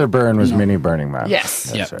 Freezer Burn was Mini Burning Man.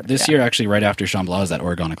 Yes. That's right. This year, actually, right after Shambhala is that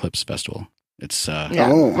Oregon Eclipse Festival. It's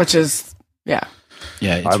which is yeah.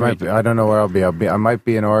 I don't know where I'll be. I might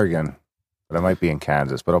be in Oregon. But I might be in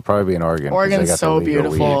Kansas, but I'll probably be in Oregon. Oregon's so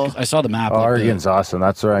beautiful. I saw the map. Oregon's awesome.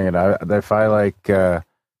 That's where I'm going to. If I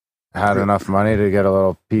had enough money to get a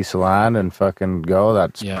little piece of land and fucking go,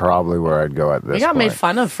 that's probably where I'd go at this point. We got made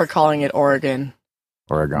fun of for calling it Oregon.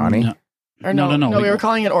 Oregoni? No. We were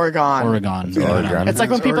calling it Oregon. Oregon. It's like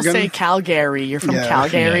when people say Calgary. You're from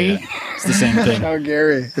Calgary. Yeah. It's the same thing.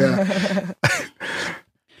 Calgary,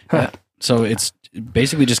 So it's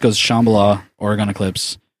basically just goes Shambhala, Oregon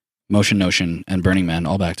Eclipse, Motion Ocean, and Burning Man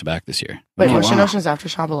all back to back this year. Wait, Motion Ocean's after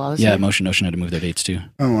Shambhala this year? Yeah, Motion Ocean had to move their dates too.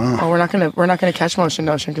 Oh wow! Oh, we're not gonna catch Motion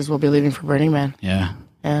Ocean because we'll be leaving for Burning Man. Yeah.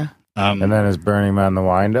 And then is Burning Man the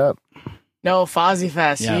wind up? No, Fozzie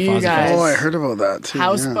Fest. Yeah, you Fozzie guys. Fest. Oh, I heard about that too.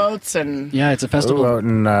 Houseboats and it's a festival out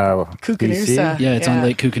in Kukanoosa. Yeah, it's on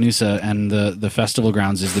Lake Kukanoosa, and the festival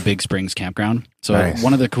grounds is the Big Springs campground. So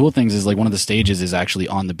one of the cool things is like one of the stages is actually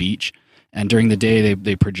on the beach. And during the day,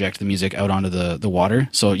 they project the music out onto the water,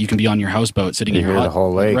 so you can be on your houseboat sitting in your the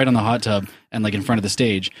whole lake. right on the hot tub and like in front of the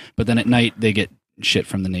stage. But then at night, they get shit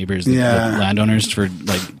from the neighbors, the landowners, for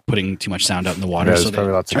like putting too much sound out in the water. So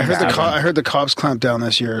I heard the cops clamped down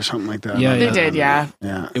this year or something like that. Yeah, they did. Yeah.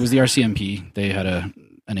 It was the RCMP. They had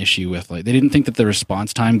an an issue with they didn't think that the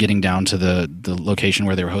response time getting down to the location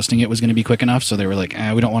where they were hosting it was going to be quick enough. So they were like,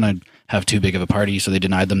 we don't want to have too big of a party. So they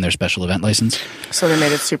denied them their special event license. So they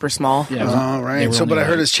made it super small. Yeah. Right. So, but I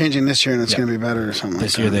heard it's changing this year and it's going to be better or something.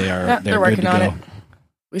 This year they are. They're working on it.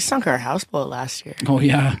 We sunk our houseboat last year. Oh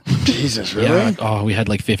yeah. Jesus, really? Yeah. Oh, we had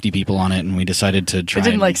 50 people on it, and we decided to try. It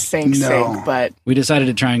didn't sink, but we decided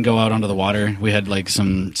to try and go out onto the water. We had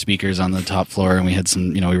some speakers on the top floor, and we had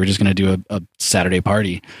some. We were just going to do a Saturday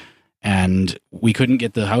party, and we couldn't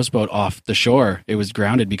get the houseboat off the shore. It was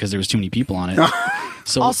grounded because there was too many people on it.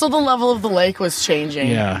 So also the level of the lake was changing.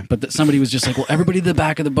 Yeah, but somebody was just like, well, everybody to the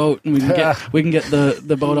back of the boat, and we can get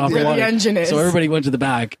the boat off the water. The engine is. So everybody went to the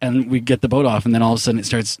back, and we get the boat off, and then all of a sudden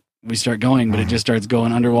we start going, but it just starts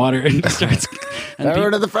going underwater and starts. And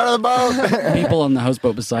Never to the front of the boat. People on the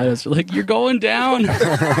houseboat beside us were like, "You're going down."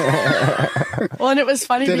 Well, and it was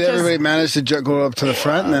funny. Did everybody manage to go up to the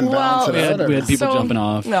front and then balance it out? We had people jumping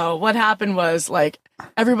off. No, what happened was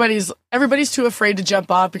everybody's too afraid to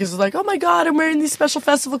jump off because it's like, oh my god, I'm wearing these special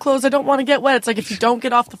festival clothes. I don't want to get wet. It's like if you don't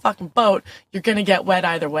get off the fucking boat, you're gonna get wet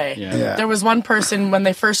either way. Yeah. There was one person when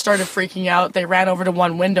they first started freaking out, they ran over to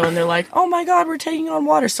one window and they're like, oh my god, we're taking on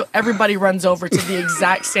water. So everybody runs over to the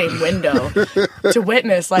exact same window to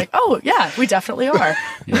witness. Like, oh yeah, we definitely are.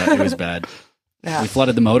 Yeah, it was bad. Yeah. We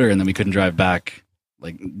flooded the motor, and then we couldn't drive back.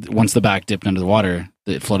 Once the back dipped under the water,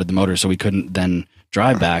 it flooded the motor, so we couldn't then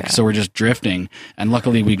drive back. So we're just drifting. And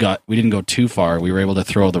luckily, we didn't go too far. We were able to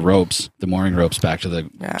throw the mooring ropes back to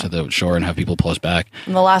the shore and have people pull us back.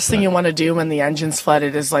 And the last thing you want to do when the engine's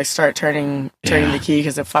flooded is start turning the key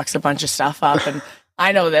because it fucks a bunch of stuff up. And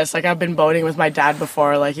I know this. I've been boating with my dad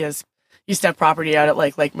before. He used to have property out at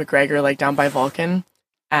Lake McGregor, down by Vulcan,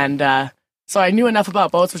 and so I knew enough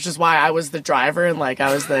about boats, which is why I was the driver and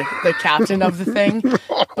I was the captain of the thing.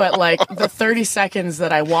 But the 30 seconds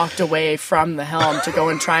that I walked away from the helm to go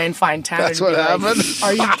and try and find Tanner, that's what happened.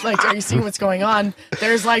 Are you seeing what's going on?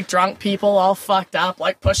 There's drunk people all fucked up,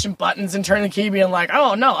 pushing buttons and turning the key, being like,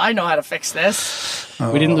 oh no, I know how to fix this.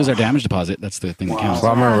 We didn't lose our damage deposit. That's the thing that counts.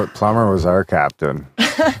 Plumber was our captain.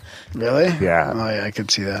 Really? Yeah. Oh yeah, I could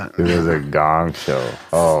see that. It was a gong show.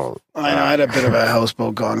 Oh, I know. I had a bit of a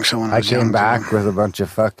houseboat gong show when I was young. I came back with a bunch of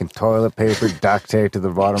fucking toilet paper, duct tape to the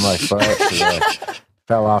bottom of my foot.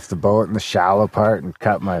 Fell off the boat in the shallow part and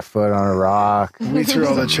cut my foot on a rock. We threw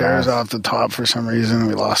all the chairs off the top for some reason.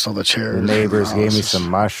 We lost all the chairs. The neighbors gave me some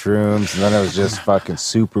mushrooms, and then it was just fucking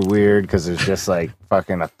super weird because there's just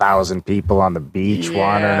fucking 1,000 people on the beach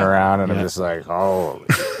wandering around, and I'm just like, holy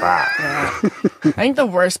fuck. Yeah. I think the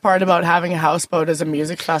worst part about having a houseboat as a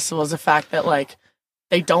music festival is the fact that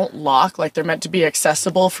they don't lock. They're meant to be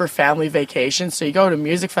accessible for family vacations. So you go to a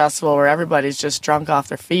music festival where everybody's just drunk off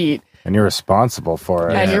their feet. And you're responsible for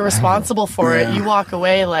it. And you're responsible for it. You walk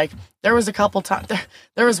away. There was a couple times.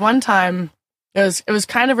 There was one time. It was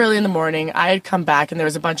kind of early in the morning. I had come back and there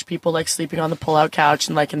was a bunch of people sleeping on the pull-out couch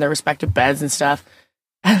and in their respective beds and stuff.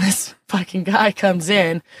 And this fucking guy comes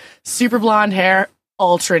in, super blonde hair,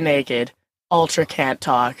 ultra naked, ultra can't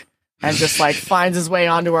talk, and just finds his way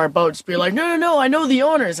onto our boat. Just be like, no, I know the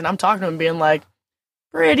owners. And I'm talking to him, being like,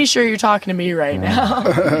 pretty sure you're talking to me right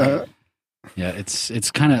now. Yeah,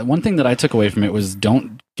 it's kind of one thing that I took away from it was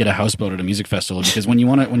don't get a houseboat at a music festival, because when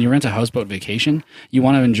you rent a houseboat vacation, you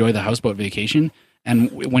want to enjoy the houseboat vacation,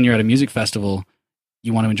 and when you're at a music festival,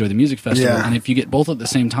 you want to enjoy the music festival. And if you get both at the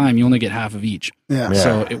same time, you only get half of each.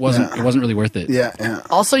 So it wasn't really worth it.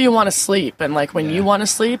 Also, you want to sleep, and when you want to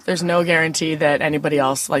sleep, there's no guarantee that anybody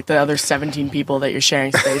else, the other 17 people that you're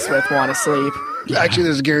sharing space with, want to sleep. Actually,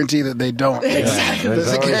 there's a guarantee that they don't. Exactly.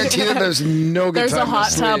 There's a guarantee that there's no good There's time a hot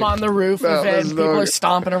to sleep. tub on the roof of it. People are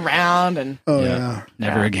stomping around, and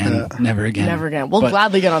Never again. Never again. We'll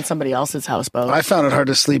gladly get on somebody else's houseboat. I found it hard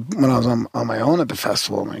to sleep when I was on my own at the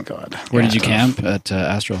festival. Oh my god! Where did you camp at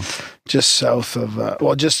Astral? Just south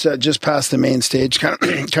of, just past the main stage, kind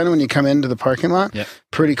of when you come into the parking lot.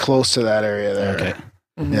 Pretty close to that area there. Okay.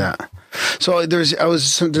 Mm-hmm. Yeah. So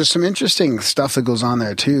there's some interesting stuff that goes on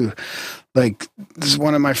there too. This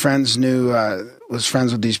one of my friends was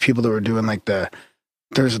friends with these people that were doing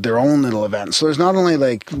there's their own little event. So there's not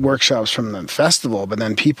only workshops from the festival, but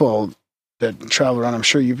then people that travel around. I'm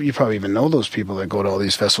sure you probably even know those people that go to all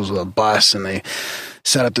these festivals with a bus, and they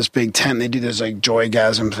set up this big tent. They do this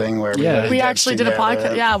joygasm thing where we actually did a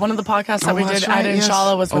podcast. Yeah, one of the podcasts that we did at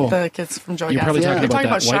Inshallah was with the kids from Joygasm. You're probably talking about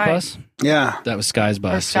that white bus? Yeah. That was Sky's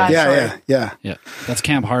bus. Yeah. That's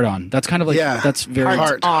Camp Hard On. That's kind of that's very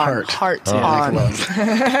heart on.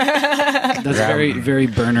 That's very, very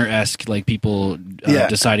burner-esque, people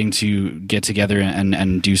deciding to get together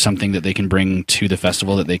and do something that they can bring to the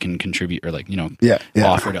festival that they can contribute or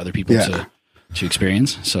offer to other people to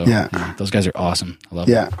experience. So those guys are awesome. I love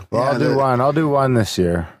them. Well, I'll do one this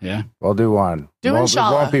year. Yeah. I'll do one. Do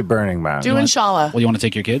Inshallah. It won't be Burning Man. Do Inshallah. Well, you want to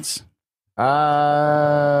take your kids?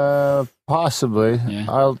 Possibly. Yeah.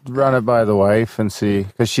 I'll run it by the wife and see,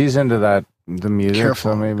 because she's into the music.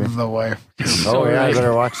 Careful, so maybe the wife. I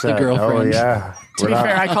better watch that. The girlfriend. Oh yeah. To be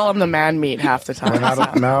fair, I call him the man meat half the time.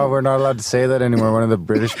 We're not allowed to say that anymore. One of the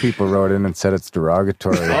British people wrote in and said it's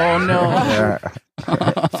derogatory. Oh no. Yeah.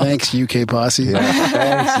 Thanks, UK posse. Yeah,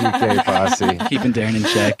 thanks, UK posse. Keeping Darren in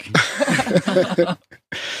check.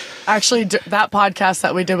 Actually, that podcast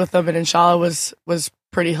that we did with them in Inshallah was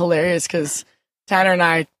pretty hilarious because Tanner and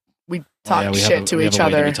I, we talk shit to each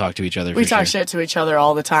other. We talk to each other. We talk shit to each other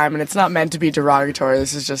all the time, and it's not meant to be derogatory.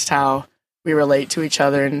 This is just how we relate to each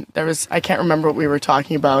other. And I can't remember what we were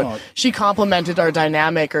talking about. Oh. She complimented our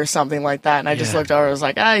dynamic or something like that, and I just looked over. I was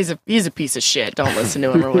like, he's a piece of shit. Don't listen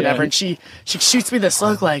to him or whatever. And she shoots me this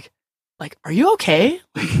look like, are you okay?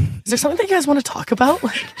 Is there something that you guys want to talk about?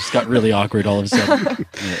 Just got really awkward all of a sudden.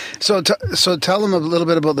 So tell them a little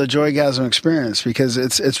bit about the Joygasm experience, because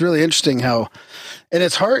it's really interesting how, and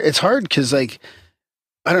it's hard because I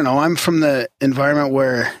don't know, I'm from the environment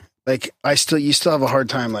where you still have a hard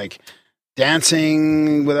time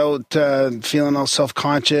dancing without feeling all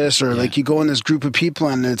self-conscious, or you go in this group of people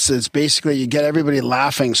and it's basically you get everybody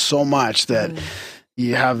laughing so much that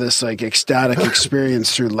you have this ecstatic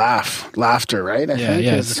experience through laughter, right? I think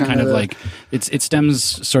it's kind of it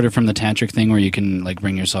stems sort of from the tantric thing where you can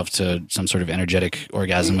bring yourself to some sort of energetic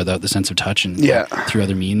orgasm without the sense of touch and through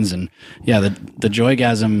other means. And the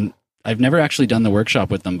Joygasm, I've never actually done the workshop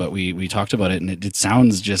with them, but we talked about it, and it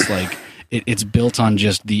sounds just like it's built on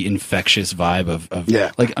just the infectious vibe of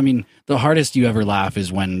the hardest you ever laugh is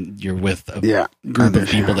when you're with a group of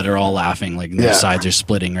people that are all laughing, their sides are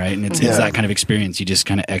splitting, right? And it's that kind of experience. You just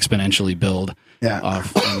kind of exponentially build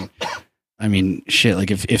off. And, I mean, shit,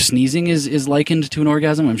 if sneezing is likened to an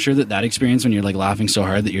orgasm, I'm sure that experience when you're laughing so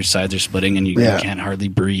hard that your sides are splitting and you can't hardly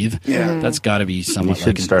breathe, that's got to be somewhat. You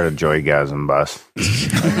should start a Joygasm bus.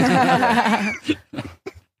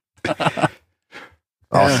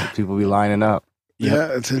 Also, people be lining up. Yep.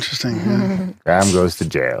 Yeah, it's interesting. Yeah. Graham goes to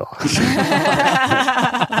jail. I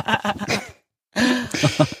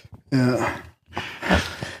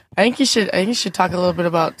think you should talk a little bit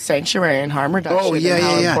about sanctuary and harm reduction. And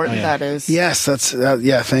how important that is. Yes, that's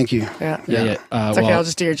thank you. Yeah. It's okay. I'll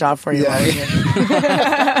just do your job for you.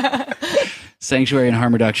 Sanctuary and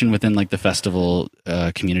harm reduction within the festival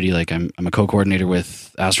community. I'm a co-coordinator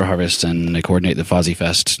with Astro Harvest, and I coordinate the Fozzy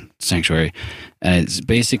Fest Sanctuary. And it's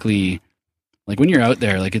basically when you're out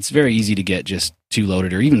there, it's very easy to get just too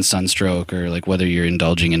loaded, or even sunstroke, or whether you're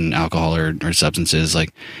indulging in alcohol or substances.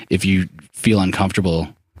 If you feel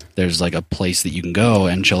uncomfortable, there's a place that you can go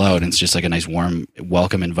and chill out. And it's just a nice, warm,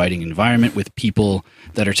 welcome, inviting environment with people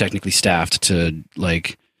that are technically staffed to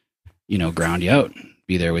ground you out.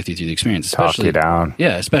 Be there with you through the experience. Talk you down.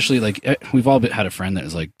 Yeah, especially we've all had a friend that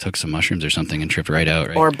was took some mushrooms or something and tripped right out,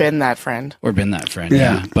 right? Or been that friend.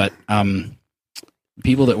 Yeah. But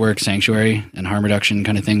people that work sanctuary and harm reduction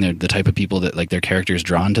kind of thing, they're the type of people that their character is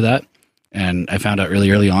drawn to that. And I found out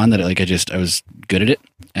really early on that I was good at it,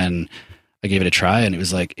 and I gave it a try, and it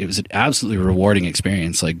was an absolutely rewarding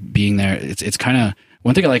experience. Being there, it's kind of.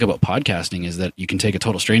 One thing I like about podcasting is that you can take a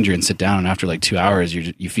total stranger and sit down, and after 2 hours,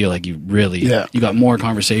 you feel like you really you got more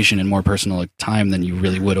conversation and more personal time than you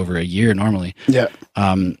really would over a year normally. Yeah.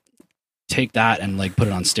 Take that and put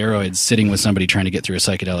it on steroids, sitting with somebody trying to get through a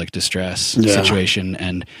psychedelic distress situation,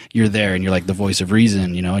 and you're there, and you're the voice of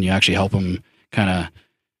reason, and you actually help them kind of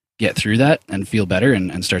get through that and feel better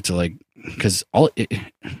and start to because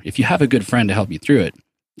if you have a good friend to help you through it,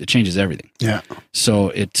 it changes everything. Yeah. So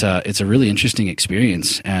it's a really interesting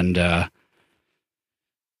experience, and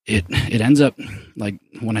it ends up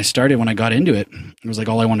when I got into it, it was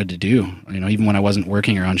all I wanted to do. Even when I wasn't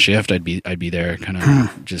working or on shift, I'd be there, kind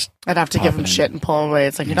of just. I'd have to give him shit and pull him away.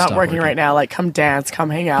 It's you're not working right now. Come dance, come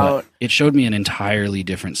hang out. But it showed me an entirely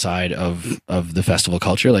different side of the festival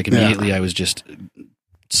culture. Immediately, I was just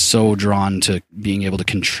so drawn to being able to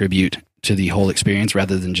contribute to the whole experience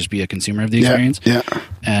rather than just be a consumer of the experience. Yeah.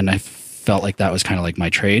 And I felt that was kind of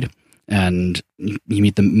my trade. And you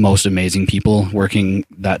meet the most amazing people working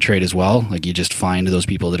that trade as well. You just find those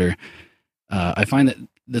people that are, I find that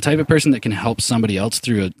the type of person that can help somebody else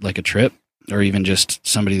through a trip, or even just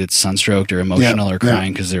somebody that's sunstroked or emotional or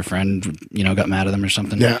crying because their friend, got mad at them or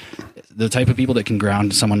something. Yeah. The type of people that can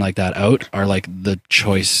ground someone like that out are the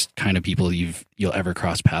choice kind of people you'll ever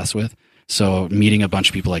cross paths with. So meeting a bunch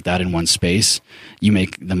of people like that in one space, you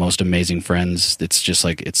make the most amazing friends. It's just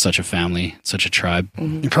it's such a family, such a tribe.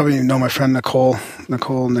 You probably know my friend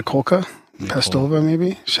Nicolka. Pestova,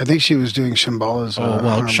 maybe? I think she was doing Shambhala's.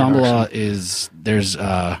 Shambhala there's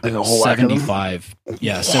like a whole 75.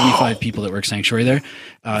 Yeah, 75 people that work sanctuary there.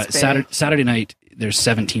 Saturday night, there's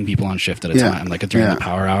 17 people on shift at a time, like during the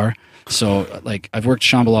power hour. So, like, I've worked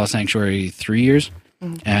Shambhala Sanctuary 3 years,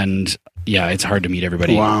 and it's hard to meet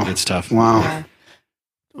everybody. Wow. It's tough. Wow. Yeah.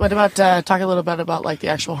 What about talk a little bit about like the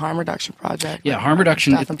actual harm reduction project? Yeah, harm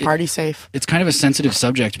reduction. And Party Safe. It's kind of a sensitive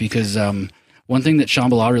subject because one thing that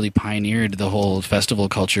Shambhala really pioneered the whole festival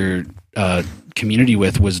culture community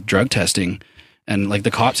with was drug testing. And like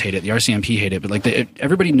the cops hate it, the RCMP hate it, but like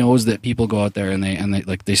everybody knows that people go out there and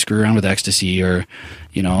they screw around with ecstasy or,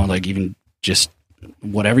 like even just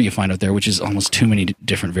whatever you find out there, which is almost too many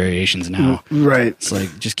different variations now. Right. It's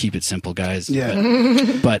like, just keep it simple, guys. Yeah.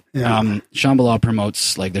 But Shambhala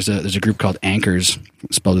promotes, like, there's a group called Anchors,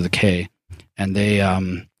 spelled with a K, and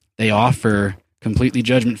they offer completely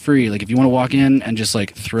judgment free. Like, if you want to walk in and just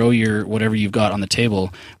like throw your whatever you've got on the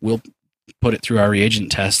table, we'll put it through our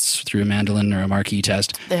reagent tests, through a mandolin or a marquee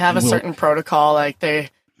test. They have a certain protocol, like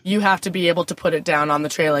you have to be able to put it down on the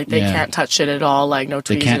tray. Like, they can't touch it at all. Like, no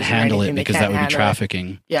tweezers. They can't handle it they because that would be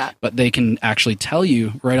trafficking. Yeah. But they can actually tell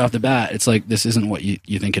you right off the bat, it's like, this isn't what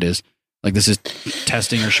you think it is. Like, this is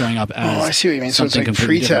testing or showing up as I see what you mean. So it's like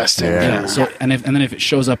pre-testing. Yeah. So and then if it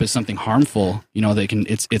shows up as something harmful, they can.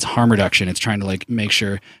 It's harm reduction. It's trying to like make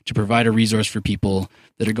sure to provide a resource for people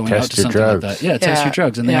that are going out to something like that. Yeah, test your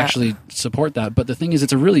drugs, and they actually support that. But the thing is,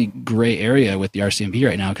 it's a really gray area with the RCMP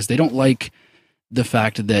right now because they don't like the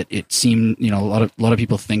fact that it seemed, a lot of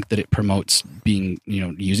people think that it promotes being,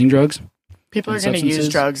 using drugs. People are going to use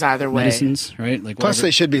drugs either way. Medicines, right? Like, plus,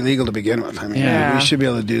 they should be legal to begin with. I mean, we should be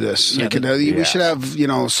able to do this. Yeah, we should have,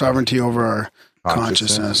 sovereignty over our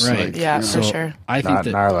consciousness. Right. Like, for sure. I think not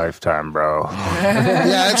in our lifetime, bro.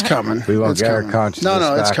 Yeah, it's coming. We won't get our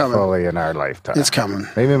consciousness it's coming. fully in our lifetime. It's coming.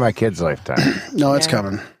 Maybe my kid's lifetime. No, it's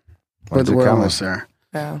coming. We're almost there.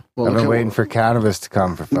 Yeah. Well, I've been waiting for cannabis to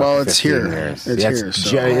come for 15 it's here. Years. It's here.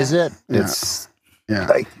 So. Is it? Yeah. It's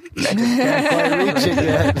like I just can't quite reach it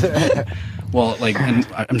yet. Well, like, and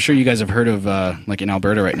I'm sure you guys have heard of, like in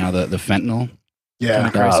Alberta right now, the fentanyl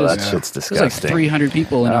crisis. That shit's disgusting. There's like 300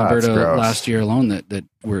 people in Alberta last year alone that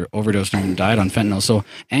were overdosed and died on fentanyl. So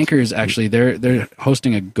Anchors, actually, they're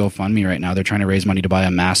hosting a GoFundMe right now. They're trying to raise money to buy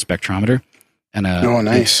a mass spectrometer. And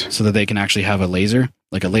nice. So that they can actually have a laser,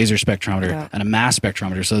 like a laser spectrometer and a mass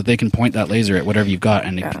spectrometer, so that they can point that laser at whatever you've got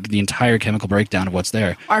and the entire chemical breakdown of what's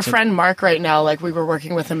there. Our friend Mark right now, like, we were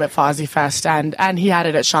working with him at Fozzie Fest, and he had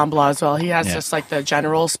it at Shambhala as well. He has just like the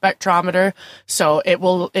general spectrometer, so it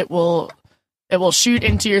will shoot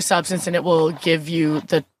into your substance and it will give you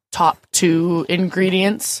the top 2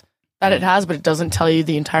 ingredients that it has, but it doesn't tell you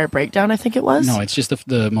the entire breakdown, I think it was. No, it's just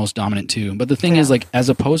the most dominant 2. But the thing is, like, as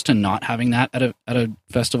opposed to not having that at a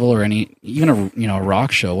festival or even a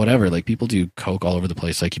rock show, whatever, like, people do coke all over the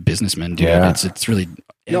place, like businessmen do. Yeah. It's really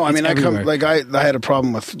No, I mean, everywhere. I had a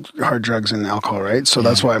problem with hard drugs and alcohol, right? So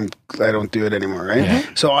that's why I don't do it anymore, right? Yeah.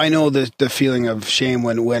 So I know the feeling of shame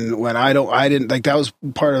when I didn't, like, that was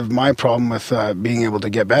part of my problem with being able to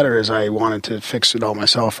get better is I wanted to fix it all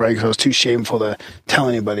myself, right? Because I was too shameful to tell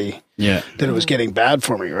anybody that it was getting bad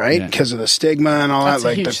for me, right? Because of the stigma and all that,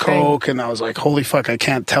 like the coke, and I was like, holy fuck, I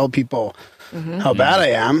can't tell people how bad I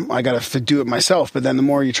am. I got to do it myself. But then the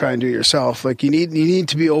more you try and do it yourself, like you need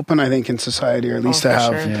to be open, I think, in society, or at least to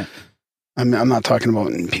have. Sure. I'm not talking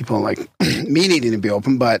about people like me needing to be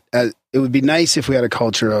open, but it would be nice if we had a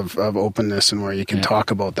culture of openness and where you can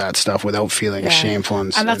talk about that stuff without feeling shameful.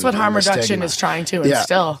 And that's what harm reduction is trying to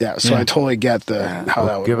instill. Yeah, so I totally get how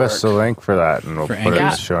that would give work. us the link for that, and we'll put it in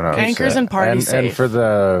the show notes. Anchors and Party Safe. And for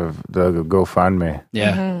the GoFundMe.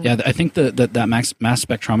 Yeah, yeah. I think that mass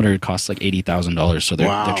spectrometer costs like $80,000, so they're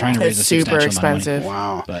trying to raise a substantial super expensive.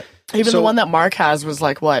 Amount of money. But even the one that Mark has was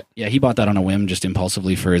like what? Yeah, he bought that on a whim, just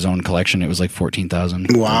impulsively for his own collection. It was like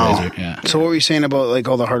 $14,000. Wow. Yeah. So what were you saying about like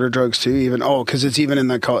all the harder drugs too? Even because it's even in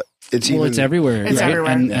the it's everywhere. It's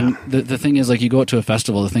everywhere. And the thing is, like, you go out to a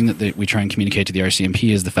festival. The thing that we try and communicate to the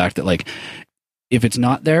RCMP is the fact that, like, if it's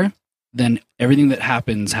not there, then everything that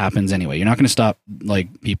happens anyway. You're not going to stop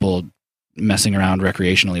like people messing around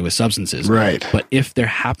recreationally with substances, right? But if there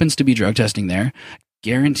happens to be drug testing there,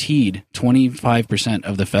 guaranteed 25%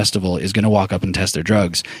 of the festival is going to walk up and test their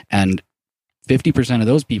drugs, and 50% of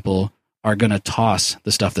those people are going to toss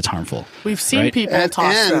the stuff that's harmful. We've seen people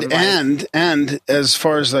toss them. And as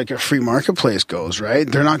far as like a free marketplace goes, right?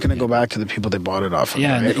 They're not going to go back to the people they bought it off of,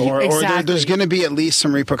 right? Or there's going to be at least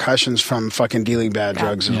some repercussions from fucking dealing bad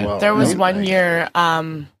drugs as well. There was one year,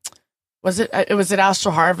 it was at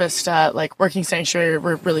Astral Harvest, like Working Sanctuary.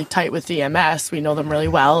 We're really tight with EMS. We know them really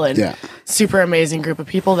well, and super amazing group of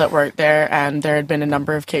people that worked there. And there had been a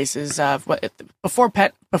number of cases of before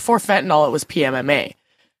fentanyl, it was PMMA.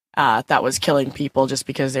 That was killing people just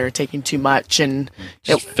because they were taking too much, and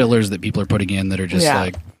just fillers that people are putting in that are just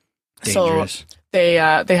like dangerous. So they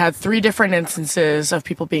had 3 different instances of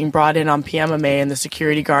people being brought in on PMMA, and the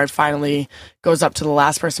security guard finally goes up to the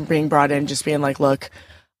last person being brought in, just being like, "Look,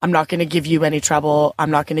 I'm not going to give you any trouble.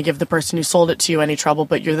 I'm not going to give the person who sold it to you any trouble,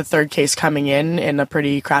 but you're the 3rd case coming in a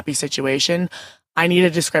pretty crappy situation. I need a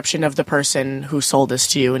description of the person who sold this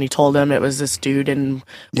to you." And he told him it was this dude in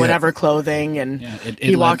whatever clothing, and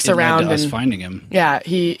he walks around led to and us finding him. Yeah,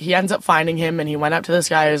 he ends up finding him, and he went up to this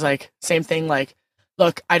guy who's like, same thing, like,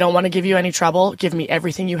 "Look, I don't want to give you any trouble. Give me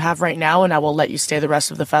everything you have right now, and I will let you stay the rest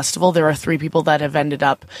of the festival. There are 3 people that have ended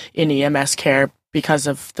up in EMS care because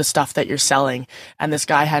of the stuff that you're selling." And this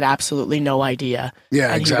guy had absolutely no idea.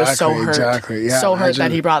 Yeah, and exactly. He was so hurt, Exactly. Yeah, so hurt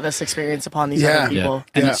that he brought this experience upon these other people.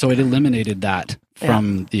 Yeah. And so it eliminated that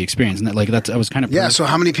from the experience, and I was kind of So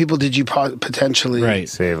how many people did you potentially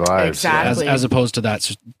save lives? Exactly. As opposed to that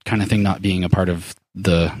kind of thing not being a part of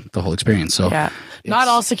the whole experience. So not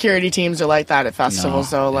all security teams are like that at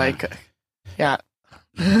festivals, though. Like,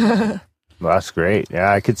 Well, that's great.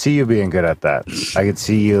 Yeah, I could see you being good at that. I could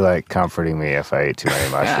see you like comforting me if I ate too many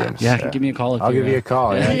mushrooms. Yeah, give me a call. I'll give you a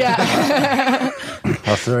call. Yeah.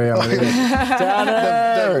 I'll throw you on the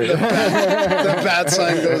bat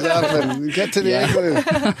sign goes up and get to the Igloo.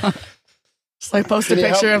 Just like post a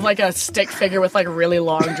picture of like a stick figure with like really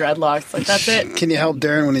long dreadlocks. Like, that's it. Can you help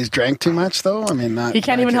Darren when he's drank too much, though? I mean, he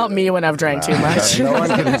can't even help me when I've drank too much. No one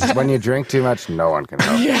can. When you drink too much, no one can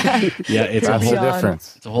help. It's a whole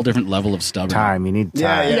difference. It's a whole different level of stubborn. Time. You need time.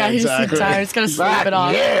 Yeah, you need time. He's got to sleep it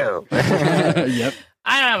off. Yep.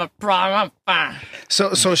 I don't have a problem. I'm fine.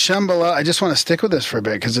 So Shambhala, I just want to stick with this for a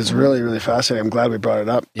bit because it's really, really fascinating. I'm glad we brought it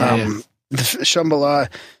up. Shambhala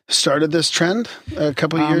started this trend a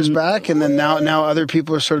couple of years back, and then now other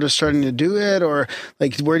people are sort of starting to do it, or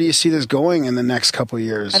like, where do you see this going in the next couple of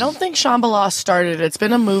years? I don't think Shambhala started. It's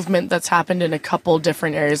been a movement that's happened in a couple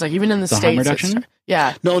different areas, like even in the States. Harm reduction?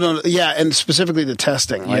 No, and specifically the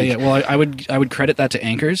testing. Well, I would credit that to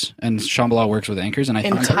Anchors, and Shambhala works with Anchors, and I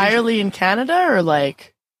think entirely in Canada, or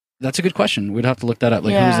like. That's a good question. We'd have to look that up.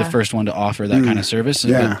 Like, who was the first one to offer that kind of service?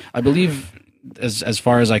 Yeah. But I believe, as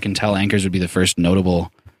far as I can tell, Anchors would be the first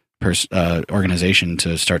notable organization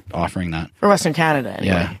to start offering that for Western Canada. Anyway.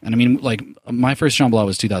 Yeah, and I mean, like, my first Shambhala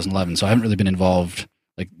was 2011, so I haven't really been involved.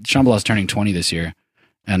 Like, Shambhala's turning 20 this year,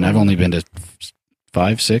 and I've only been to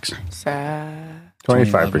 5, 6.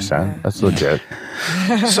 25%. That's legit.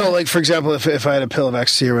 So, like, for example, if I had a pill of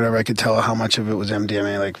ecstasy or whatever, I could tell how much of it was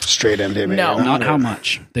MDMA, like straight MDMA. No, not how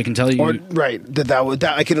much. They can tell you. Or, right. That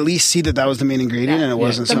I could at least see that was the main ingredient, and it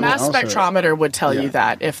wasn't the something mass else. Spectrometer would tell you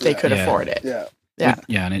that if they could afford it.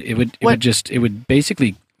 And it would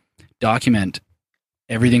basically document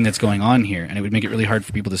everything that's going on here, and it would make it really hard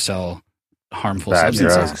for people to sell harmful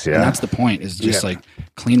substances. Drugs, and that's the point, is just like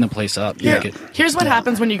clean the place up. Here's what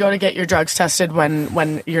happens when you go to get your drugs tested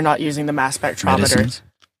when you're not using the mass spectrometer.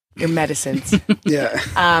 Your medicines.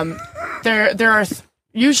 There are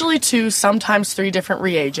usually 2, sometimes 3 different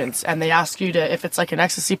reagents, and they ask you to, if it's like an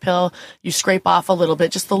ecstasy pill, you scrape off a little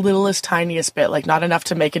bit, just the littlest, tiniest bit, like not enough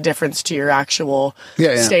to make a difference to your actual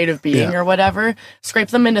state of being or whatever. Scrape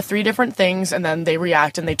them into 3 different things, and then they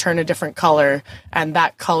react and they turn a different color, and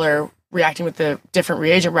that color reacting with the different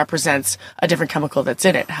reagent represents a different chemical that's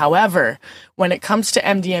in it. However, when it comes to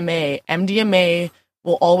MDMA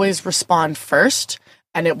will always respond first,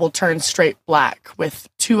 and it will turn straight black with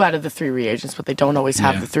 2 out of the 3 reagents, but they don't always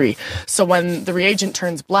have the 3. So when the reagent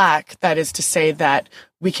turns black, that is to say that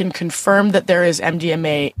we can confirm that there is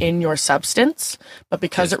MDMA in your substance, but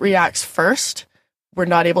because it reacts first, we're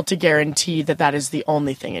not able to guarantee that is the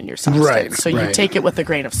only thing in your substance. Right, so you take it with a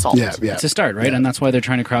grain of salt. It's a start, right? And that's why they're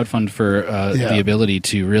trying to crowdfund for the ability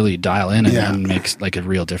to really dial in and make like a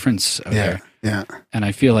real difference out there. And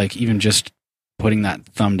I feel like even just putting that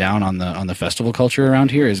thumb down on the festival culture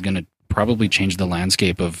around here is going to probably change the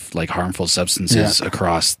landscape of like harmful substances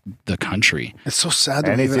across the country. It's so sad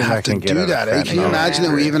that we even have to do that. Can you imagine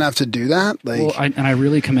that we even have to do that? Like, well, I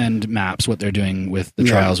really commend MAPS, what they're doing with the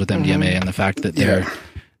trials with MDMA and the fact that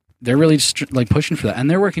they're really like pushing for that,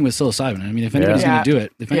 and they're working with psilocybin. I mean, if anybody's going to do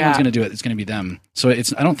it, anyone's going to do it, it's going to be them. So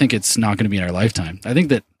I don't think it's not going to be in our lifetime. I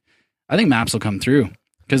think MAPS will come through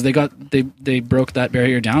because they broke that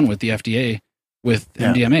barrier down with the FDA with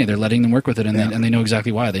MDMA. They're letting them work with it, and they know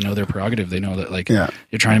exactly why. They know their prerogative. They know that like you're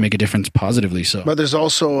trying to make a difference positively. So, but there's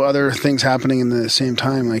also other things happening in the same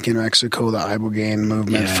time. Like in Mexico, the ibogaine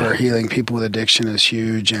movement for healing people with addiction is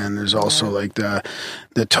huge, and there's also like the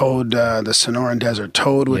toad, the Sonoran Desert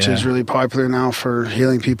toad, which is really popular now for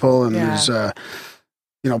healing people. And there's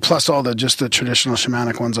plus all the traditional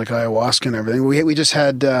shamanic ones like ayahuasca and everything. We just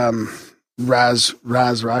had Raz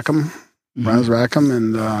Rackham. Raz Rackham,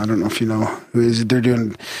 and I don't know if you know who is. They're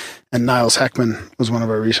doing, and Niles Heckman was one of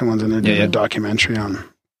our recent ones, and they're doing a documentary on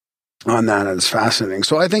that. And it's fascinating.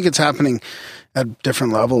 So I think it's happening at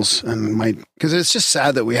different levels, and because it's just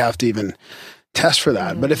sad that we have to even test for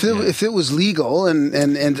that. But if it was legal and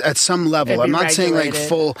at some level, I'm not saying like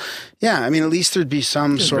full. Yeah, I mean, at least there'd be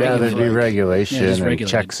some sort of there'd be regulation and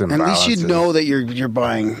checks and balances. At least you'd know that you're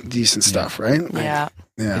buying decent stuff, right? Yeah.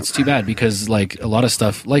 Yeah. It's too bad because like a lot of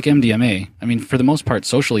stuff like MDMA, I mean, for the most part,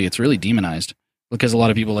 socially, it's really demonized because a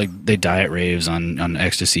lot of people they die at raves on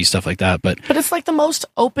ecstasy, stuff like that. But it's like the most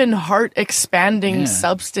open heart expanding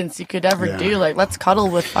substance you could ever do. Like, let's cuddle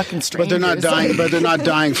with fucking strangers. But they're not dying. But they're not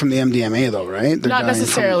dying from the MDMA though, right? They're not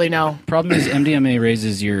necessarily. No. Problem is MDMA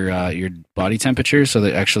raises your body temperature, so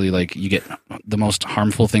that actually like you get the most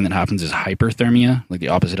harmful thing that happens is hyperthermia, like the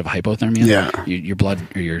opposite of hypothermia. Yeah, your blood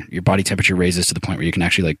or your body temperature raises to the point where you can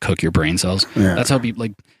actually like cook your brain cells. Yeah. That's how people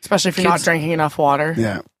like, especially if you're not drinking enough water.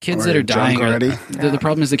 Yeah, kids that are dying already. The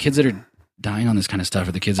problem is the kids that are dying on this kind of stuff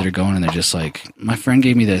are the kids that are going and they're just like, my friend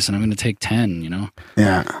gave me this and I'm going to take 10, you know?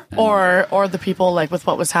 Yeah. Or the people like with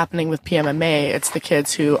what was happening with PMMA, it's the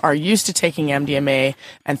kids who are used to taking MDMA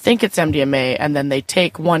and think it's MDMA and then they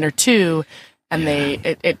take one or two and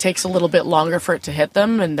it takes a little bit longer for it to hit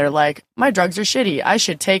them and they're like, my drugs are shitty. I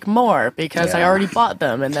should take more because I already bought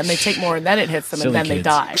them. And then they take more and then it hits them and then they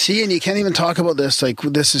die. See, and you can't even talk about this, like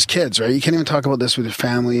this is kids, right? You can't even talk about this with your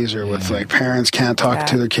families or with like parents can't talk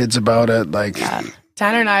to their kids about it. Like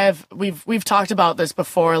Tanner and I we've talked about this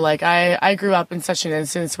before. Like I grew up in such an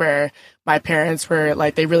instance where my parents were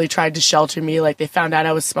like, they really tried to shelter me. Like they found out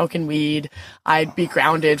I was smoking weed. I'd be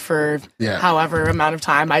grounded for however amount of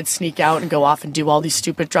time. I'd sneak out and go off and do all these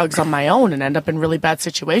stupid drugs on my own and end up in really bad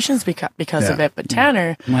situations because of it. But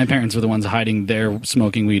Tanner, my parents were the ones hiding their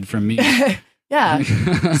smoking weed from me. Yeah.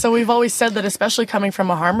 So we've always said that, especially coming from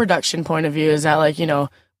a harm reduction point of view, is that like, you know,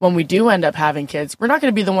 when we do end up having kids, we're not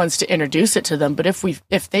going to be the ones to introduce it to them. But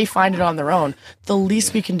if they find it on their own, the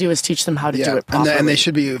least we can do is teach them how to do it properly. And they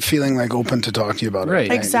should be feeling like open to talk to you about it.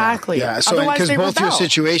 Right. Exactly. Yeah. So because both your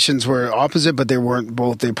situations were opposite, but they weren't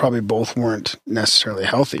both. They probably both weren't necessarily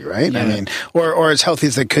healthy, right? Yeah. I mean, or as healthy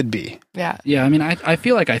as they could be. Yeah. Yeah. I mean, I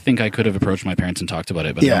feel like I think I could have approached my parents and talked about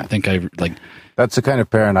it, but I don't think I like. That's the kind of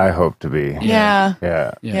parent I hope to be. Yeah.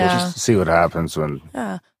 Yeah. Just see what happens when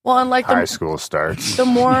well, and like high school starts. The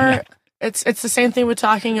more it's the same thing with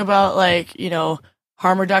talking about like, you know,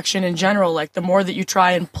 harm reduction in general. Like the more that you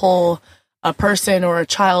try and pull a person or a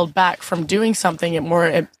child back from doing something,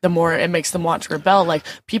 the more it makes them want to rebel. Like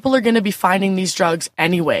people are going to be finding these drugs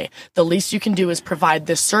anyway. The least you can do is provide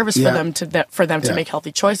this service for them to make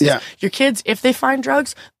healthy choices. Yeah. Your kids, if they find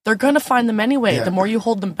drugs, they're going to find them anyway. Yeah. The more you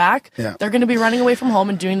hold them back, they're going to be running away from home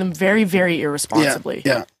and doing them very, very irresponsibly.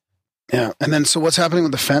 Yeah. Yeah, and then so what's happening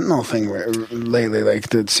with the fentanyl thing lately?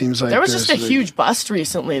 Like it seems like there was just a huge bust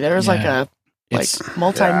recently. There was like a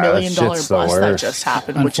multi-million-dollar bust that just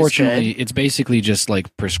happened. Unfortunately, which is good. It's basically just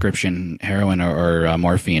like prescription heroin or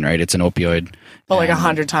morphine, right? It's an opioid, but like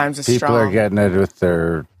 100 times as strong. People are getting it with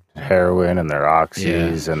their heroin and their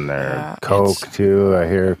oxys and their coke too. I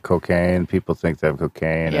hear cocaine. People think they have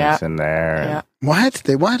cocaine and it's in there. Yeah. What?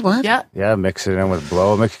 They what? Yeah. Yeah, mix it in with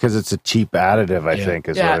blow. Because it's a cheap additive, I think,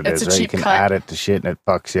 is what it is. Right? You can add it to shit and it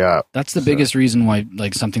fucks you up. That's the biggest reason why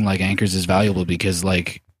like something like Anchors is valuable, because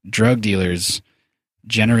like drug dealers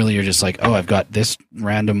generally are just like, oh, I've got this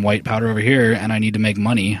random white powder over here and I need to make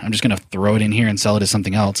money. I'm just going to throw it in here and sell it as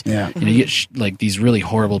something else. Yeah. You know, you get like these really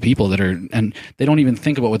horrible people that are, and they don't even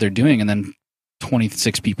think about what they're doing. And then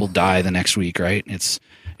 26 people die the next week, right? It's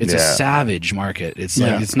a savage market. It's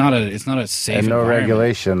like it's not a safe and no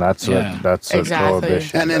regulation. That's what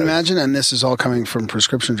prohibition. And imagine, and this is all coming from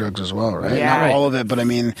prescription drugs as well, right? Yeah. Not all of it, but I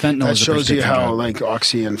mean, fentanyl that shows you how like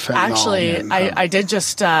oxy and fentanyl. Actually, I did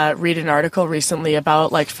just read an article recently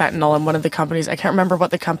about like fentanyl, and one of the companies, I can't remember what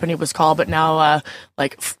the company was called, but now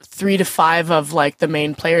like 3 to 5 of like the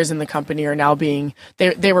main players in the company are now being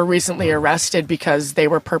they were recently arrested because they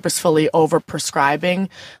were purposefully over prescribing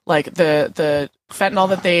like the fentanyl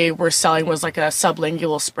that they were selling was like a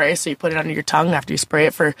sublingual spray, so you put it under your tongue after you spray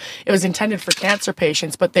it. It was intended for cancer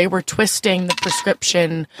patients, but they were twisting the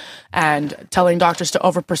prescription and telling doctors to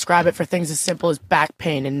overprescribe it for things as simple as back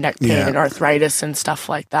pain and neck pain and arthritis and stuff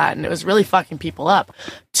like that. And it was really fucking people up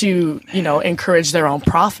to, encourage their own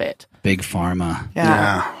profit. Big pharma.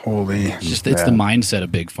 Yeah, holy. It's the mindset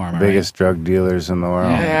of big pharma. Biggest drug dealers in the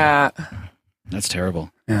world. Yeah. That's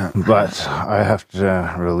terrible. Yeah. But I have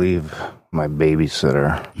to relieve my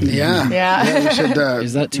babysitter. Yeah. We should,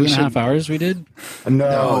 Is that 2.5 hours we did?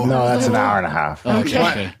 No, that's an hour and a half.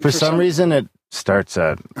 Okay. For some reason, it starts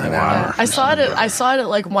at an hour. I saw it at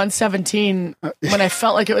like 1:17 when I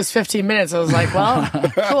felt like it was 15 minutes. I was like, well,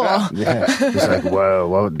 cool. Yeah. It's like, whoa,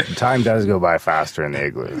 well, time does go by faster in the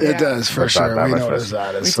Igloo. It does, for sure. We notice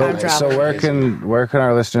that. So where can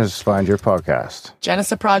our listeners find your podcast?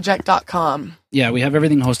 GenesaProject.com. Yeah, we have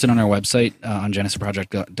everything hosted on our website on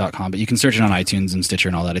GenesaProject.com, but you can search it on iTunes and Stitcher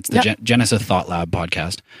and all that. It's the Genesa ThoughtLab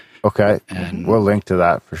podcast. Okay. And we'll link to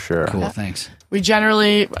that for sure. Cool, thanks. We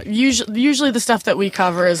usually the stuff that we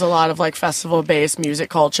cover is a lot of like festival-based music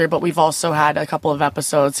culture, but we've also had a couple of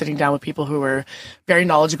episodes sitting down with people who were very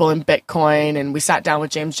knowledgeable in Bitcoin, and we sat down with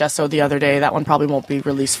James Jesso the other day. That one probably won't be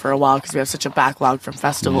released for a while because we have such a backlog from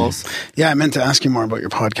festivals. Yeah, I meant to ask you more about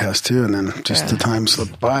your podcast too, and then just the time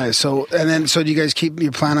slipped by. So do you guys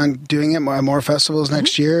you plan on doing it more festivals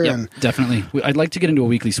next year? Yeah, and definitely. I'd like to get into a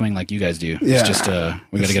weekly swing like you guys do. Yeah. It's just we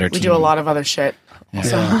got to get our team. We do a lot of other shit.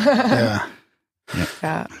 Yeah.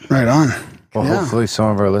 Yeah. Right on. Well, hopefully some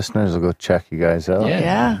of our listeners will go check you guys out.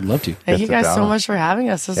 Yeah. I'd love to. Thank you guys so much for having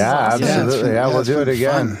us. This is awesome. Absolutely. Yeah, we'll do it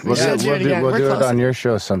again. We'll do it on your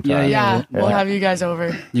show sometime. Yeah, we'll have you guys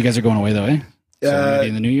over. You guys are going away though, eh? So maybe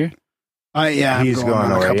in the new year? He's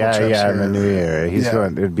going away. In the new year. He's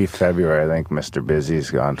going. It'd be February, I think. Mr.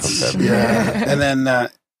 Busy's gone till February. Yeah, and then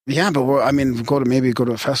but go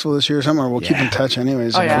to a festival this year or something, or we'll keep in touch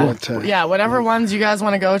anyways. Whatever ones you guys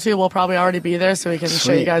want to go to, we'll probably already be there, so we can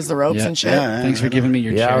show you guys the ropes and shit. Thanks for giving me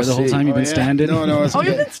your chair the whole time you've been standing. No, you've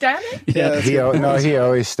been standing? Yeah. He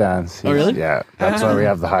always stands. Oh, really? Yeah, that's why we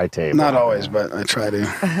have the high table. Not always, but I try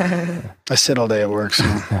to. I sit all day at work,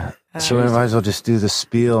 so. So we might as well just do the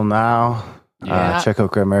spiel now. Check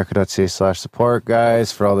out Grimerica.ca/support,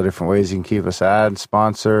 guys, for all the different ways you can keep us ad,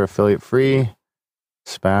 sponsor, affiliate free,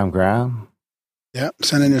 spam gram. Yeah,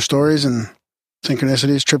 send in your stories and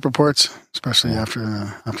synchronicities, trip reports, especially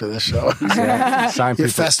after this show. Sign your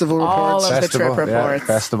festival reports. All of the trip reports.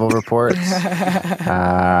 Festival reports.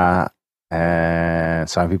 And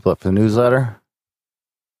sign people up for the newsletter.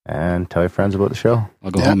 And tell your friends about the show. I'll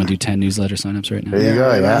go home and do 10 newsletter signups right now. There you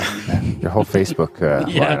go, your whole Facebook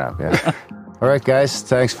lineup, yeah. All right, guys,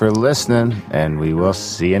 thanks for listening, and we will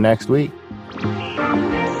see you next week.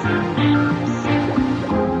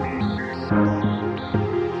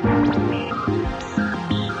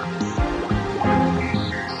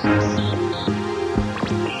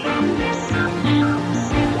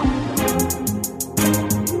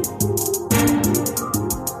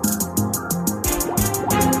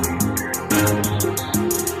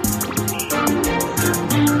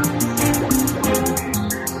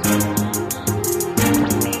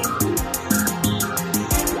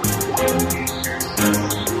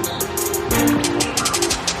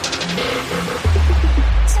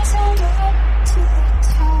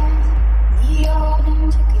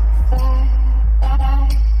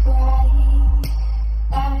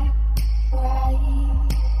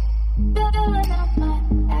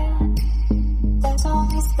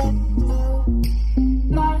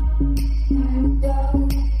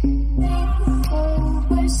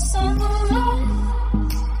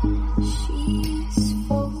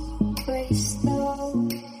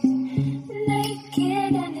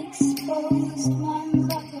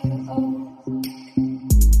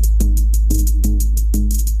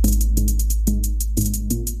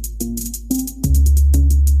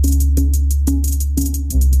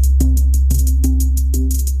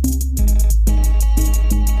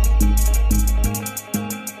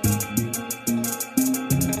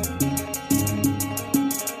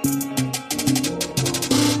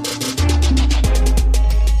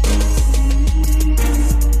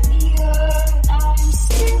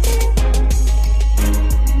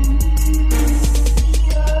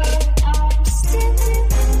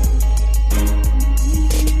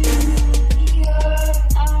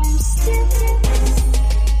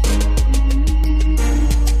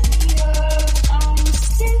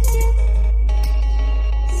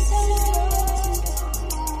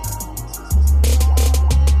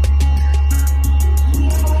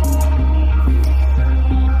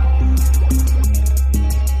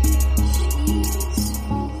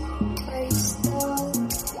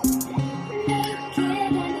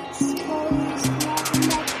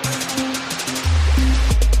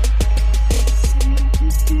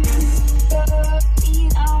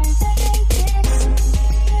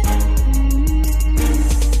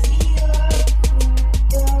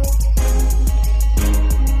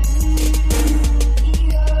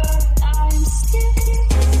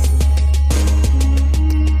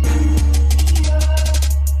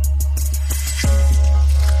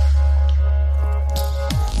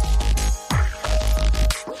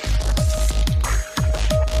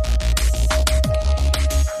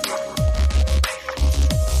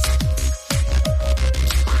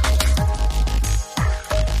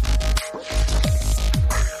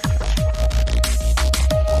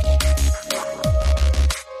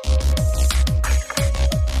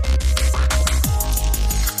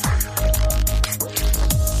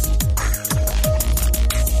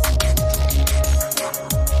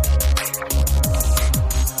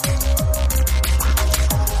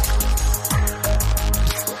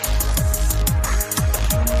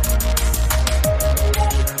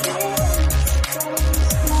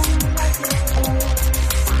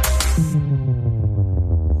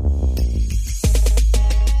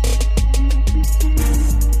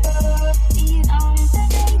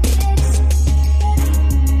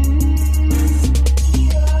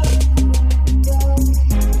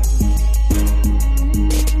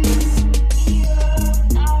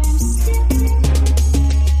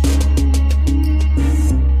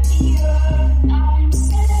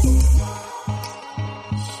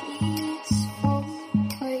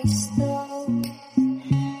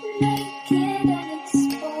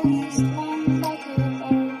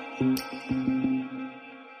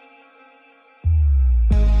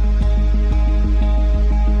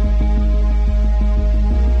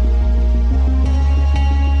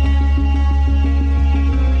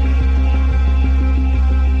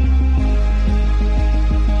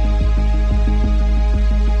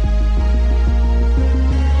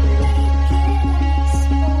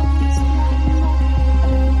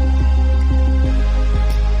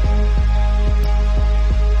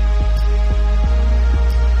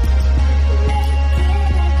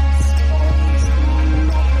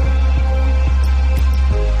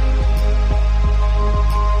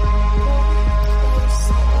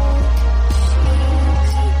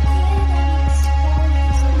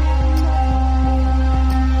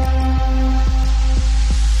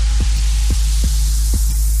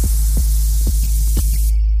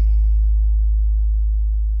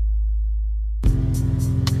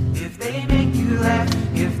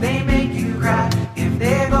 if they make you cry, if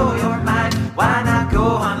they blow your mind, why not go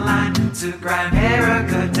online to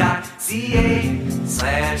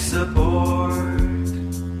Grimerica.ca/support?